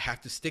 and you have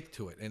to stick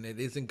to it, and it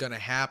isn't going to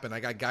happen. I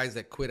got guys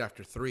that quit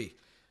after 3,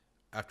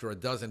 after a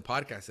dozen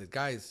podcasts. I said,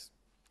 guys,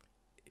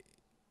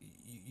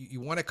 you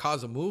want to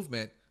cause a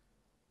movement,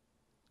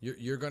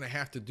 you're going to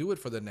have to do it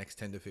for the next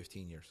 10 to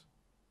 15 years.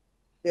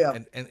 Yeah,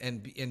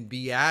 and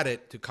be at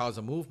it to cause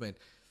a movement.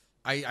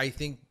 I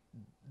think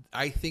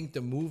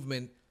the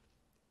movement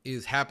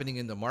is happening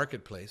in the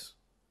marketplace.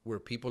 where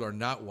people are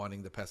not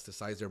wanting the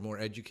pesticides. They're more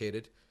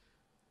educated.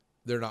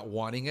 They're not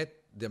wanting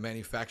it. The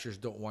manufacturers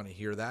don't want to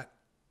hear that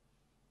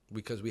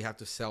because we have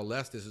to sell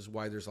less. This is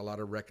why there's a lot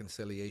of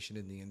reconciliation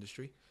in the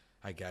industry.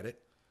 I get it.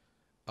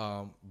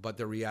 But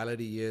the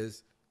reality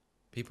is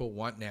people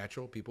want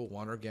natural, people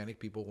want organic,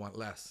 people want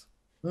less.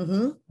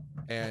 Mm-hmm.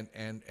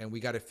 And we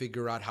got to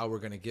figure out how we're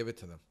going to give it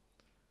to them.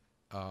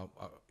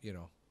 You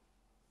know,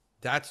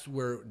 that's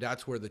where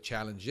the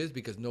challenge is,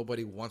 because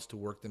nobody wants to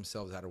work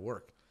themselves out of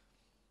work.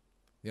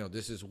 You know,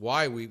 this is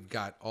why we've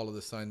got all of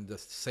a sudden the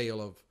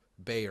sale of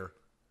Bayer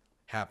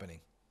happening,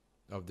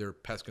 of their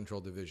pest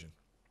control division.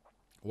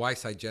 Why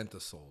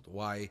Syngenta sold.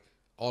 Why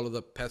all of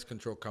the pest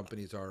control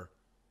companies are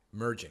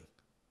merging.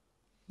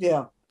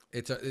 Yeah.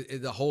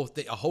 A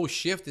whole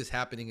shift is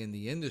happening in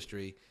the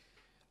industry.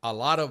 A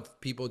lot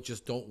of people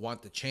just don't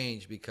want the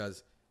change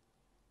because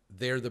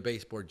they're the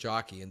baseboard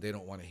jockey and they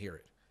don't want to hear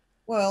it.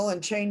 Well,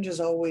 and change is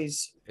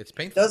always, it's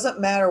painful.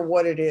 Doesn't matter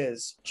what it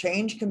is.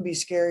 Change can be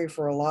scary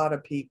for a lot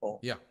of people.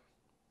 Yeah.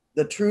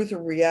 The truth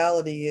of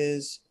reality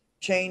is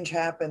change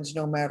happens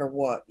no matter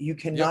what. You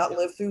cannot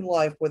live through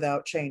life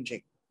without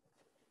changing.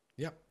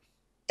 Yep.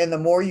 And the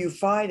more you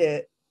fight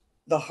it,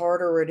 the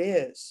harder it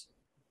is.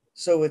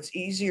 So it's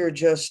easier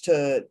just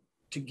to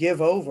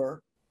give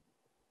over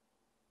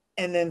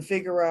and then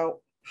figure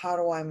out, how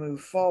do I move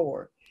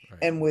forward? Right.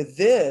 And with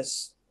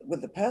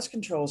the pest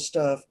control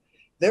stuff,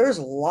 there's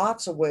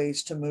lots of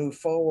ways to move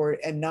forward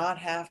and not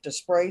have to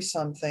spray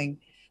something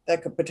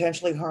that could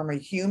potentially harm a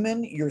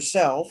human,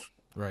 yourself,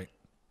 right,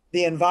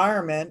 the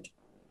environment,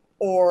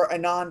 or a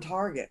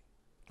non-target.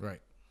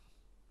 Right.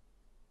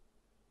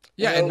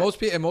 Yeah, and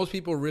most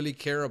people really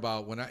care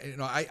about, when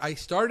I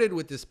started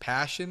with this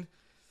passion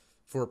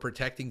for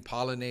protecting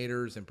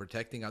pollinators and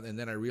protecting, and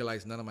then I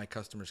realized none of my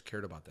customers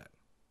cared about that.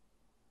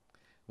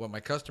 What my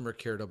customer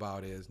cared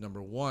about is,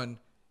 number one,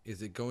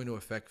 is it going to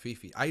affect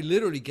Fifi? I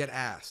literally get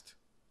asked.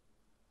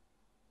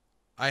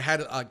 I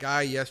had a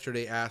guy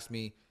yesterday ask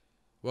me,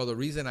 well, the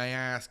reason I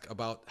ask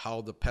about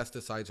how the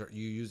pesticides you're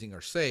using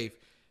are safe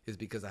is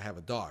because I have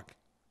a dog.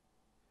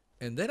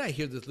 And then I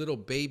hear this little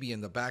baby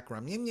in the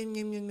background. He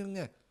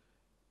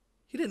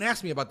didn't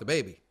ask me about the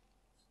baby.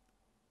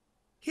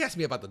 He asked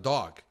me about the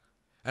dog.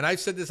 And I've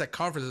said this at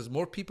conferences,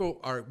 more people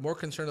are more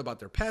concerned about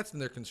their pets than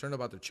they're concerned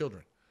about their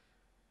children.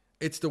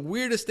 It's the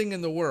weirdest thing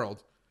in the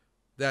world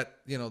that,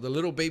 the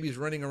little baby's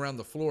running around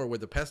the floor where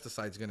the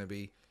pesticide's going to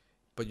be,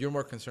 but you're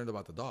more concerned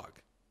about the dog.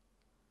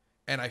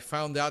 And I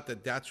found out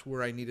that that's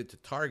where I needed to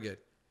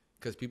target,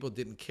 because people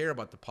didn't care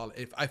about the pollen.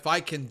 If I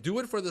can do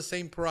it for the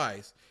same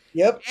price,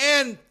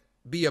 and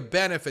be a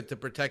benefit to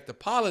protect the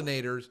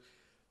pollinators,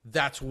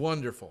 that's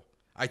wonderful.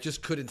 I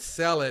just couldn't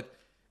sell it.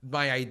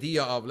 My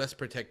idea of let's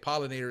protect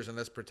pollinators and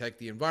let's protect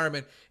the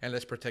environment and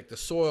let's protect the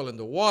soil and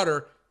the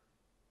water,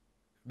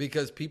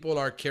 because people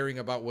are caring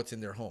about what's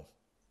in their home.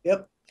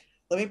 Yep.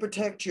 Let me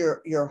protect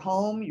your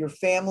home, your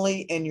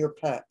family, and your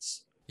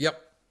pets.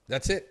 Yep.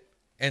 That's it.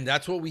 And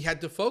that's what we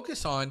had to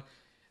focus on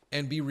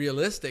and be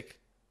realistic.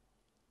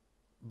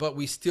 But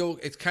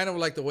it's kind of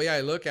like, the way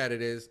I look at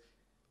it is,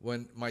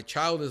 when my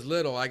child is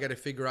little, I got to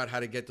figure out how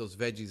to get those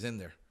veggies in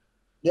there.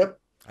 Yep.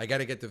 I got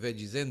to get the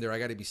veggies in there. I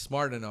got to be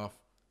smart enough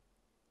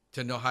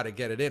to know how to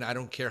get it in. I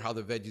don't care how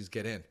the veggies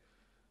get in.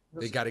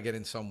 They got to get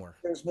in somewhere.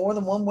 There's more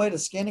than one way to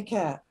skin a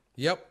cat.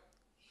 Yep.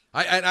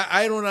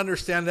 I don't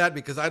understand that,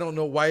 because I don't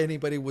know why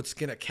anybody would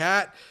skin a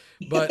cat,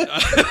 but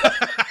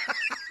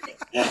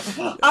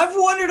I've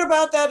wondered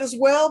about that as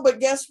well. But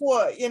guess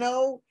what?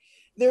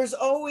 There's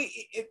always,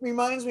 it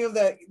reminds me of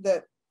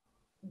that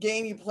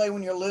game you play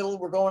when you're little.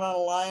 We're going on a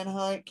lion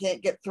hunt,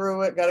 can't get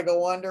through it, got to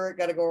go under it,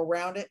 got to go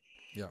around it.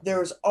 Yeah.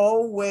 There's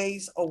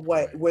always a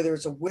way. Right. Where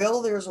there's a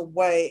will, there's a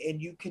way, and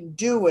you can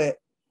do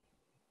it.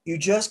 You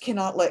just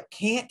cannot let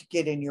can't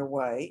get in your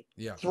way.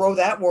 Yeah. Throw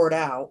that word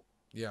out.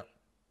 Yeah.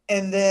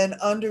 And then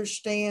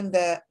understand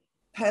that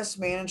pest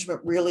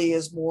management really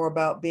is more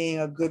about being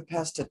a good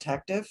pest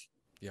detective.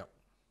 Yep.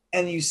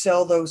 And you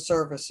sell those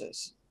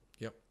services.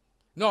 Yep.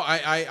 No,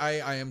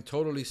 I am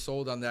totally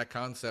sold on that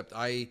concept.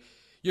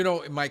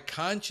 My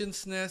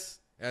consciousness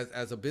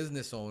as a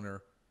business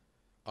owner,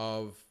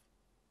 of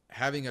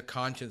having a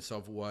conscience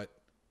of what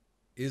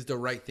is the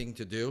right thing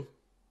to do,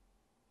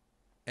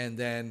 and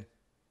then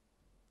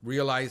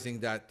realizing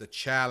that the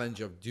challenge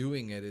of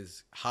doing it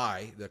is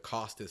high, the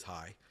cost is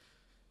high.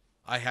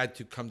 I had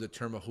to come to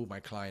terms of who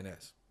my client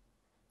is,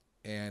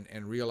 and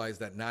realize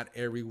that not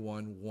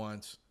everyone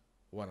wants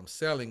what I'm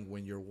selling.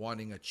 When you're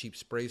wanting a cheap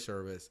spray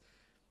service,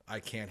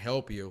 I can't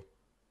help you,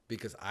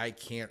 because I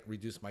can't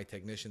reduce my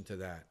technician to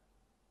that.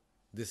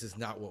 This is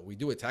not what we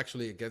do. It's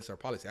actually against our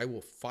policy. I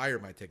will fire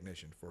my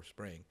technician for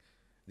spraying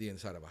the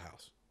inside of a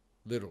house,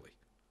 literally,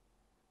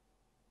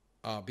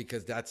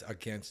 because that's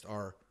against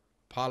our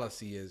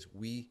policy. Is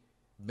we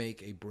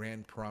make a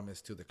brand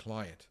promise to the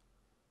client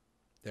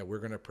that we're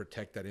going to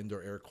protect that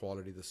indoor air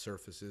quality, the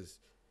surfaces,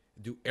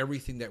 do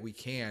everything that we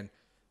can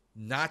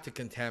not to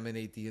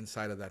contaminate the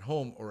inside of that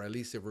home, or at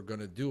least if we're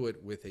going to do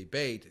it with a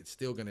bait, it's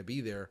still going to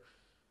be there,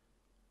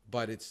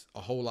 but it's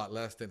a whole lot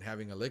less than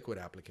having a liquid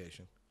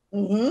application.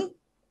 Mm-hmm.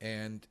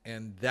 and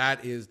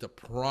that is the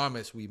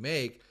promise we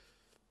make.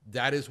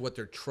 That is what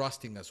they're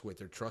trusting us with.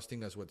 They're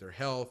trusting us with their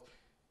health.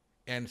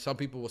 And some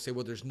people will say,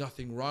 well, there's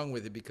nothing wrong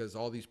with it because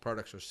all these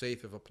products are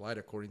safe if applied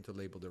according to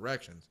label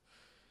directions.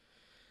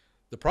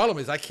 The problem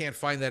is I can't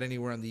find that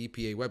anywhere on the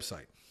EPA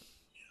website.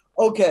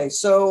 Okay,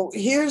 so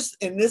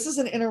and this is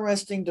an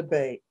interesting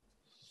debate.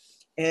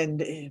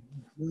 And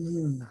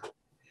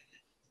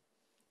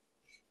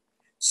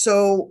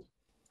so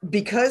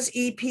because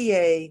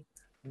EPA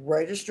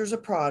registers a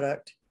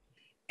product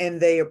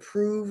and they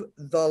approve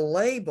the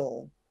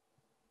label,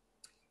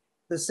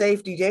 the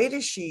safety data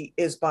sheet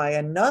is by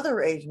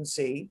another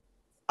agency,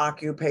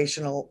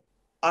 Occupational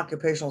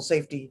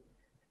Safety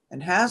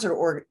and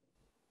Hazard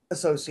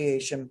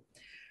Association,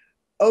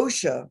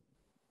 OSHA.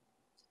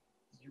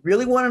 You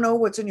really want to know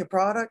what's in your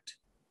product?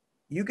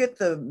 You get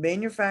the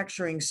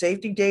manufacturing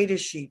safety data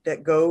sheet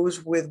that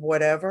goes with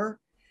whatever,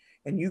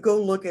 and you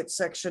go look at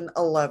section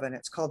 11.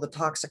 It's called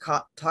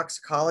the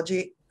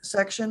toxicology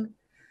section.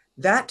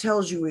 That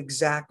tells you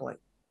exactly.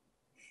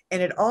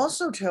 And it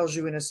also tells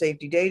you in a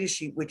safety data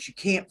sheet, which you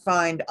can't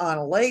find on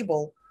a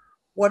label,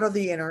 what are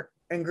the inert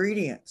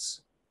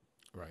ingredients.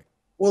 Right.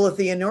 Well, if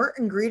the inert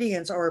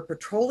ingredients are a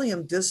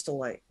petroleum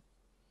distillate,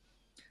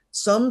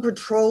 some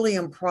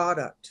petroleum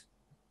product,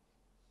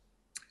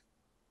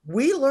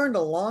 we learned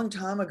a long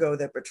time ago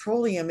that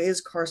petroleum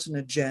is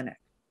carcinogenic.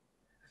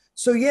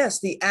 So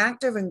yes, the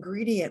active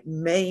ingredient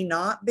may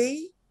not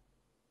be.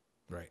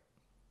 Right.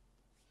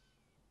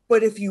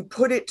 But if you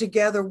put it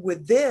together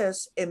with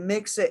this and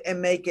mix it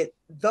and make it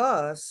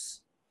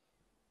thus,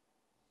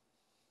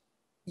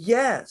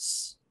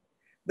 yes.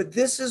 But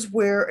this is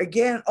where,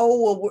 again,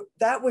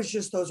 that was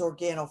just those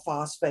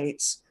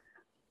organophosphates.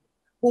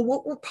 Well,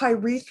 what were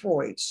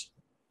pyrethroids?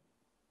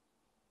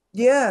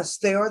 Yes,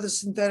 they are the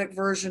synthetic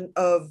version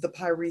of the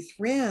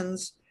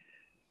pyrethrins,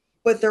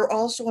 but they're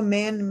also a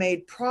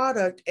man-made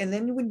product. And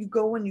then when you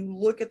go and you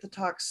look at the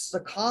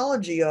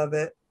toxicology of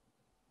it,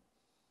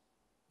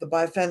 the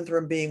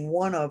bifenthrin being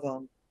one of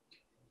them,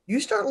 you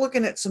start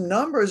looking at some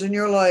numbers and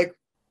you're like,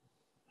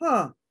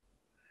 huh.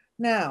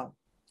 Now,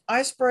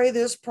 I spray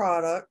this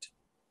product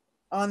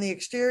on the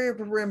exterior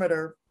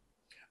perimeter.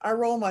 I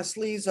roll my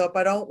sleeves up.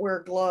 I don't wear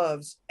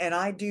gloves. And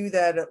I do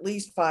that at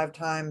least 5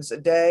 times a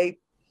day,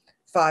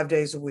 5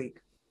 days a week.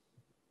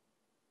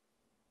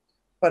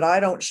 But I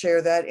don't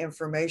share that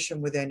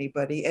information with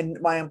anybody. And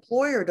my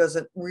employer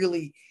doesn't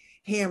really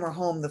hammer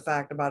home the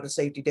fact about a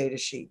safety data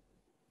sheet.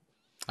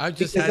 I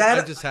just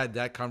had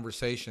that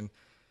conversation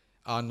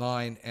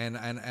online, and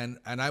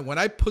I when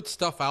I put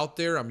stuff out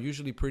there, I'm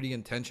usually pretty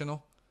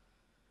intentional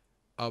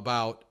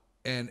about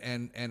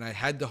and I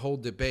had the whole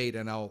debate,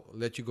 and I'll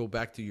let you go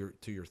back to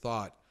your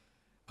thought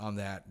on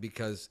that,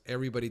 because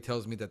everybody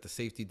tells me that the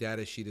safety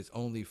data sheet is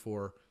only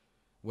for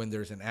when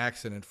there's an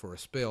accident, for a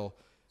spill,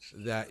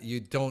 that you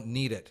don't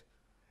need it.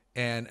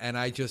 And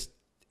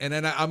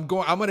I'm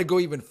going to go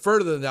even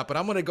further than that, but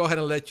I'm going to go ahead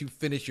and let you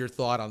finish your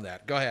thought on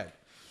that. Go ahead.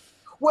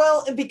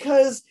 Well,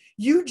 because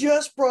you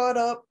just brought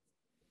up,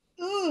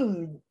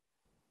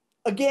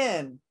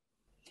 again,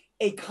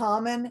 a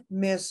common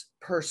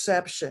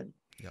misperception.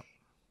 Yep.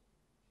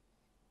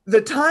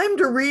 The time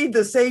to read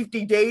the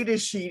safety data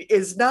sheet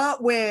is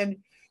not when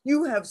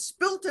you have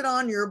spilt it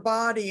on your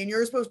body and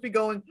you're supposed to be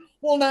going,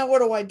 well, now what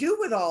do I do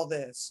with all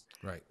this?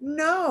 Right.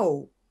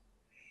 No,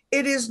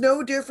 it is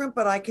no different,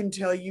 but I can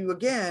tell you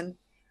again,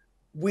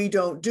 we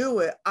don't do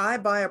it. I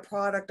buy a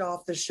product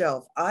off the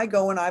shelf. I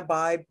go and I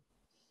buy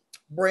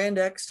brand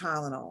X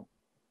Tylenol.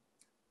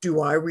 Do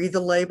I read the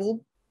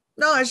label?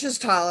 No, it's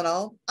just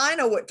Tylenol. I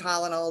know what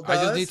Tylenol does.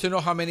 I just need to know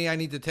how many I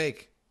need to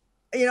take.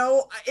 You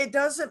know, it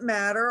doesn't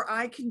matter.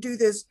 I can do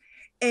this.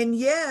 And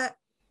yet,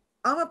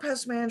 I'm a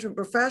pest management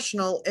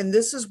professional, and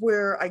this is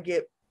where I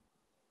get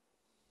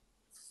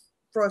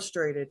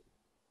frustrated.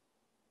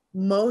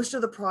 Most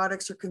of the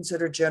products are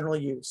considered general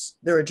use.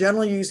 They're a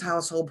general use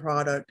household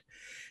product.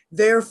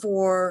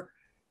 Therefore,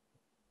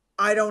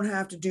 I don't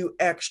have to do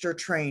extra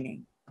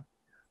training.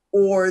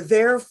 Or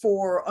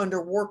therefore,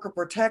 under worker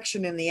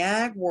protection in the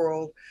ag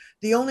world,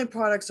 the only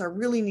products I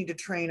really need to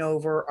train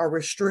over are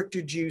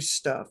restricted use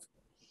stuff.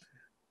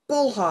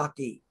 Bull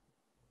hockey.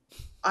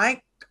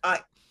 I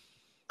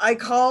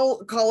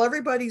call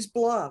everybody's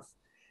bluff.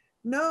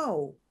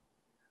 No.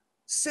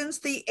 Since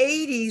the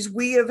 80s,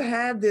 we have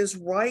had this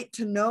Right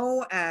to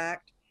Know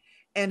Act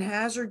and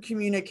Hazard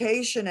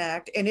Communication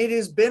Act, and it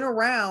has been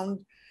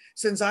around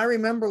since I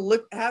remember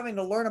having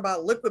to learn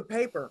about liquid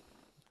paper.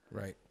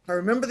 Right. I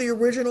remember the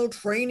original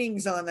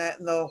trainings on that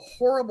and the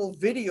horrible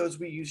videos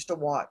we used to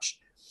watch.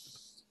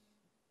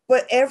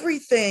 But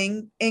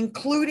everything,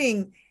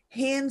 including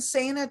hand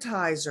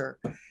sanitizer,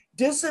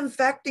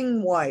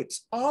 disinfecting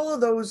wipes, all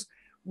of those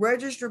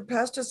registered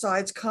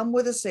pesticides come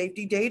with a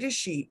safety data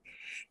sheet.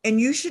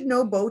 And you should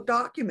know both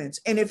documents.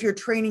 And if you're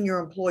training your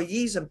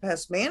employees in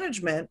pest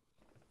management,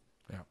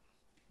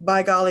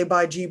 by golly,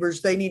 by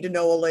jeebers, they need to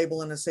know a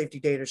label and a safety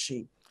data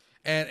sheet.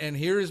 And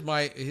here's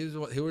my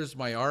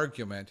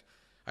argument.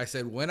 I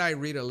said, when I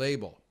read a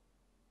label,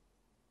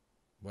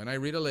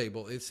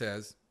 it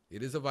says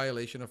It is a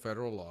violation of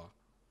federal law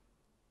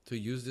to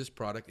use this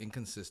product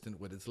inconsistent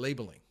with its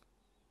labeling.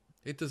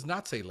 It does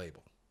not say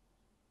label.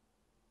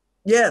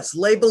 Yes,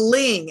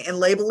 labeling, and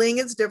labeling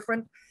is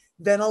different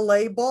than a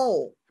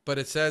label. But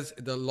it says,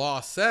 the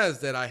law says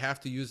that I have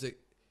to use it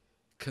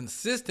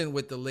consistent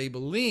with the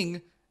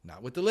labeling,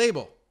 not with the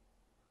label.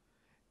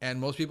 And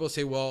most people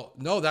say, well,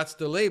 no, that's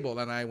the label.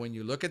 And when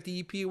you look at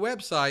the EPA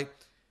website,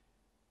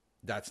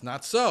 that's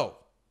not so.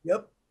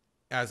 Yep.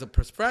 As a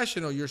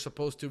professional, you're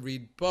supposed to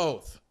read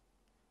both.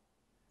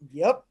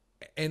 Yep.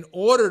 In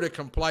order to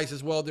comply,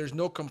 says, well, there's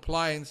no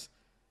compliance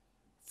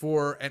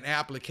for an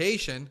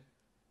application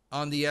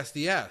on the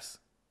SDS.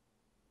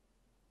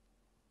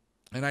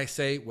 And I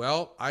say,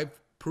 well, I've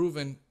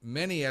proven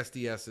many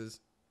SDSs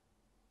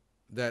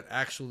that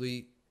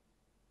actually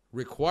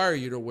require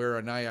you to wear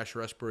a NIOSH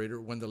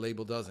respirator when the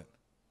label doesn't.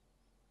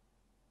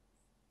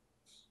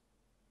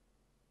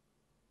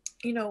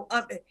 You know,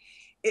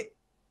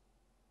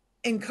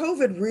 and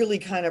COVID really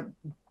kind of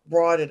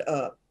brought it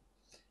up.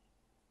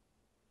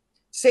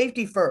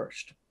 Safety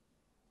first.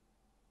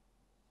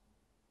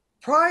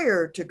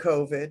 Prior to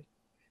COVID,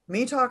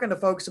 me talking to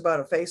folks about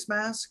a face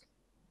mask,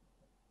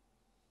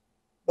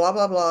 blah,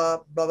 blah, blah,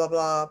 blah, blah,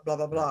 blah, blah,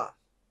 blah, blah.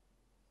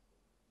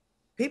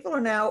 People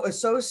are now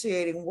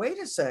associating, wait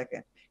a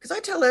second, because I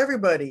tell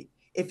everybody,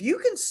 if you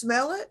can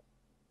smell it,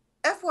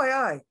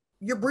 FYI,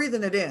 you're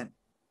breathing it in.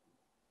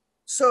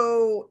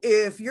 So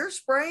if you're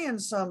spraying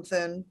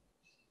something,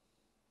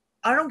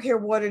 I don't care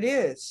what it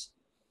is,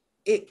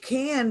 it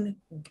can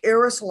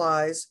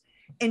aerosolize,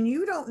 and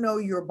you don't know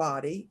your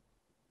body.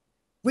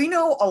 We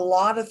know a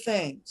lot of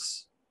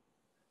things,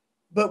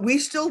 but we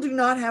still do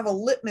not have a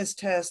litmus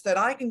test that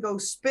I can go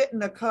spit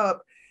in a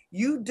cup,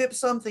 you dip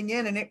something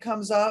in and it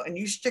comes out, and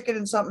you stick it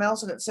in something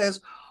else and it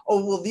says,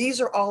 oh, well, these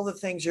are all the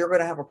things you're going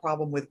to have a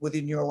problem with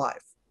within your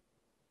life.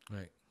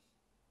 Right.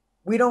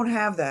 We don't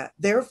have that.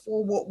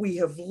 Therefore, what we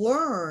have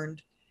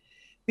learned,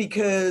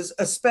 because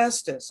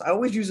asbestos, I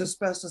always use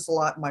asbestos a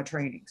lot in my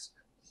trainings.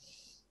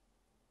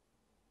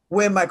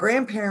 When my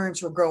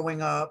grandparents were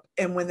growing up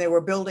and when they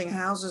were building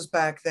houses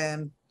back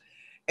then,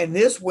 and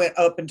this went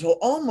up until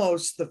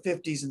almost the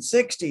 50s and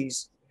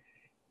 60s,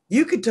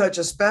 you could touch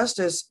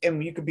asbestos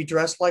and you could be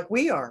dressed like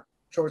we are,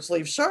 short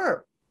sleeve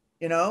shirt,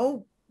 you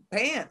know,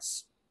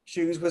 pants,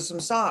 shoes with some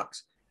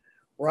socks.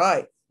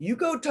 Right. You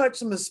go touch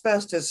some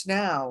asbestos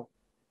now,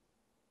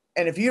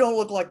 and if you don't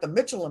look like the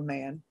Michelin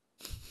Man,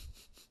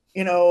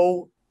 you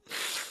know,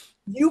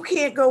 you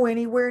can't go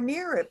anywhere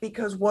near it,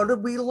 because what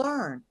did we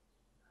learn?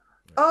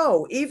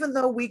 Oh, even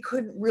though we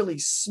couldn't really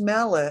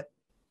smell it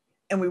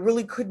and we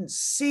really couldn't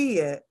see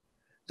it,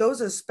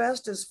 those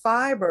asbestos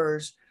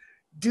fibers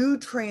do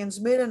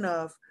transmit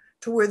enough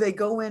to where they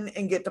go in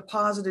and get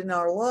deposited in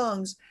our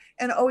lungs.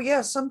 And oh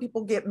yeah, some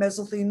people get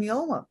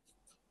mesothelioma.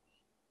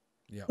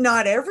 Yeah.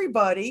 Not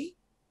everybody.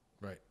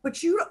 Right.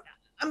 But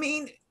I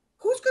mean,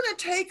 who's going to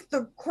take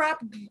the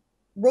crap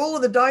roll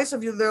of the dice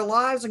of their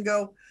lives and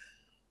go,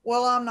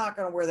 well, I'm not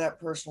going to wear that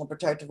personal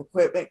protective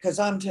equipment because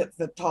I'm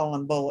tall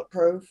and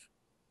bulletproof.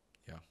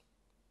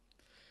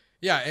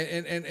 Yeah,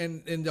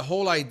 and the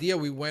whole idea,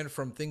 we went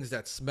from things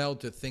that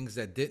smelled to things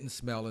that didn't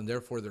smell, and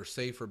therefore they're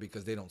safer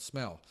because they don't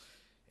smell.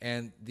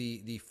 And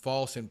the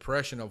false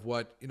impression of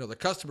what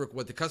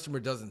the customer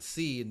doesn't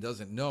see and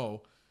doesn't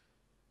know,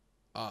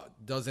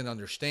 doesn't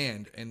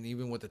understand, and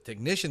even what the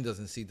technician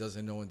doesn't see,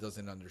 doesn't know, and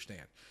doesn't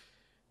understand.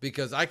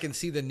 Because I can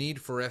see the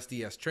need for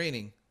SDS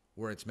training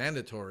where it's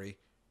mandatory,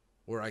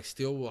 where I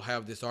still will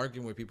have this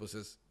argument where people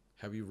says,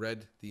 "Have you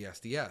read the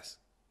SDS?"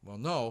 Well,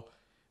 no.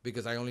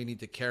 Because I only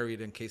need to carry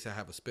it in case I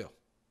have a spill.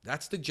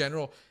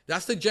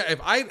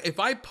 If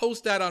I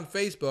post that on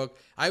Facebook,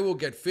 I will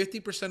get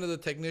 50% of the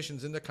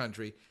technicians in the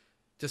country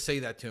to say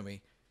that to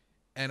me.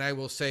 And I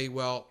will say,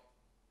 well,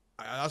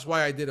 that's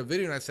why I did a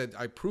video and I said,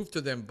 I proved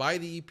to them by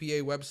the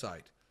EPA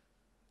website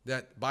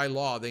that by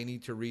law they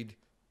need to read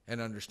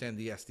and understand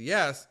the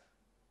SDS.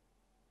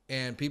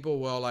 And people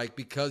will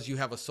because you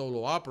have a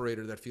solo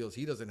operator that feels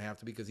he doesn't have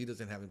to because he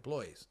doesn't have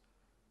employees.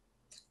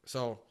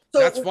 So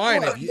that's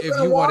fine if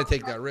you want to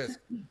take that risk.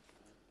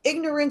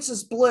 Ignorance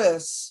is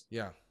bliss.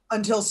 Yeah.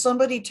 Until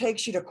somebody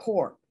takes you to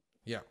court.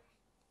 Yeah.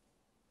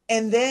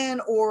 And then,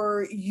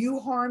 or you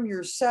harm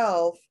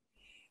yourself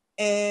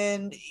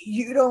and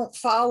you don't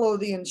follow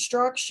the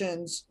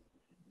instructions.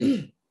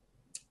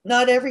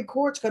 Not every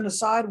court's going to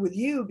side with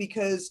you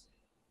because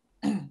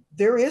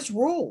there is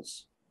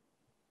rules.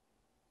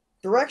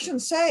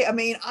 Directions say,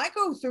 I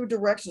go through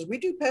directions. We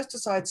do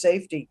pesticide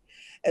safety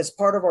as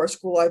part of our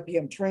school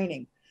IPM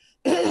training.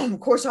 Of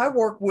course, I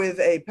work with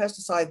a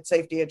pesticide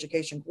safety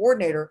education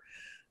coordinator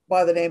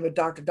by the name of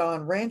Dr.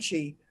 Don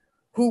Ranchi,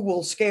 who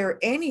will scare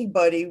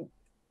anybody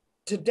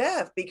to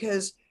death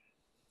because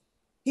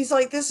he's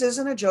like, this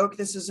isn't a joke.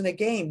 This isn't a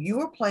game.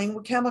 You are playing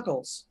with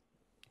chemicals.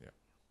 Yeah.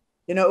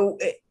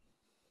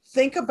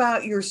 Think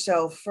about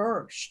yourself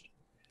first.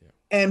 Yeah.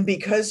 And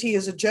because he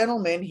is a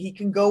gentleman, he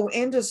can go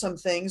into some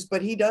things,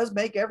 but he does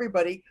make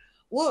everybody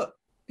look,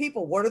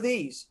 people, what are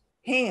these?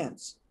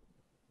 Hands.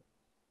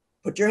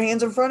 Put your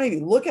hands in front of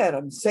you. Look at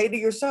them. Say to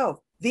yourself,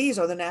 these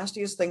are the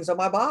nastiest things on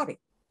my body.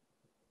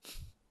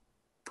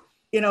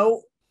 You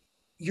know,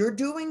 you're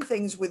doing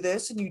things with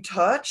this and you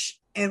touch,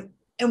 and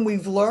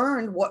we've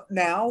learned what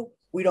now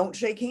we don't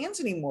shake hands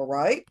anymore,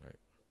 right? Right.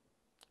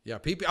 Yeah.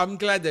 I'm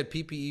glad that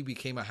PPE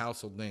became a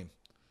household name.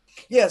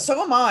 Yeah,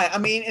 so am I. I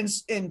mean,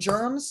 in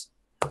germs,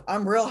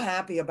 I'm real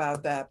happy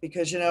about that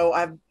because, you know,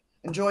 I've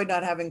enjoyed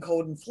not having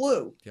cold and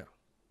flu. Yeah.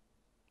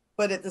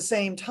 But at the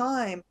same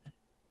time,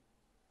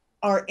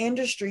 our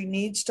industry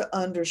needs to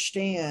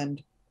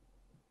understand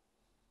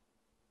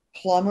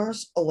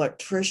plumbers,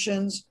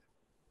 electricians,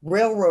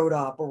 railroad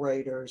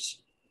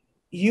operators,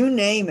 you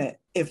name it.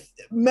 If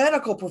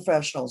medical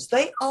professionals,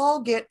 they all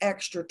get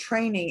extra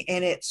training,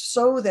 and it's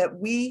so that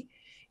we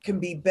can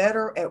be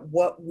better at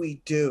what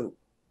we do.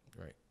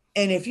 Right.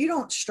 And if you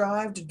don't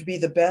strive to be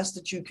the best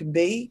that you can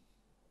be,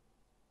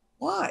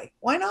 why?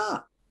 Why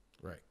not?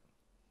 Right.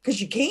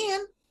 Because you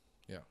can.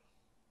 Yeah.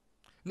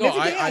 And No,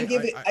 every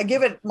day I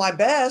give it my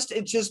best.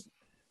 It's just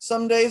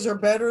some days are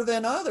better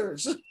than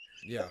others.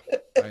 yeah,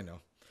 I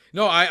know.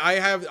 No,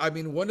 I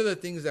mean, one of the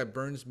things that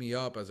burns me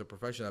up as a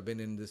professional, I've been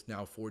in this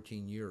now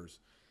 14 years,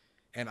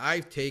 and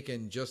I've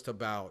taken just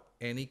about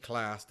any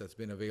class that's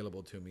been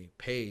available to me,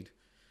 paid,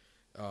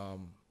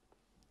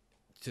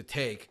 to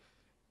take,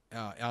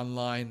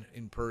 online,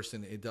 in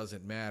person, it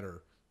doesn't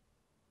matter.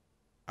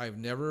 I've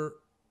never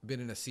been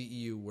in a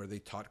CEU where they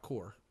taught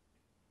core,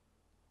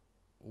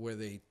 where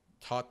they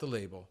taught the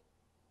label,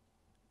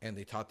 and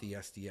they taught the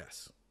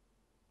SDS.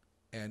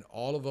 And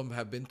all of them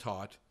have been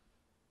taught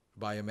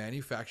by a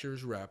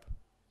manufacturer's rep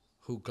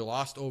who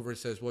glossed over and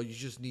says, well, you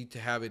just need to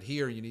have it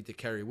here. You need to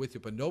carry it with you.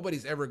 But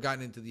nobody's ever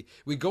gotten into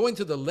we go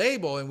into the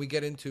label and we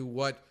get into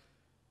what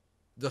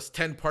the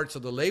 10 parts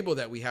of the label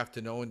that we have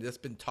to know. And that's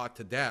been taught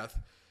to death.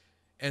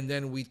 And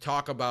then we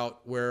talk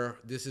about where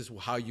this is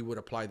how you would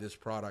apply this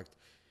product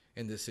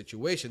in this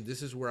situation.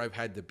 This is where I've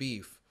had the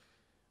beef,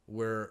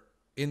 where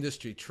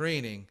industry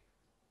training,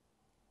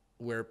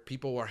 where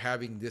people are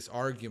having this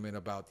argument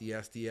about the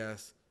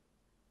SDS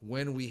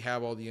when we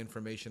have all the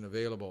information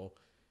available,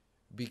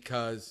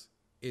 because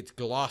it's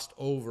glossed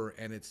over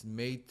and it's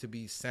made to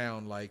be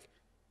sound like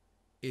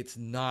it's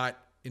not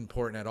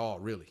important at all,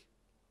 really.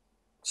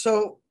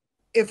 So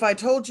if I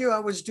told you I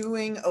was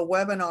doing a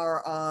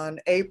webinar on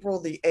April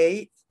the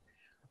 8th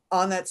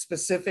on that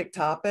specific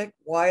topic,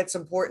 why it's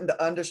important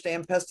to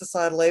understand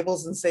pesticide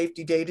labels and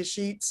safety data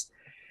sheets,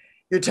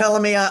 you're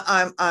telling me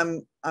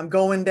I'm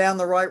going down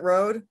the right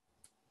road?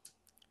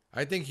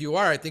 I think you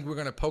are. I think we're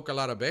going to poke a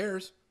lot of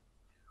bears.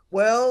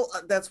 Well,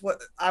 that's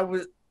what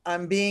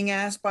I'm being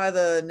asked by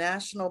the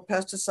National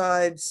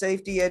Pesticide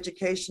Safety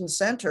Education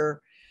Center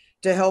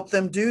to help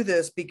them do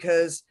this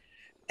because,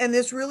 and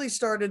this really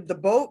started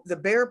the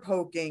bear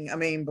poking. I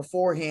mean,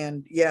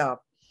 beforehand, yeah,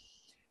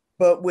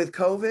 but with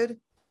COVID,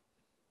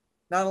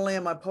 not only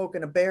am I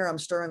poking a bear, I'm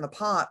stirring the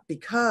pot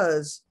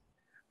because,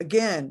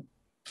 again,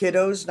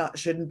 kiddos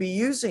shouldn't be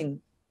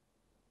using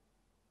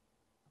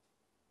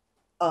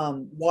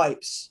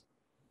wipes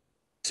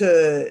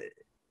to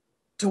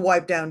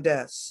wipe down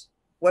deaths.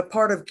 What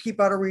part of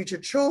keep out of reach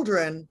of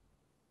children?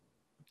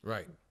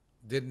 Right.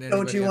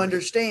 Don't you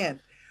understand?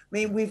 I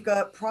mean, we've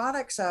got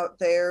products out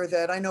there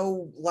that I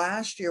know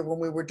last year when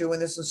we were doing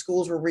this and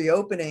schools were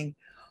reopening,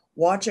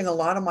 watching a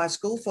lot of my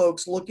school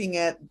folks looking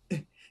at, yeah,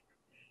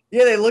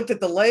 they looked at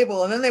the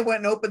label and then they went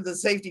and opened the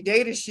safety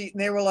data sheet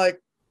and they were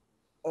like,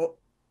 oh.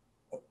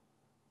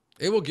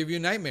 It will give you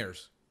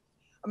nightmares.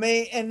 I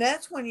mean, and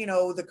that's when, you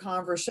know, the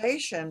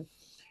conversation,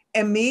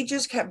 and me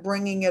just kept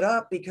bringing it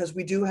up because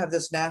we do have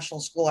this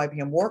National School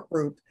IPM work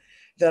group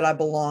that I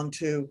belong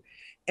to.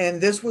 And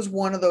this was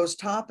one of those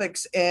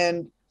topics.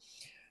 And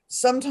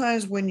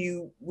sometimes when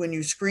you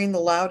scream the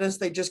loudest,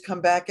 they just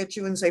come back at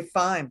you and say,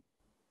 fine,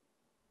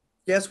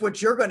 guess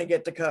what you're going to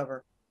get to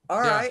cover?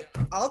 All right,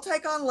 I'll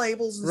take on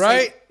labels. And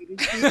right.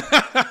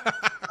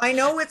 I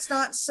know it's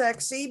not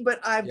sexy, but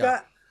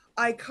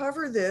I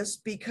cover this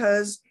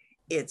because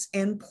it's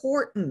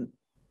important.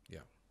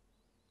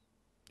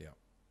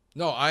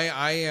 No,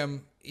 I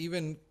am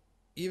even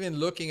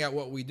looking at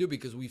what we do,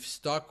 because we've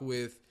stuck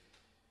with,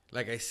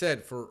 like I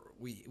said,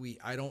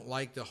 I don't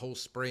like the whole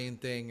spraying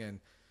thing,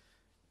 and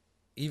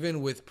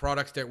even with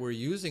products that we're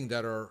using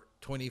that are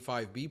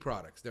 25B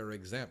products that are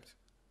exempt,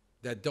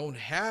 that don't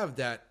have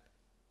that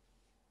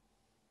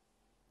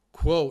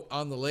quote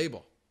on the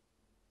label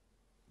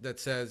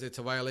that says it's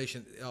a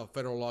violation of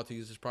federal law to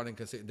use this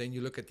product. Then you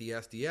look at the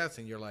SDS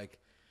and you're like,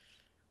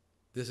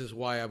 this is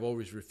why I've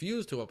always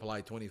refused to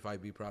apply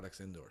 25B products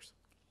indoors.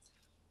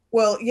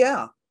 Well,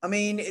 yeah. I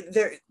mean,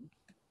 there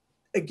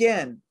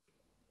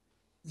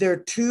are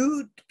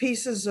two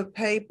pieces of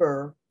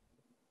paper,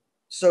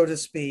 so to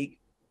speak,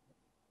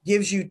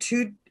 gives you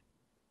two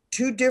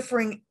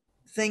different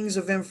things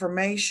of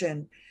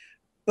information,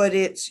 but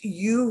it's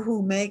you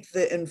who make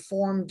the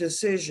informed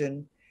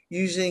decision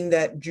using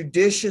that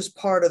judicious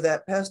part of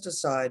that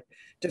pesticide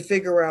to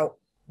figure out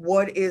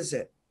what is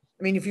it.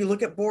 I mean, if you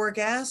look at boric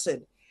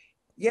acid,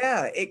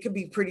 yeah, it could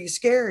be pretty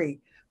scary,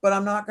 but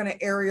I'm not going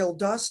to aerial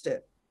dust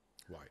it.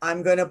 Right.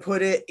 I'm going to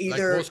put it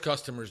either like most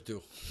customers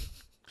do.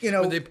 you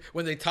know,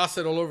 when they toss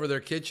it all over their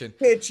kitchen.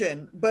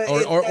 kitchen, but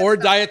Or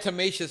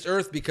diatomaceous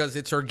earth because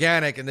it's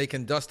organic and they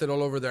can dust it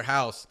all over their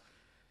house.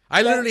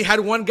 I literally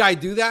had one guy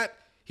do that.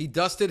 He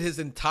dusted his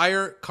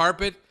entire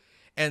carpet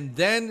and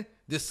then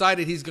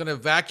decided he's going to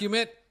vacuum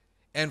it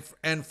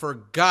and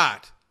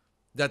forgot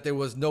that there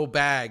was no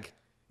bag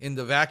in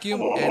the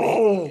vacuum.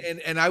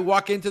 And I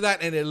walk into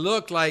that and it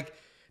looked like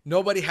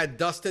nobody had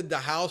dusted the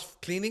house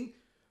cleaning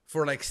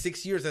for like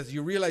 6 years, as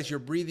you realize you're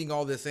breathing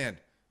all this in.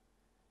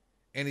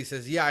 And he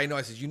says, yeah, I know.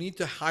 I says, you need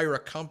to hire a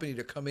company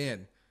to come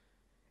in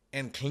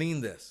and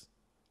clean this.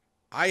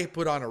 I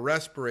put on a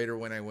respirator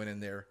when I went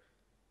in there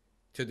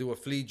to do a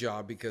flea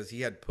job because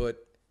he had put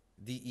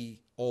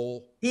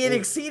DEO. he had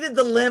exceeded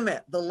the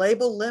limit, the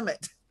label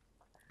limit.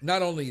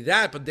 Not only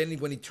that, but then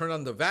when he turned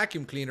on the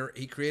vacuum cleaner,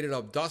 he created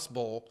a dust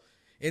bowl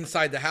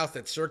inside the house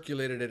that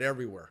circulated it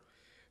everywhere.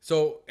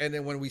 So, and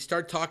then when we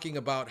start talking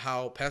about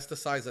how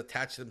pesticides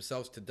attach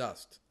themselves to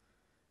dust,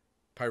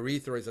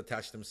 pyrethroids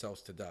attach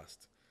themselves to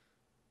dust,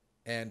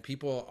 and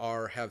people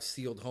have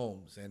sealed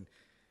homes and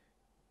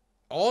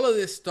all of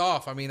this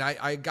stuff. I mean,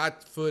 I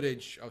got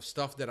footage of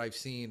stuff that I've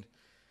seen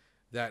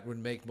that would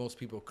make most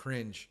people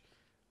cringe.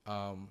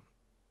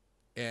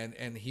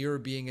 And here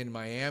being in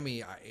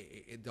Miami,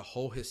 the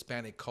whole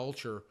Hispanic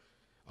culture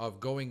of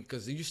going,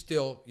 because you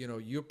still,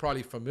 you're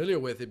probably familiar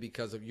with it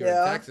because of you're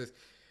in Texas,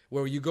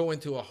 where you go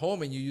into a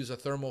home and you use a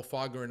thermal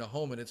fogger in a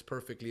home and it's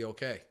perfectly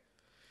okay.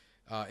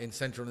 In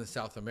Central and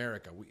South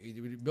America,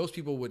 most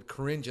people would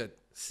cringe at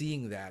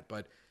seeing that,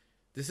 but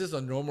this is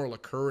a normal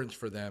occurrence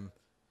for them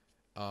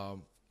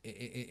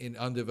in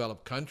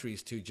undeveloped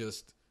countries to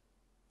just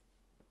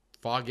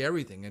fog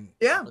everything. And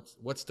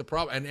what's the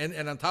problem?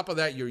 And on top of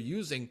that, you're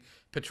using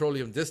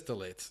petroleum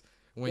distillates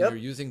when you're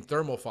using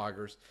thermal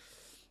foggers.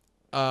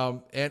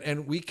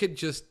 And we could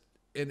just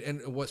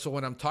so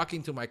when I'm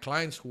talking to my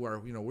clients who are,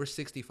 we're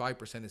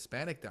 65%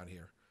 Hispanic down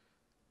here,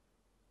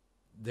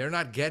 they're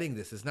not getting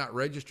this. It's not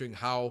registering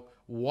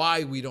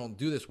why we don't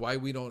do this, why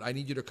we don't. I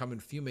need you to come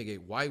and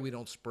fumigate, why we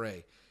don't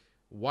spray,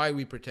 why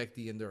we protect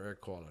the indoor air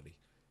quality,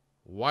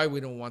 why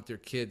we don't want their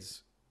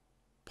kids'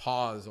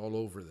 paws all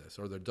over this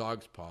or their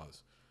dog's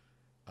paws.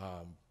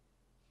 But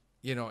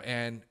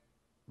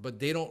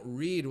they don't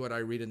read what I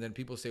read. And then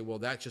people say, well,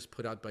 that's just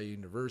put out by a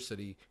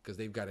university because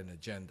they've got an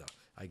agenda.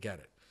 I get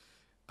it.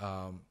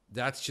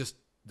 That's just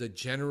the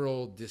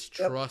general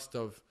distrust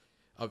of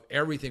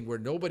everything, where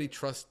nobody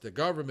trusts the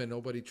government,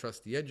 nobody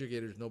trusts the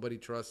educators, nobody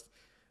trusts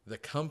the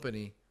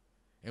company.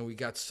 And we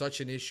got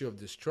such an issue of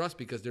distrust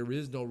because there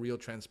is no real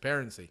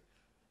transparency,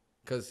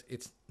 because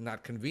it's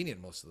not convenient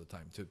most of the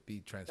time to be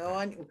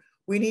transparent. No,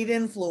 we need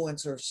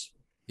influencers.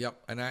 Yep.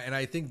 And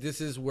I think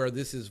this is where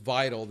this is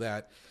vital,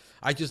 that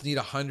I just need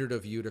 100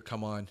 of you to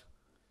come on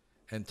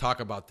and talk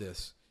about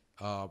this,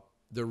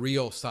 the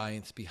real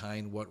science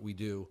behind what we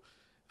do,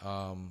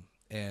 and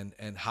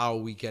how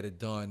we get it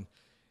done.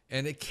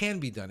 And it can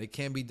be done. It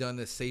can be done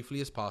as safely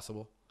as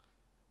possible.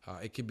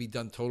 It can be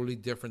done totally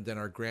different than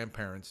our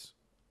grandparents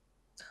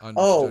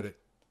understood it.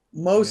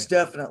 Most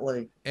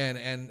definitely.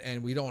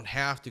 And we don't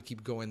have to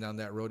keep going down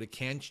that road.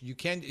 You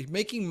can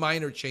making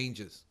minor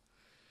changes.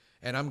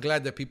 And I'm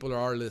glad that people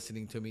are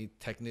listening to me.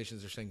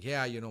 Technicians are saying,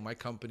 yeah, my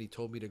company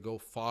told me to go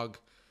fog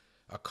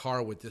a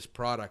car with this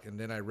product. And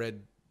then I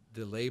read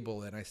the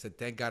label and I said,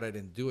 thank God I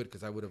didn't do it,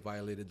 because I would have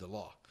violated the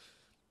law.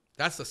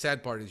 That's the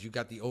sad part, is you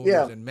got the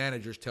owners and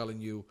managers telling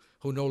you,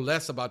 who know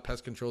less about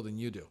pest control than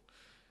you do.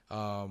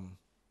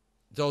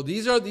 So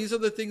these are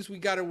the things we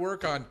got to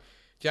work on,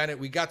 Janet.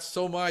 We got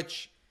so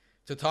much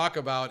to talk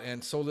about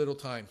and so little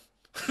time.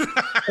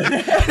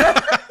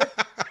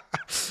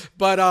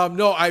 But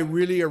no, I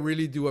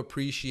really do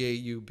appreciate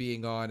you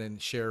being on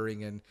and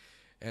sharing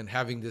and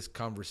having this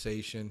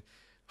conversation.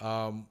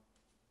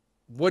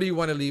 What do you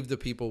want to leave the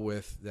people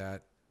with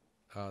that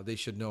they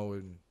should know,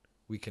 and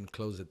we can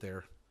close it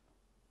there?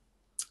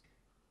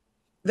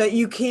 That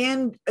you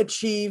can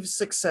achieve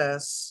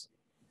success.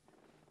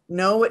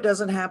 No, it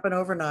doesn't happen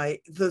overnight.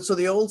 So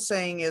the old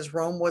saying is,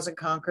 Rome wasn't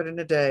conquered in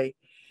a day.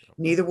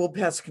 Neither will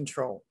pest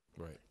control.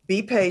 Right.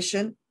 Be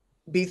patient,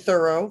 be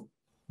thorough,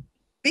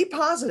 be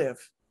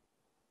positive.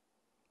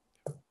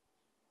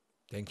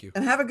 Thank you.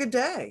 And have a good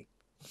day.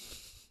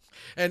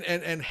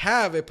 And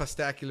have a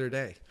pestacular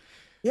day.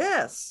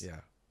 Yes. Yeah.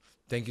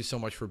 Thank you so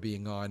much for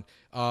being on.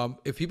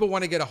 If people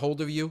want to get a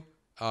hold of you,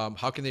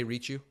 how can they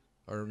reach you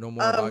or know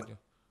more about you?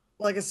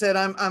 Like I said,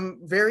 I'm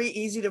very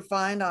easy to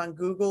find on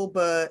Google,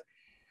 but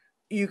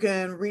you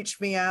can reach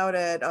me out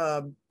at,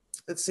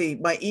 let's see,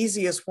 my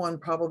easiest one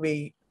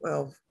probably,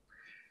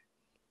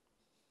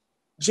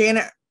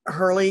 Janet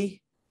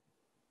Hurley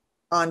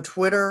on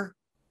Twitter.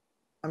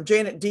 I'm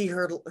Janet D.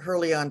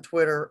 Hurley on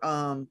Twitter.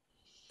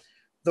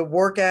 The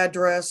work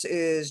address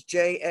is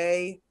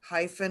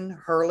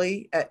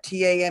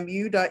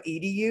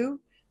ja-hurley@tamu.edu.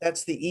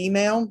 That's the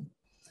email.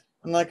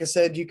 And like I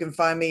said, you can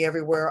find me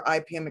everywhere.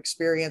 IPM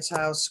Experience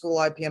House, School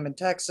IPM in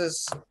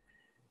Texas.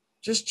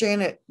 Just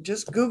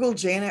Google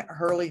Janet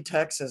Hurley,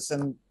 Texas.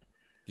 And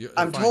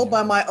I'm told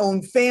by my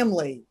own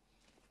family,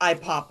 I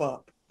pop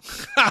up.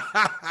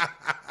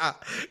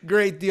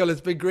 Great deal.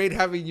 It's been great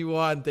having you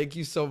on. Thank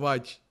you so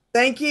much.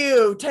 Thank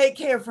you. Take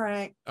care,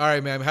 Frank. All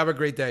right, ma'am. Have a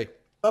great day.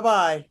 Bye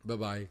bye. Bye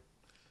bye.